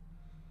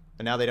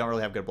 But now they don't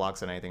really have good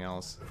blocks on anything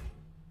else.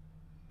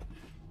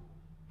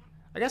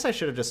 I guess I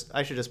should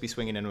just be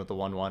swinging in with the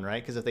 1/1,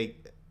 right? Because if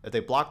they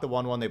block the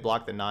 1/1, they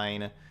block the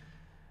 9.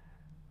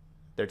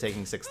 They're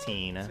taking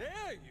 16.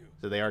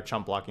 So they are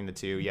chump blocking the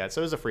 2. Yeah,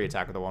 so it was a free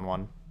attack with the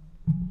 1/1.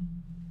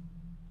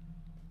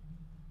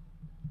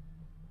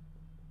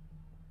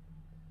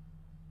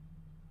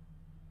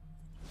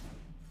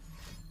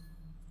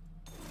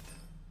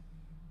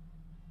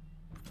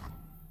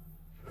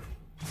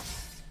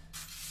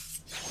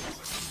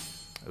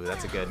 Ooh,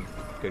 that's a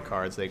good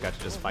card, so they got to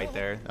just fight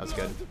there. That was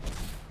good.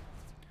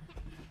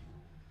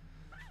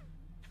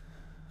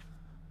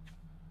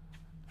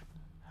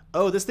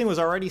 Oh, this thing was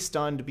already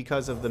stunned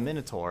because of the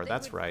Minotaur.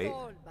 That's right.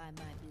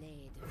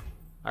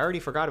 I already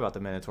forgot about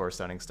the Minotaur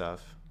stunning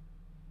stuff.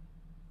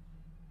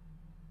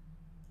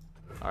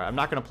 Alright, I'm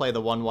not going to play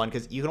the 1/1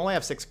 because you can only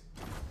have six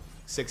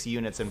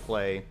units in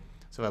play.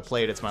 So if I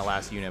play it, it's my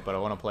last unit, but I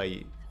want to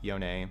play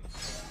Ionia.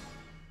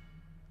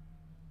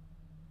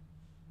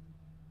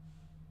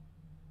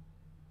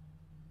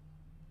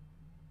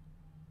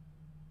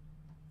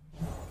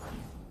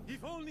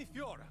 If only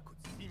Fiora could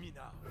see me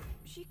now.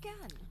 She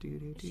can.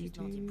 She's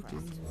not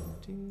impressed.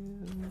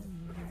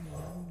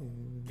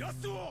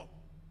 Yasuo!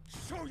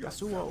 Show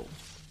Yasuo!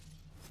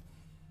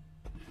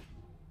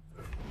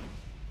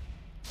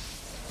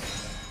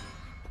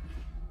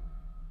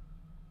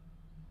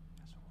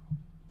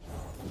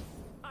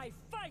 I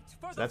fight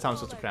for So that's how I'm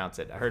supposed to pronounce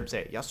it. I heard him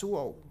say it.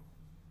 Yasuo!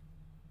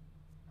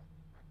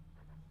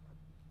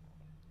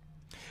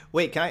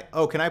 Wait, can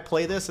I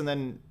play this and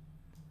then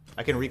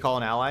I can recall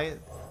an ally?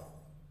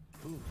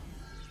 Ooh.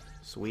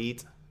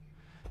 Sweet.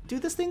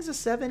 Dude, this thing's a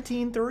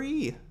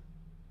 17-3.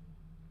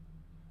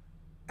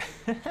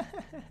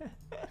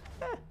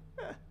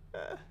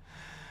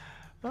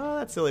 Oh,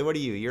 that's silly. What are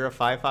you? You're a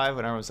 5/5.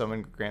 Whenever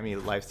someone grant me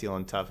lifesteal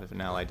and tough if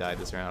an ally died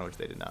this round, which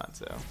they did not,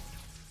 so.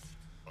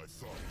 I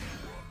thought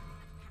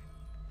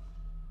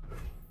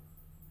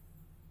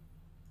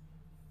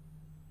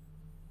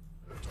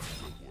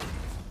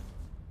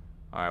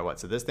Alright, what?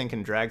 So this thing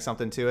can drag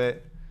something to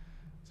it.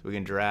 So we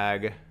can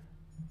drag...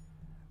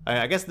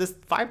 I guess this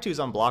 5/2 is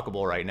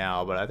unblockable right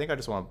now, but I think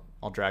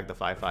I'll drag the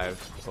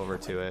 5/5 over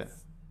to it.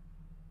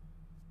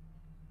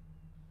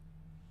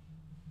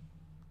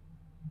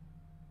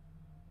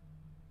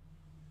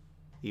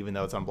 Even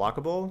though it's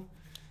unblockable?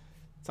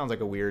 Sounds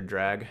like a weird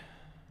drag.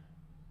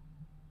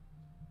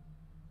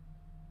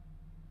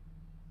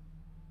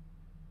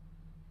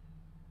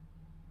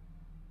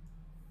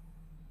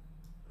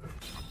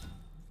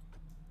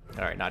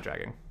 Alright, not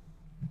dragging.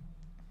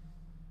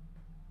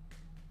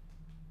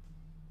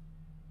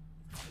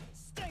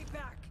 Stay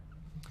back.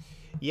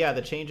 Yeah,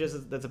 the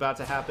changes that's about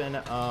to happen.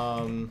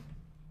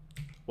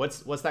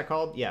 What's that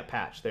called? Yeah,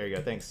 patch. There you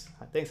go. Thanks,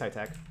 High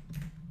Tech.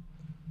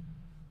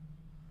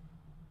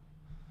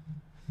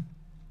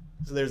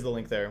 So there's the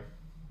link there.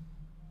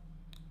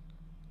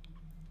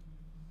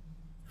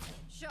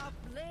 Sharp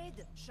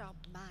blade, sharp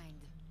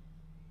mind.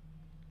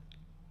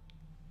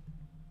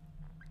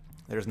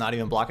 There's not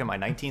even blocking my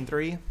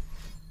 19-3.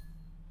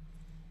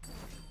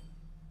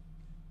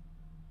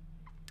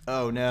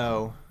 Oh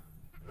no.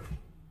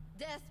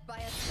 Death by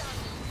a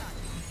thousand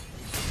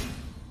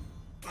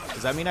cuts.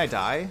 Does that mean I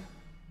die?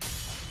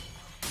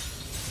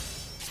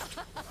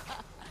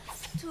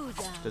 Two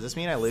down. Does this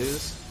mean I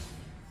lose?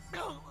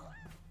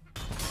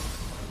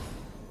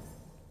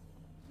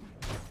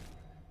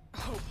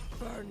 Hope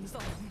burns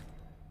on.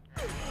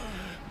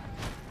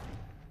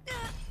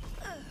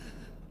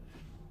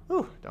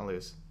 Whew, don't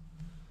lose.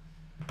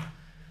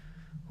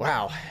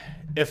 Wow.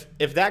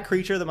 If that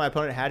creature that my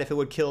opponent had, if it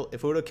would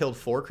have killed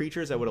 4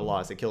 creatures, I would have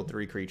lost. It killed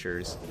 3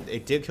 creatures.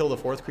 It did kill the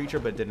 4th creature,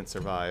 but didn't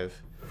survive.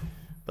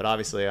 But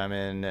obviously, I'm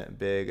in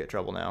big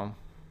trouble now.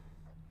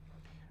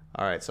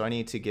 All right, so I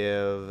need to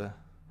give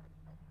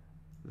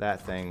that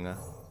thing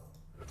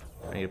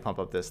I need to pump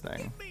up this thing.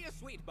 Give me a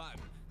sweet bun.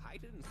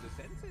 Heightens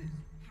the senses.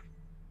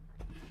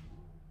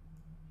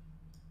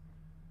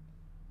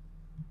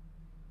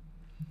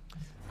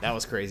 That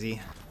was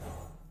crazy.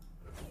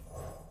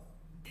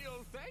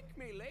 You'll thank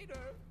me later.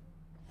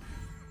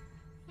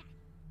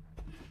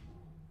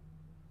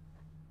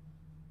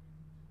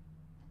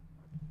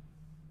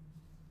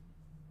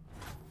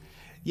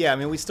 Yeah, I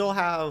mean, we still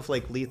have,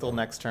 like, lethal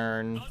next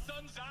turn. The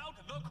sun's out,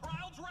 the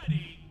crowd's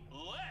ready.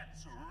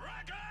 Let's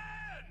reckon!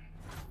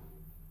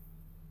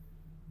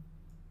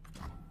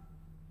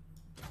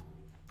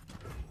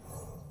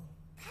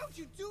 How'd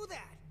you do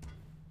that?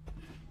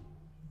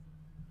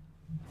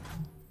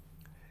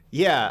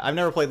 Yeah, I've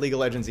never played League of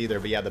Legends either,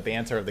 but yeah, the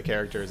banter of the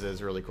characters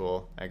is really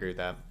cool. I agree with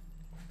that.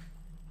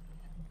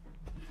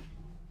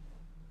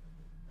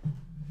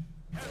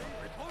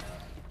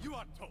 You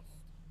are toast.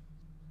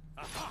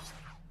 Aha!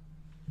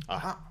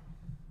 Aha.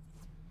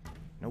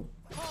 Nope.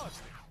 Hardly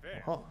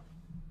fair. Aha.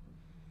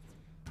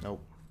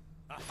 Nope.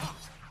 Aha!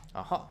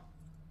 Aha.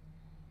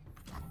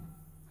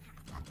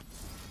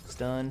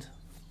 Stunned.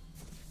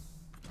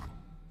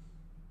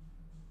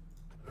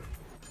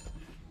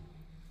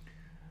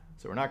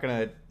 So we're not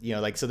gonna, you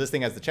know, like, so this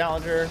thing has the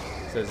challenger,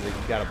 says that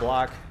you gotta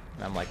block,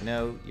 and I'm like,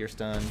 no, you're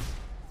stunned.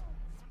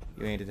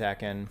 You ain't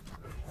attacking.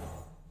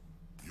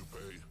 You pay,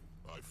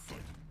 I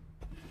fight.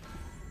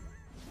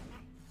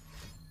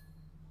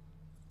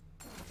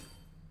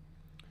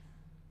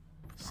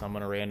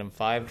 Summon a random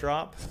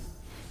 5-drop.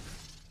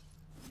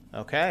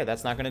 Okay,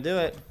 that's not gonna do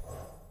it.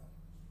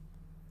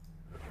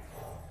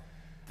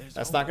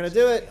 That's not gonna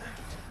do it.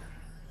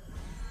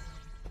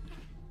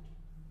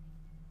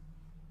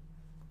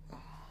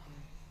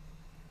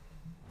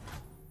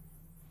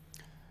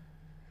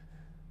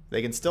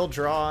 They can still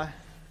draw.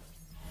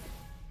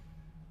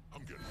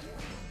 I'm getting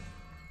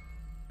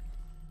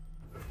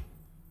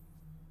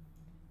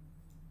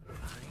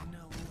I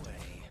know a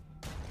way.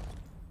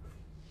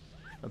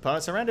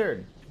 Opponent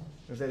surrendered. I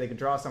was gonna say they could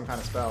draw some kind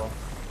of spell.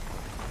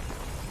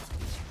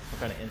 Some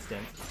kind of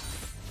instant.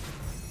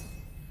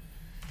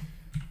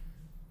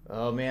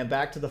 Oh man,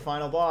 back to the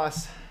final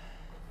boss.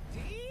 T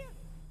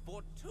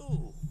for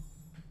 2.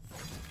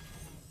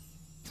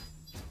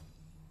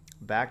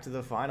 Back to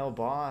the final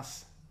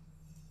boss.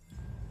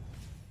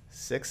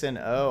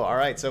 6-0. All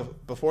right, so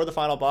before the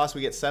final boss,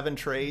 we get 7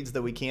 trades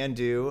that we can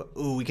do.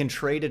 Ooh, we can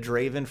trade a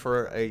Draven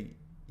for a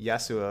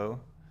Yasuo.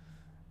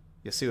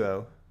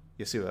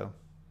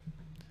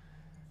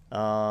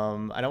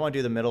 I don't want to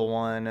do the middle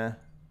one.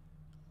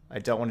 I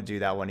don't want to do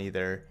that one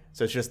either.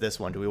 So it's just this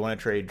one. Do we want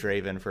to trade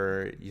Draven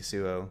for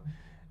Yasuo?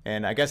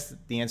 And I guess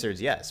the answer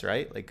is yes,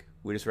 right? Like,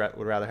 we just would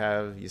rather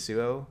have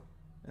Yasuo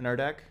in our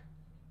deck.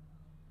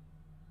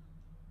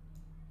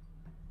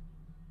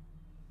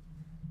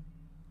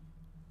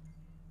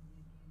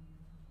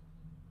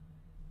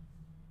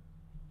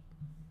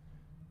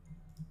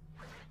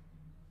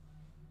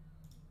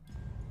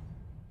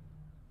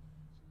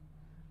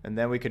 And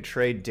then we could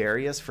trade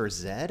Darius for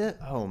Zed?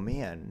 Oh,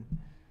 man.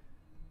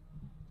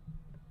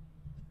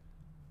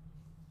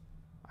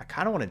 I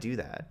kind of want to do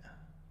that.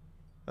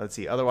 Let's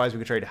see. Otherwise, we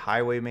could trade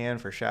Highwayman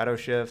for Shadow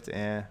Shift,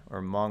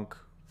 or Monk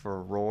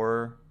for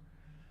Roar.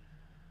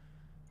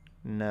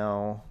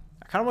 No.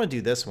 I kind of want to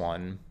do this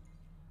one.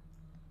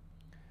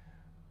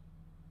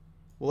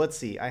 Well, let's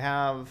see. I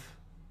have...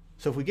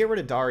 So if we get rid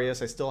of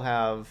Darius, I still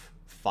have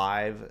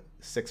 5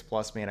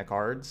 6+ mana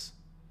cards.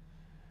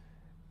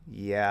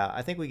 Yeah,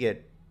 I think we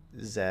get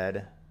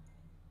Zed.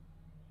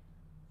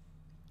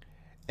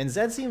 And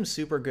Zed seems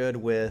super good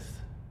with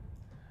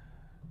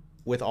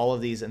all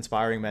of these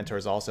Inspiring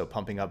Mentors also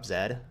pumping up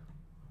Zed.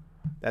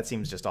 That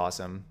seems just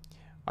awesome.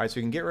 All right, so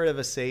we can get rid of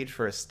a Sage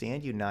for a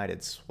Stand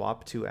United.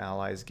 Swap 2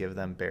 allies, give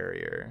them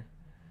Barrier.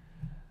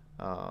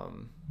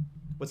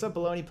 What's up,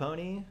 Baloney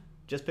Pony?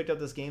 Just picked up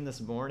this game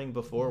this morning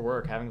before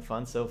work. Having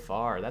fun so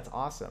far. That's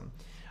awesome.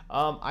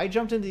 I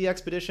jumped into the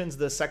expeditions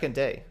the second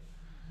day.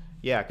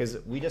 Yeah, because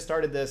we just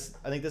started this.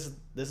 I think this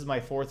is my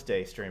 4th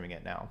day streaming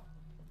it now,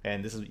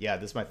 and this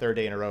is my 3rd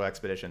day in a row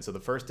expedition. So the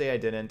first day I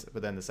didn't,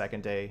 but then the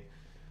second day,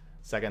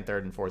 2nd,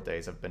 3rd, and 4th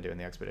days I've been doing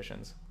the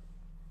expeditions.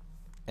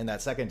 And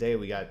that second day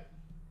we got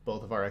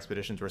both of our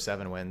expeditions were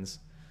 7 wins,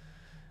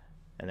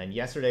 and then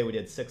yesterday we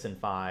did 6 and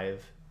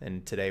 5,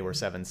 and today we're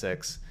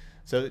 7-6.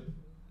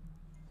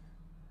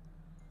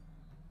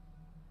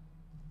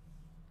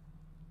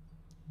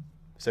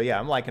 So yeah,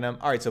 I'm liking them.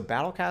 All right, so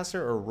Battlecaster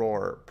or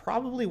Roar?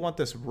 Probably want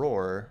this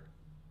Roar.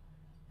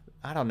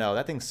 I don't know.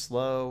 That thing's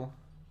slow.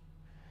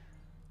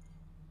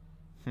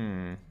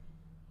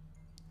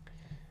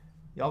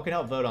 Y'all can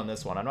help vote on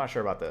this one. I'm not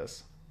sure about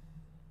this.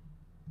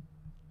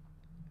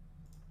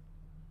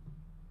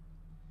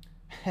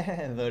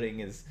 Voting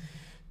is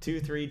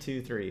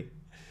 2-3-2-3.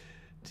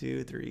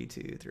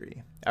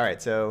 2-3-2-3. All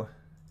right, so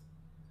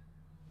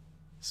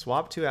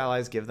swap 2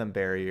 allies, give them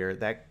Barrier.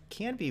 That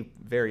can be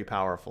very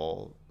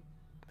powerful.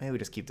 Maybe we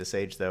just keep the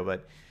Sage, though,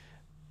 but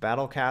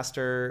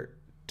Battlecaster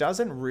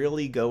doesn't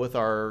really go with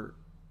our...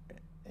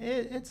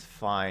 It's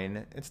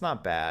fine. It's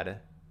not bad.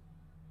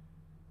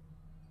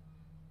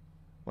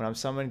 When I'm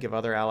summoned, give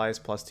other allies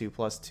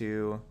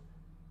 +2/+2.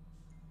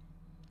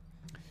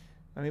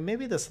 I mean,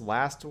 maybe this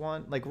last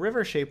one, like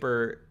River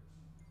Shaper.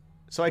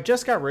 So I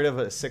just got rid of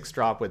a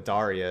 6-drop with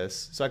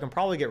Darius, so I can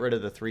probably get rid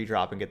of the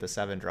 3-drop and get the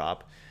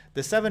 7-drop.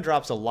 The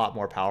 7-drop's a lot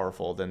more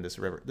powerful than this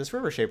River. This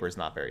River Shaper is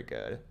not very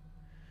good.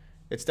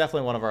 It's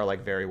definitely one of our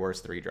like very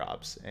worst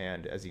 3-drops,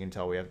 and as you can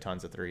tell, we have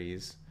tons of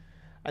 3s.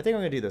 I think I'm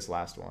gonna do this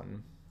last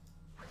one.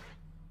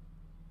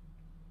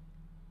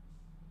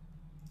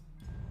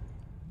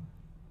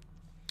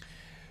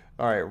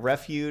 All right,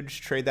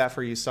 Refuge. Trade that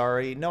for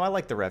Yusari. No, I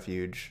like the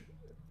Refuge.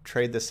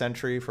 Trade the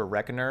Sentry for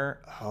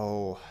Reckoner.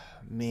 Oh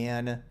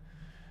man,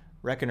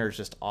 Reckoner's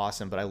just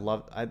awesome. But I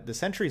love the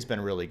Sentry's been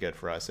really good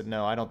for us. And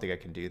no, I don't think I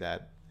can do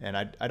that. And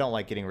I don't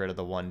like getting rid of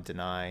the 1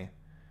 deny.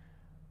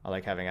 I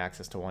like having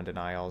access to 1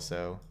 deny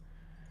also.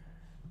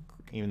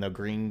 Even though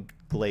Green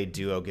Glade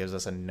Duo gives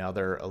us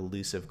another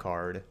elusive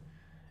card,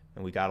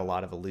 and we got a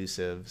lot of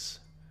elusives.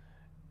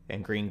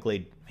 And Green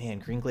Glade, man,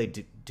 Green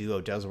Glade Duo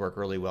does work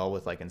really well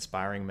with like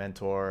Inspiring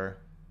Mentor.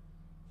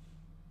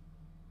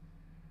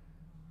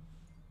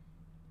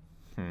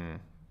 And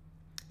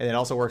it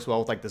also works well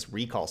with like this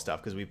recall stuff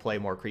because we play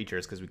more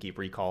creatures because we keep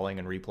recalling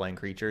and replaying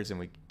creatures and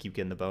we keep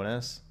getting the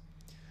bonus.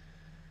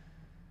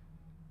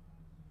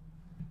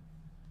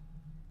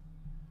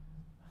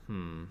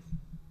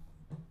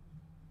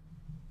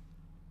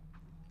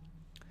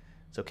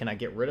 So can I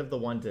get rid of the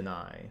 1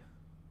 deny?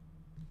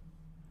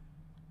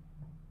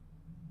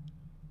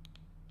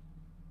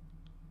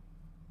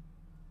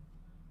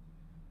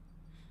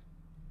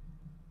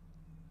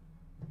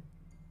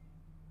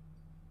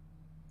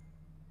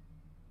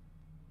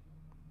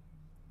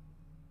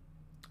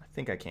 I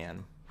think I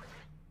can.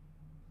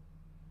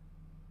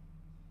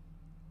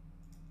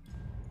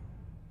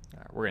 All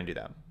right, we're gonna do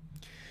that.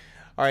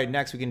 All right,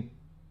 next we can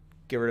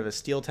get rid of a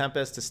Steel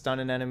Tempest to stun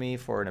an enemy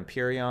for an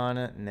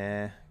Empyrean.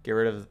 Nah. Get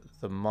rid of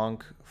the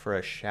Monk for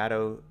a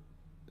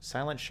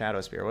Silent Shadow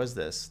Spear. What is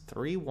this?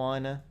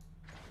 3/1.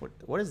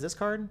 What is this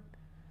card?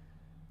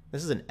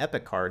 This is an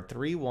epic card.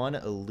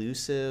 3/1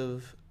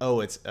 elusive. Oh,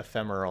 it's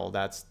ephemeral.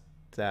 That's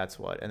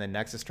what. And then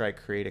Nexus Strike,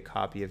 create a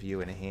copy of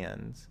you in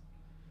hand.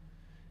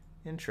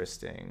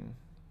 Interesting.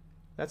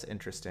 That's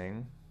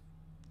interesting.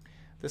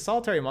 The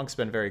Solitary Monk's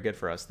been very good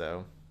for us,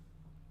 though.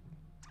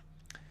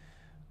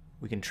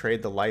 We can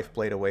trade the Life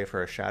Blade away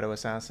for a Shadow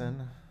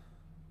Assassin.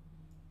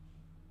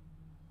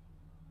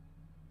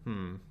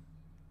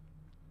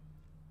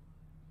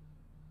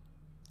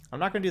 I'm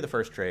not going to do the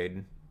first trade.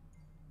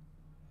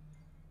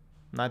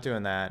 I'm not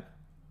doing that.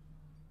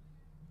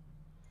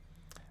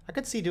 I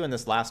could see doing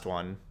this last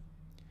one.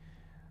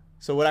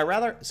 So would I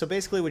rather... So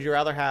basically, would you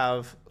rather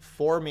have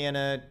 4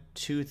 mana,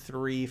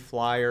 2/3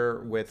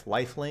 flyer with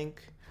lifelink,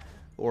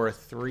 or a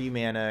 3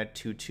 mana,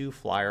 2/2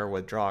 flyer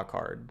with draw a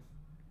card?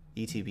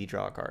 ETB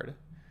draw a card.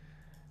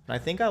 And I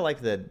think I like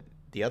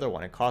the other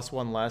one. It costs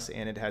 1 less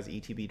and it has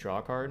ETB draw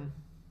a card.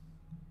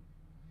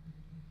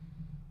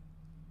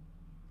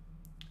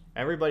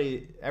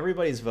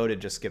 Everybody's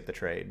voted just skip the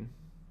trade.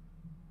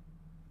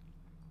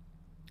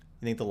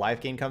 You think the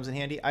life gain comes in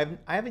handy? I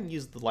haven't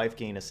used the life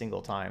gain a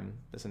single time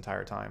this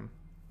entire time.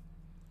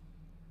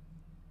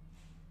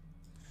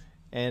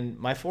 And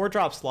my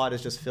 4-drop slot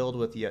is just filled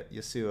with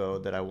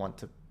Yasuo that I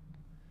want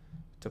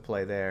to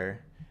play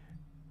there.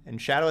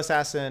 And Shadow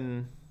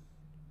Assassin,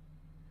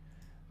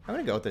 I'm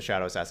going to go with the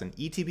Shadow Assassin.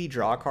 ETB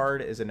draw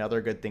card is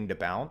another good thing to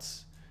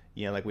bounce.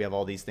 You know, like we have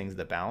all these things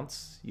that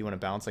bounce. You want to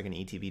bounce like an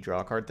ETB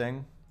draw card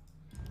thing?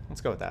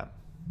 Let's go with that.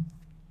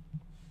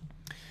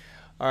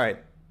 All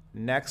right.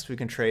 Next, we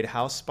can trade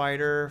House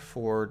Spider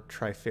for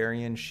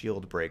Trifarian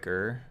Shield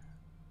Breaker.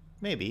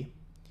 Maybe.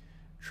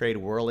 Trade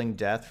Whirling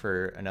Death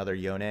for another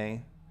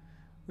Yone.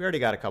 We already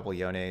got a couple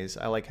Yones.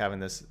 I like having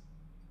this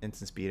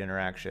instant speed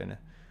interaction.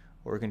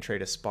 Or we can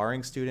trade a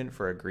Sparring Student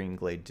for a Green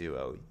Glade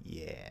Duo.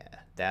 Yeah,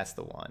 that's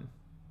the one.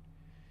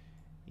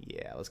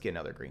 Yeah, let's get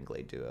another Green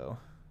Glade Duo.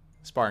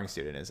 Sparring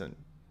Student isn't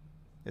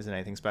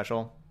anything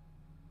special.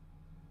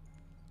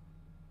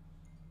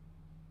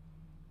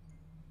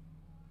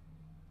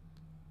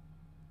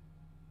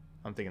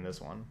 I'm thinking this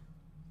one.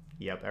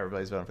 Yep,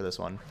 everybody's voting for this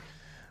one.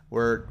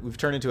 We've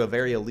turned into a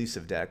very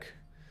elusive deck.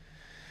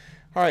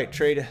 All right,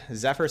 trade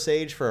Zephyr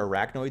Sage for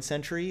Arachnoid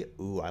Sentry.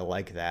 Ooh, I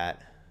like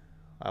that.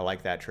 I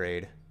like that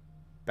trade.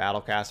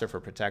 Battlecaster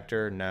for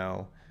Protector,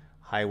 no.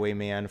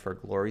 Highwayman for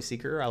Glory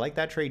Seeker. I like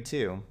that trade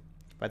too.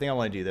 But I think I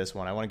want to do this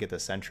one. I want to get the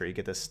Sentry,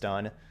 get the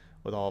stun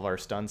with all of our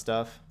stun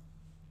stuff.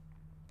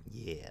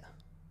 Yeah.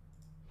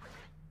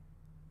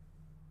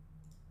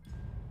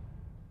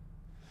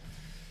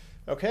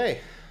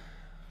 Okay.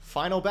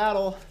 Final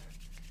battle.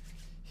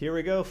 Here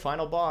we go,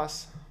 final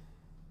boss.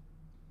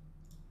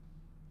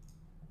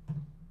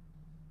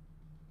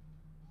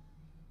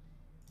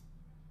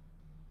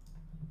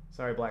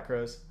 Sorry, Black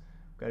Crows.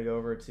 Gotta go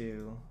over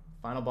to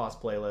final boss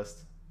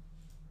playlist.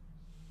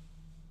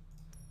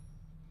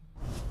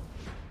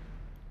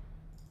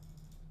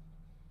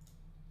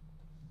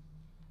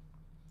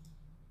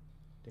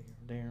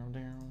 Down,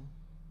 down.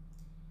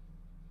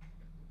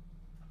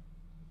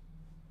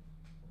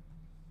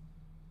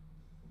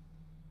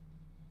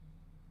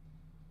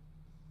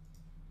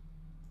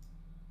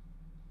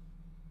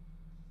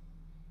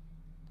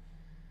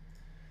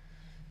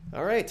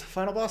 All right,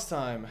 final boss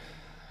time.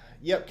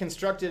 Yep,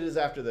 constructed is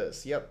after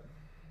this. Yep.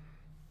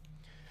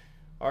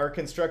 Our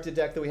constructed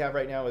deck that we have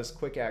right now is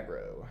quick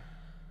aggro.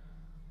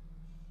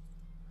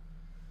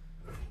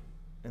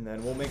 And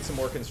then we'll make some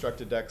more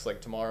constructed decks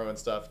like tomorrow and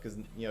stuff, because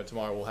you know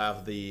tomorrow we'll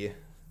have the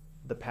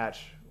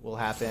patch will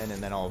happen,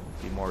 and then I'll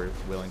be more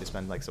willing to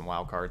spend like some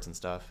WoW cards and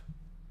stuff.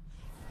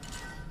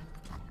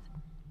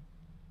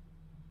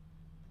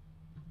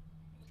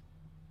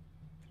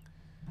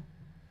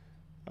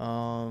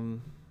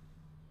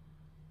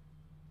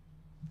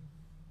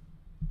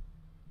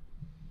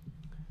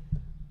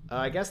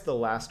 I guess the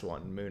last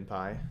one, Moon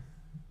Pie.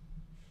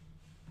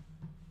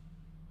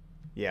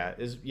 Yeah,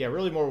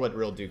 really more what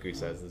Real Dooku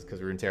says is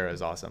because Runeterra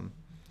is awesome.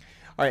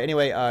 All right,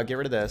 anyway, get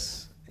rid of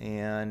this,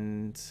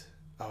 and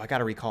oh, I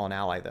gotta recall an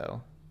ally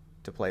though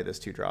to play this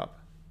 2-drop.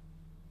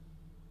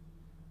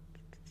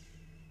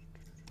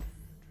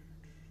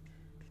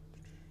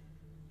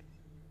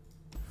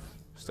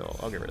 Still,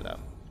 I'll get rid of that.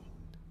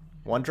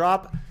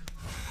 1-drop.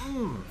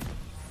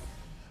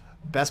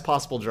 Best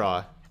possible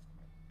draw.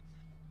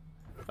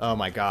 Oh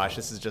my gosh,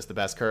 this is just the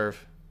best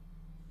curve.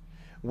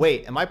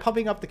 Wait, am I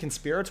pumping up the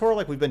Conspirator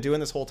like we've been doing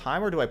this whole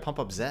time, or do I pump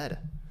up Zed?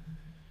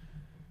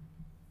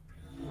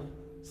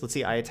 So let's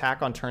see, I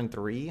attack on turn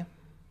 3. I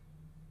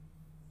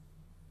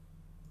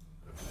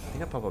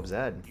think I pump up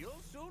Zed.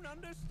 You'll soon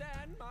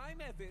understand my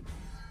method.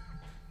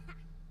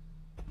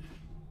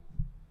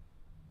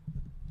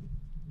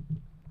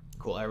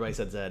 Cool, everybody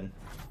said Zed.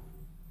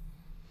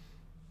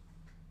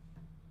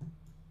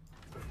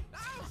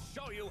 I'll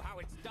show you how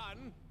it's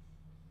done.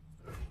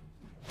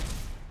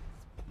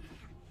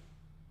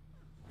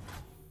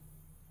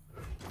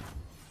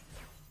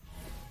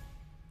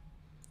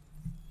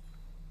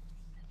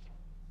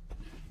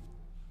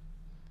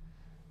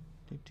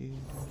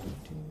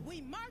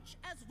 We march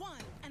as one,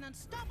 an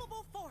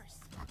unstoppable force.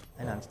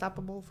 An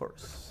unstoppable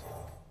force.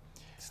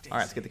 All right,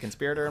 let's get the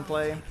Conspirator in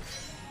play.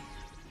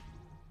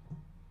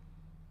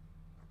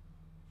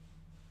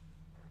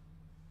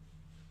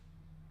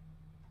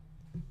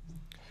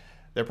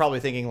 They're probably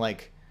thinking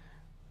like,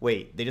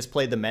 wait, they just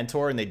played the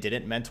Mentor and they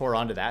didn't mentor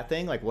onto that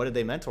thing? Like, what did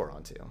they mentor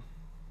onto?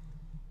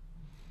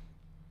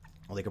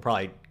 Well, they could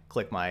probably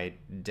click my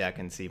deck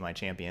and see my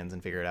champions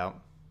and figure it out.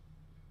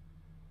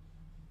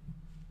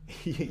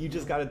 You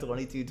just got a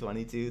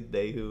 22-22.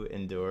 They who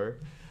endure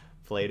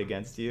played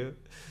against you.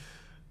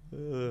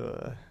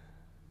 Ugh,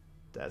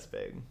 that's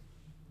big.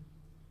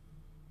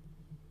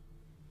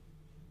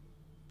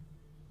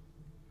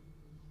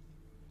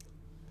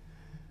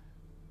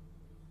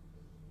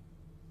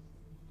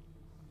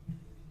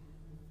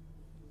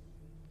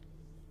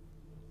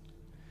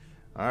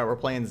 All right, we're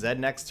playing Zed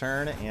next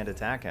turn and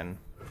attacking.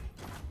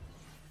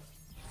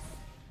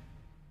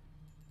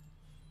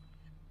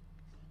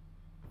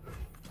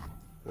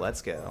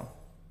 Let's go.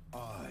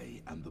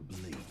 I am the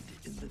blade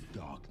in the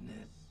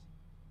darkness.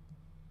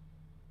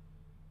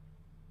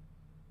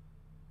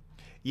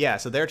 Yeah,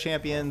 so their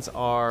champions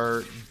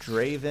are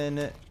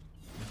Draven,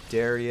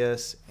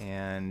 Darius,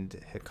 and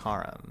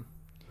Hikarim.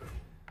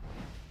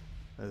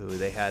 Ooh,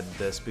 they had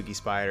the Spooky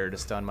Spider to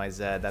stun my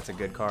Zed. That's a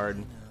good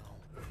card.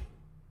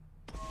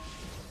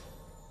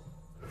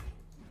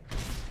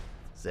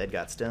 Zed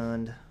got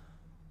stunned.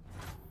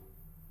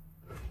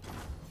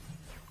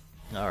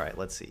 All right,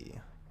 let's see.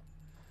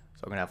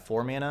 So I'm going to have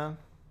 4 mana.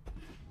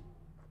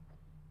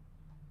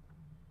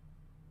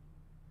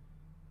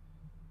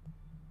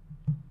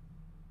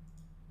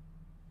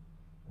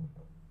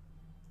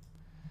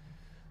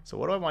 So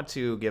what do I want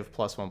to give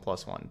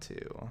 +1/+1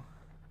 to?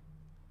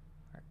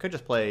 I could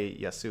just play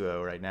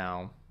Yasuo right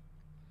now.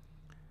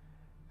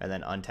 And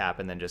then untap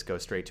and then just go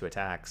straight to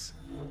attacks.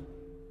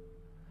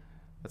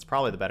 That's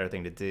probably the better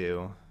thing to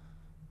do.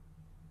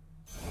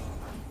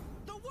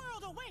 The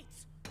world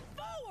awaits.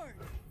 Forward.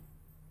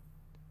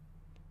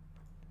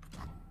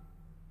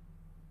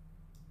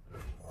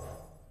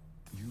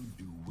 You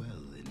do well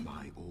in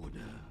my order.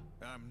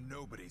 I'm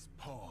nobody's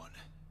pawn.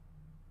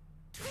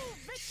 To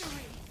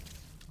victory.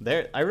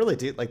 I really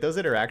do like those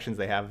interactions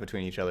they have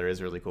between each other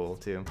is really cool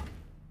too.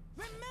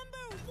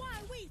 Remember why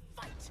we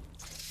fight.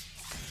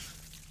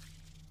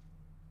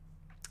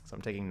 So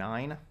I'm taking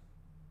 9.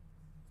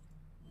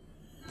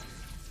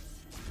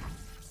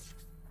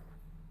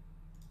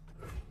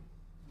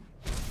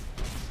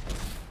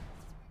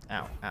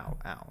 Ow, ow,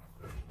 ow.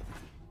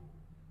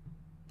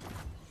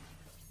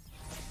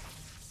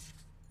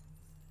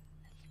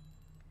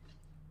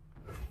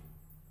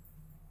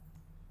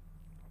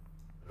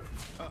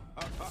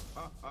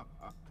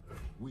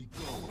 We go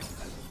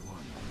as one.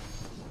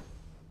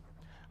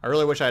 I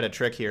really wish I had a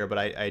trick here, but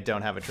I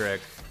don't have a trick.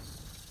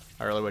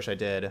 I really wish I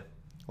did.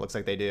 Looks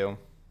like they do.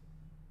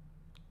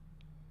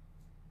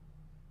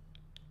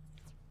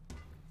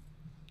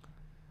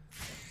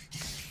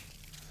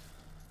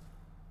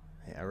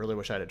 Yeah, I really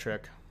wish I had a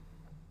trick.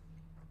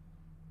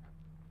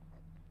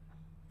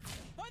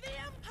 For the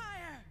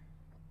Empire.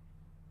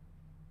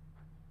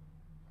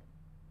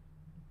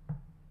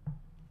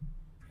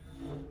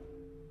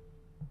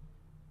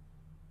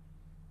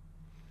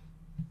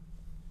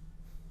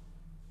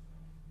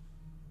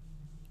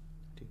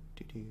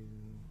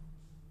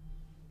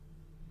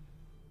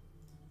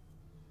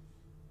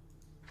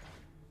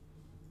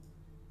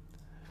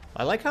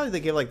 I like how they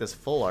give like this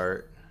full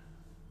art.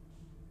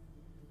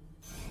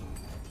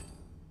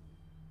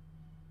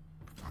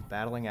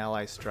 Battling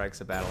ally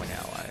strikes a battling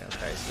ally.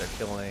 Okay, so they're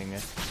killing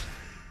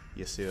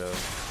Yasuo.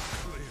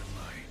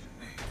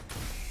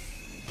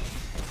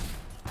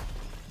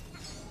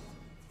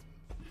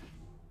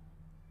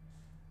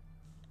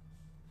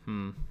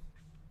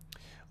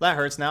 That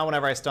hurts. Now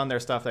whenever I stun their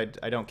stuff,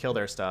 I don't kill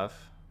their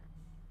stuff.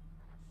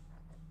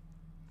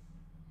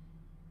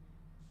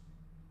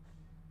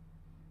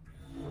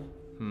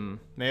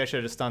 Maybe I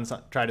should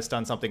have tried to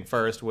stun something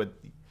first with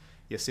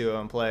Yasuo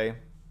in play.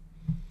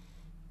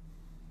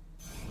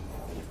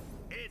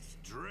 It's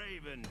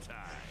Draven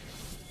time.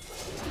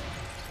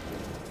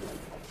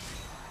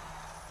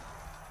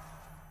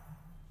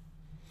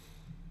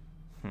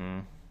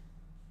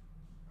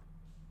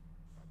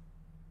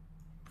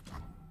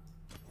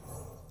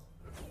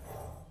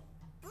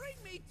 Bring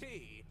me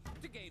tea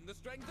to gain the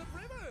strength of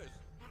rivers.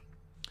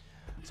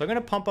 So I'm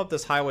gonna pump up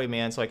this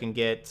Highwayman so I can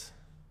get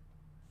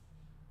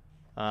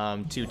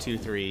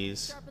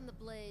 2/2/3s. Sharpen the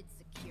blade,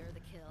 secure the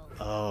kill.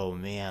 Oh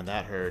man,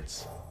 that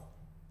hurts.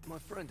 My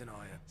friend and I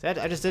are... So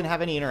I just didn't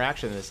have any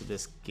interaction in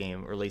this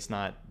game, or at least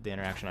not the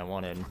interaction I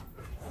wanted.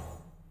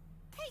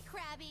 Hey,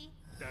 Krabby.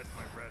 That's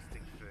my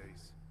resting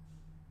face.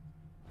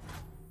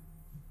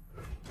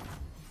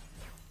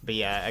 But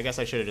yeah, I guess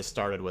I should have just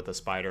started with a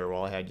spider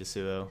while I had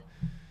Yasuo.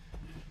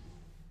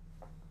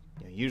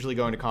 Yeah, usually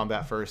going to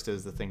combat first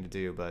is the thing to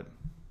do, but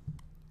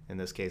in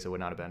this case it would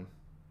not have been.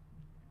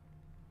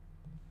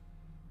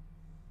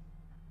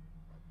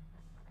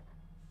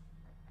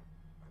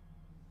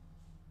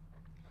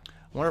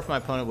 I wonder if my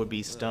opponent would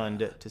be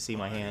stunned to see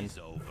my hand.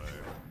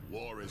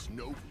 War is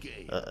no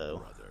game, Uh-oh.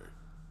 brother.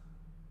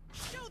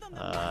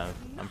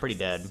 I'm pretty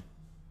dead.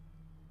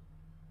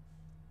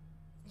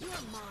 You're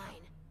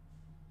mine.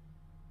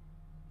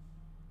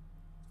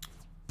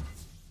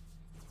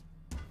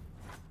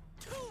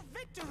 To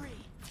victory.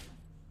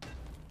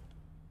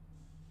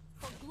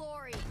 For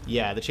glory.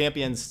 Yeah, the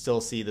champions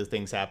still see the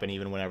things happen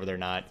even whenever they're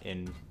not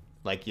in,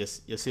 like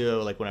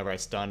Yasuo, like whenever I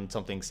stun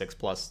something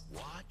 6+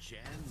 Watch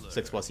and learn.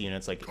 6+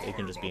 units, like it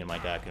can just be in my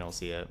deck and I'll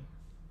see it.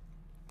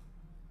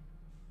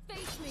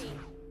 Face me.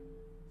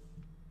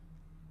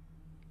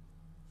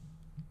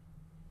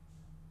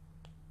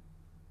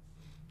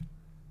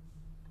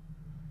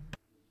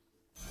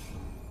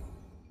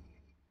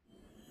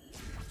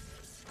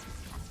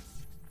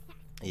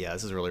 Yeah,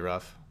 this is really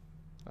rough.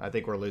 I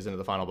think we're losing to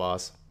the final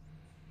boss.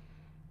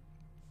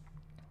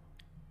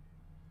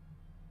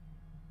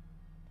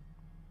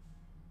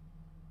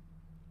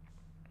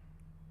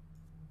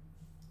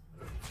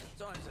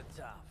 Times are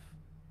tough.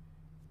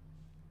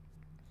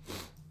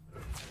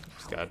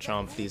 Just gotta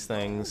chomp these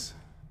things.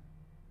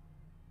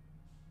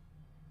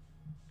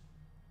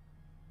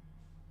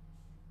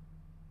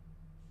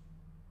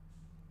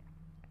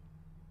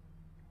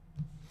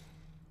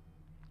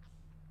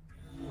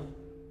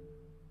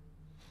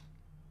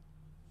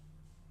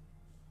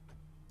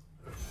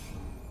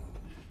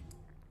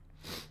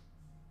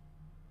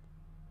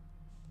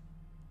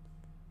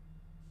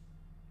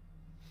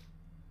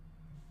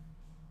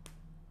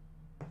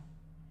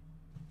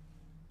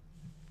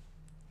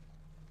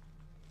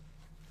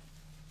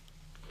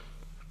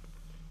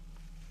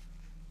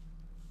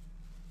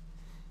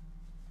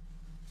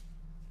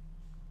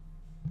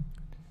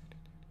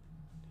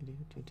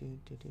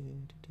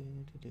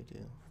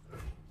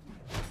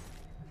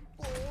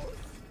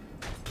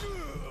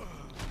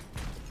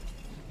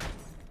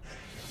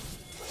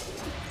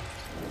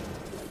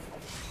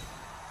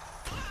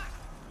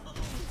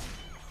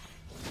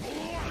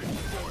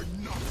 For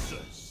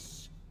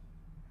Noxus.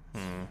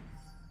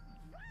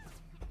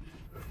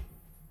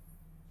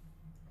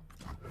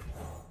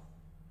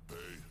 Pay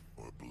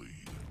or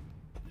bleed.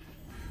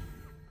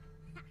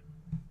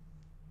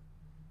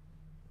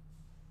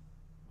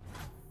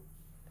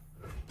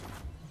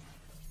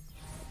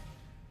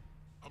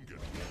 I'm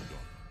getting warmed up.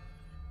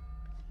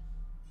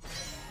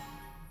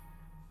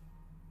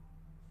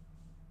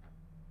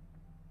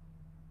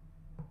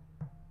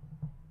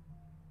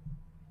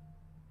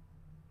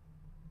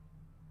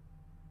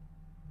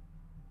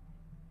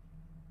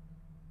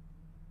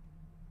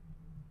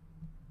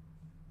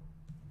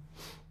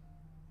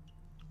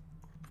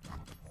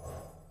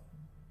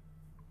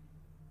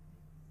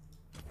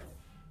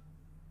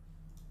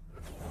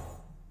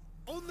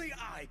 Only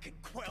I can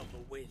quell the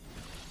wind.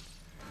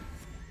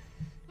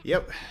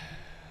 Yep,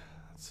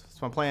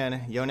 that's my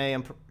plan. Yone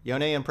and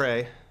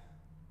pray.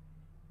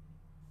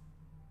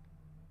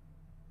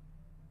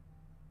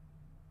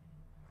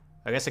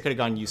 I guess I could have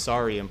gone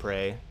Usari and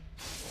pray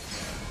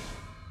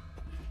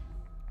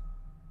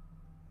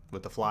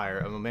with the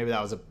flyer. I mean, maybe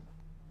that was a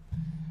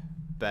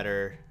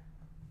better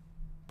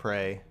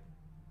pray.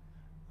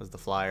 Was the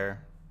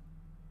flyer?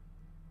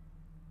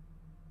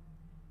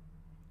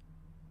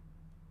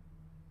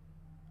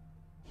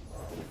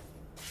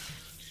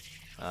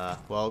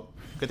 Well,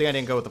 good thing I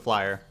didn't go with the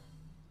flyer.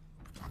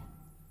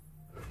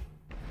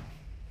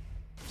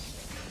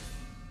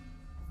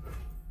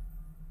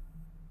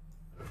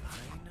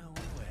 I know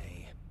a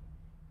way.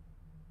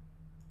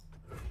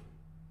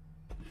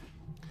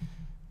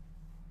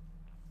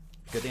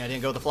 Good thing I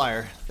didn't go with the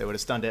flyer. They would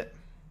have stunned it.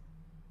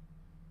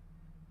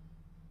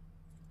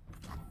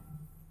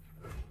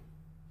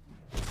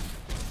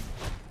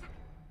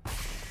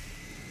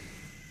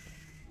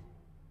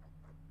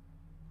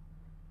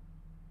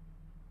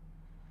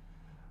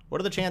 What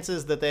are the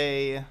chances that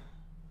they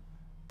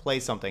play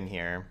something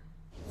here?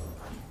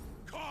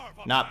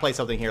 Not play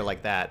something here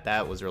like that.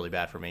 That was really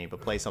bad for me.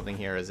 But play something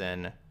here as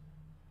in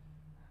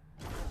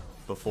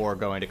before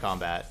going to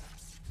combat.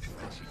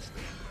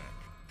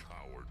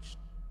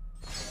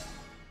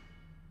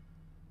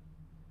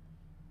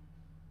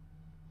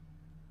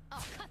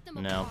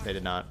 No, they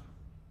did not.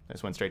 They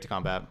just went straight to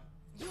combat.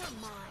 You're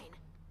mine.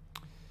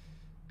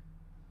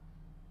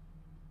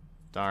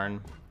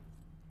 Darn.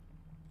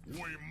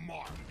 We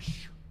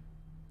march.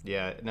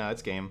 Yeah, no,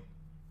 it's game.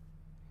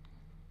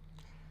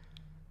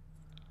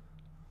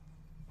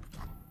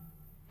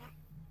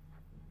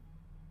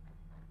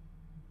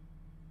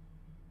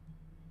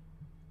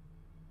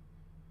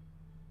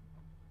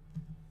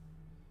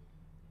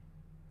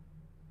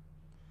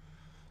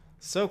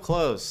 So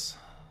close.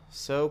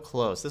 So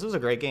close. This was a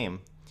great game.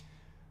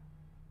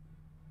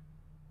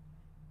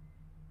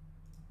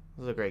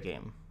 This was a great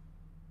game.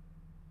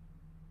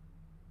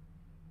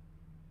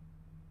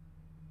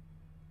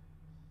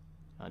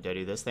 Do I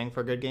do this thing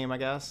for a good game, I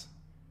guess?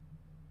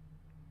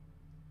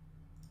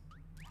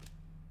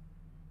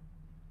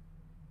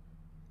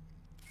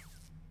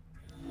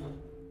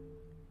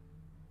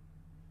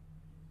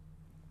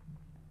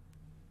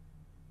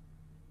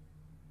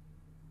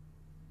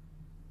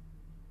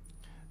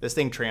 This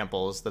thing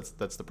tramples. That's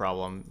the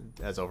problem.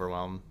 It has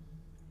overwhelm.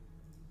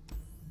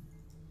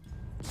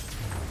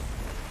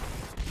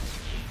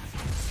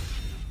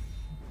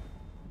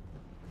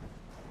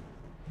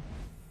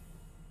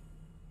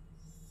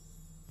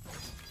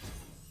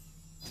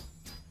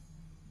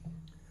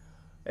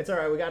 It's all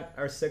right. We got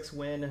our 6th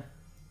win.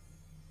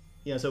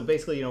 You know, so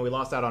basically, you know, we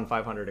lost out on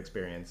 500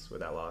 experience with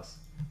that loss.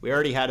 We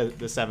already had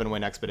the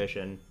 7-win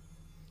expedition,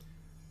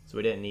 so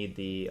we didn't need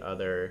the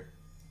other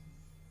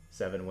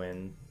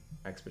 7-win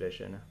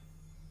expedition.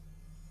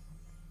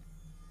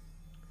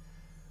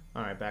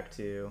 All right, back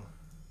to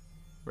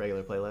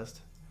regular playlist.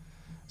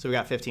 So we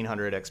got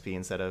 1500 XP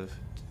instead of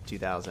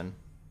 2000.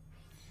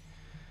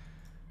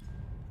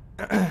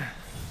 All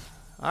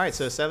right,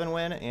 so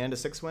 7-win and a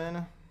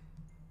 6-win.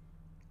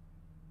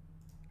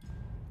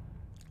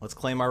 Let's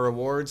claim our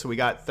reward. So we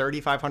got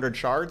 3,500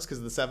 shards because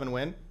of the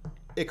 7-win.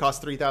 It costs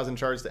 3,000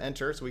 shards to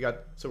enter, so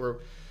we're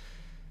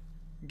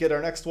get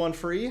our next one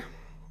free.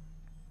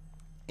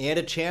 And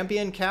a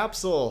champion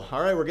capsule.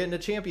 All right, we're getting a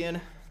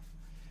champion.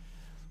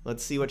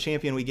 Let's see what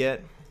champion we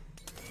get.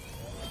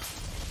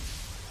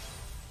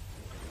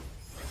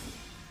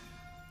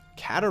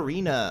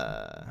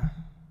 Katarina.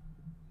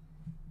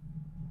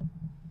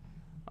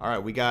 All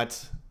right, we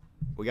got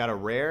a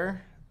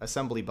rare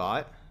assembly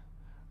bot.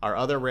 Our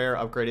other rare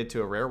upgraded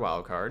to a rare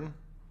wild card. And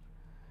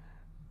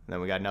then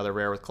we got another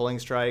rare with Culling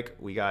Strike.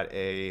 We got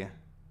a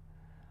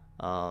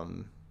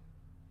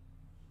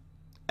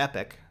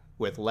epic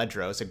with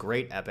Ledros, a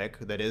great epic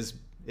that is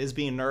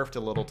being nerfed a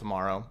little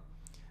tomorrow,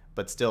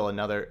 but still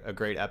a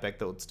great epic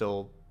that would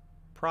still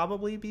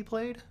probably be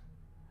played.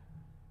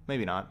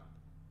 Maybe not.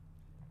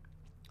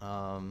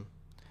 And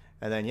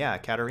then yeah,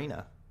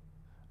 Katarina.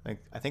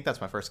 I think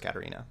that's my first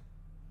Katarina.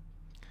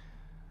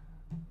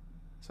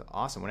 So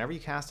awesome. Whenever you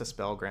cast a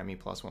spell, grant me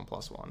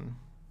 +1/+1.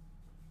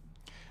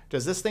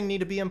 Does this thing need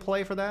to be in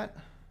play for that?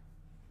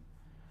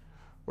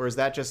 Or is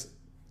that just...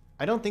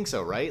 I don't think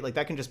so, right? Like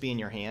that can just be in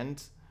your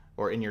hand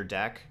or in your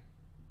deck.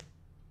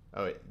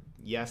 Oh,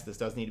 yes, this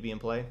does need to be in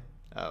play.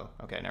 Oh,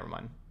 okay, never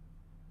mind.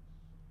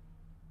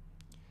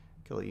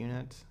 Kill a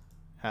unit.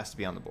 Has to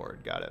be on the board.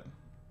 Got it.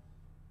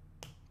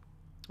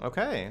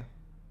 Okay.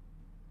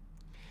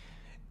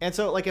 And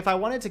so, like, if I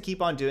wanted to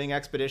keep on doing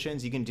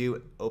expeditions, you can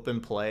do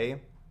open play,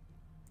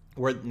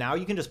 where now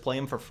you can just play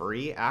them for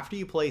free. After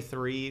you play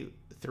three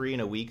in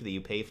a week that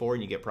you pay for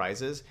and you get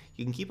prizes,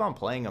 you can keep on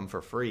playing them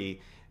for free,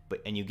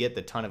 and you get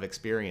the ton of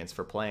experience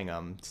for playing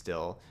them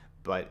still.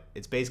 But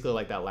it's basically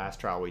like that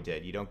last trial we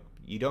did. You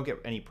don't get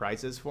any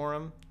prizes for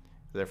them.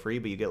 They're free,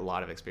 but you get a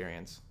lot of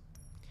experience.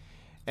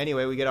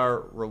 Anyway, we get our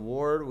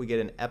reward. We get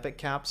an epic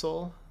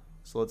capsule.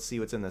 So let's see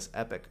what's in this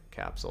epic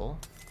capsule.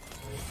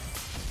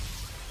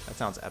 That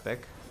sounds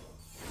epic.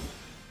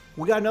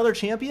 We got another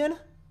champion?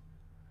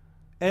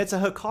 And it's a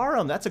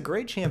Hikarum. That's a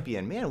great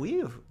champion. Man,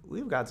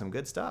 we've got some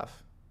good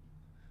stuff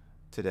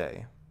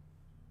today.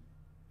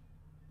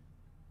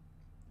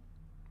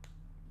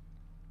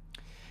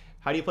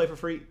 How do you play for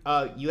free?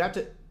 You have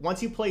to,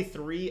 once you play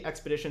 3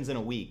 expeditions in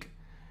a week,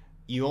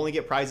 you only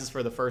get prizes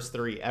for the first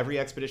 3. Every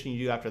expedition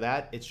you do after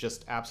that, it's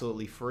just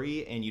absolutely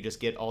free, and you just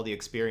get all the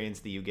experience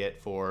that you get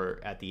for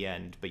at the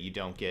end, but you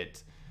don't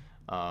get,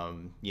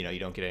 you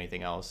don't get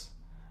anything else.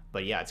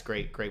 But yeah, it's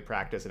great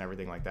practice and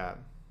everything like that.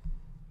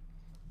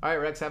 All right,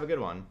 Rex, have a good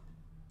one.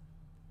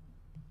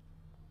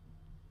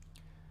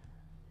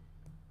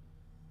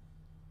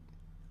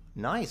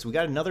 Nice, we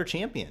got another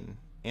champion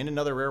and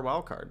another rare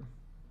wild card.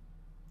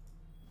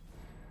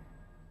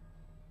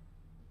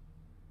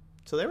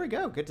 So there we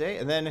go. Good day.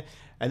 And then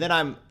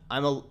I'm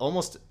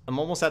almost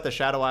at the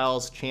Shadow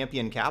Isles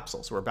champion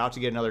capsule. So we're about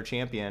to get another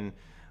champion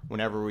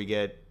whenever we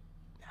get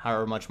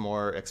however much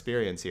more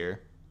experience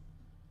here.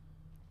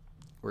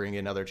 We're gonna get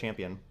another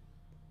champion.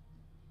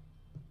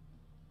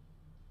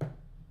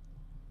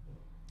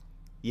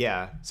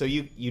 Yeah. So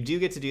you do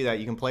get to do that.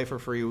 You can play for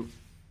free,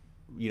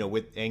 you know,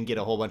 and get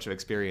a whole bunch of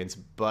experience,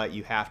 but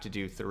you have to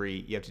do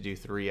 3. You have to do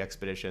 3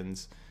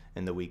 expeditions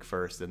in the week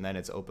first, and then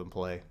it's open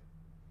play.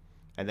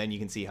 And then you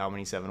can see how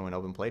many 7-win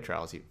open play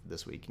trials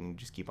this week, and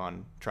just keep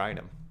on trying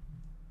them.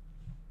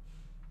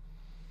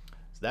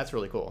 So that's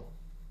really cool.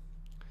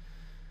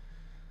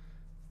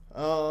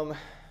 All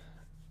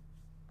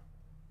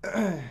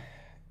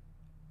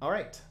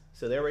right,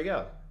 so there we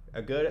go.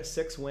 A good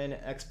 6-win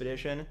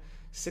expedition,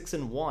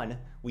 6-1.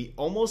 We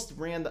almost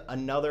ran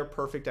another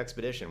perfect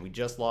expedition. We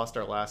just lost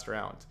our last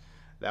round.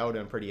 That would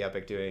have been pretty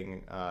epic,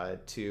 doing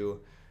 2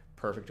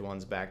 perfect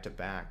ones back to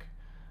back.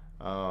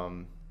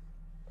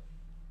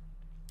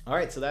 All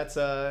right, so that's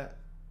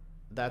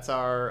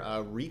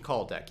our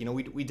recall deck. You know,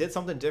 we did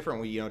something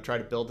different. We tried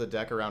to build the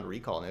deck around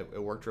recall, and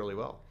it worked really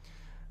well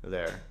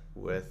there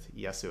with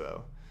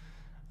Yasuo.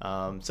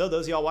 So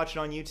those of y'all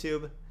watching on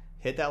YouTube,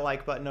 hit that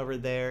like button over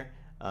there.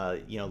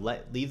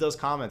 Leave those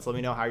comments. Let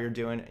me know how you're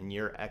doing in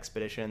your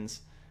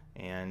expeditions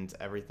and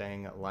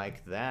everything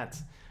like that.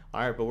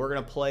 All right, but we're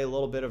gonna play a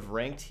little bit of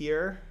ranked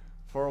here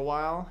for a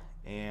while,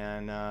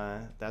 and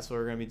that's what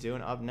we're gonna be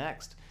doing up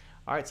next.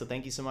 All right, so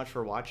thank you so much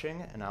for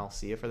watching, and I'll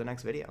see you for the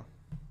next video.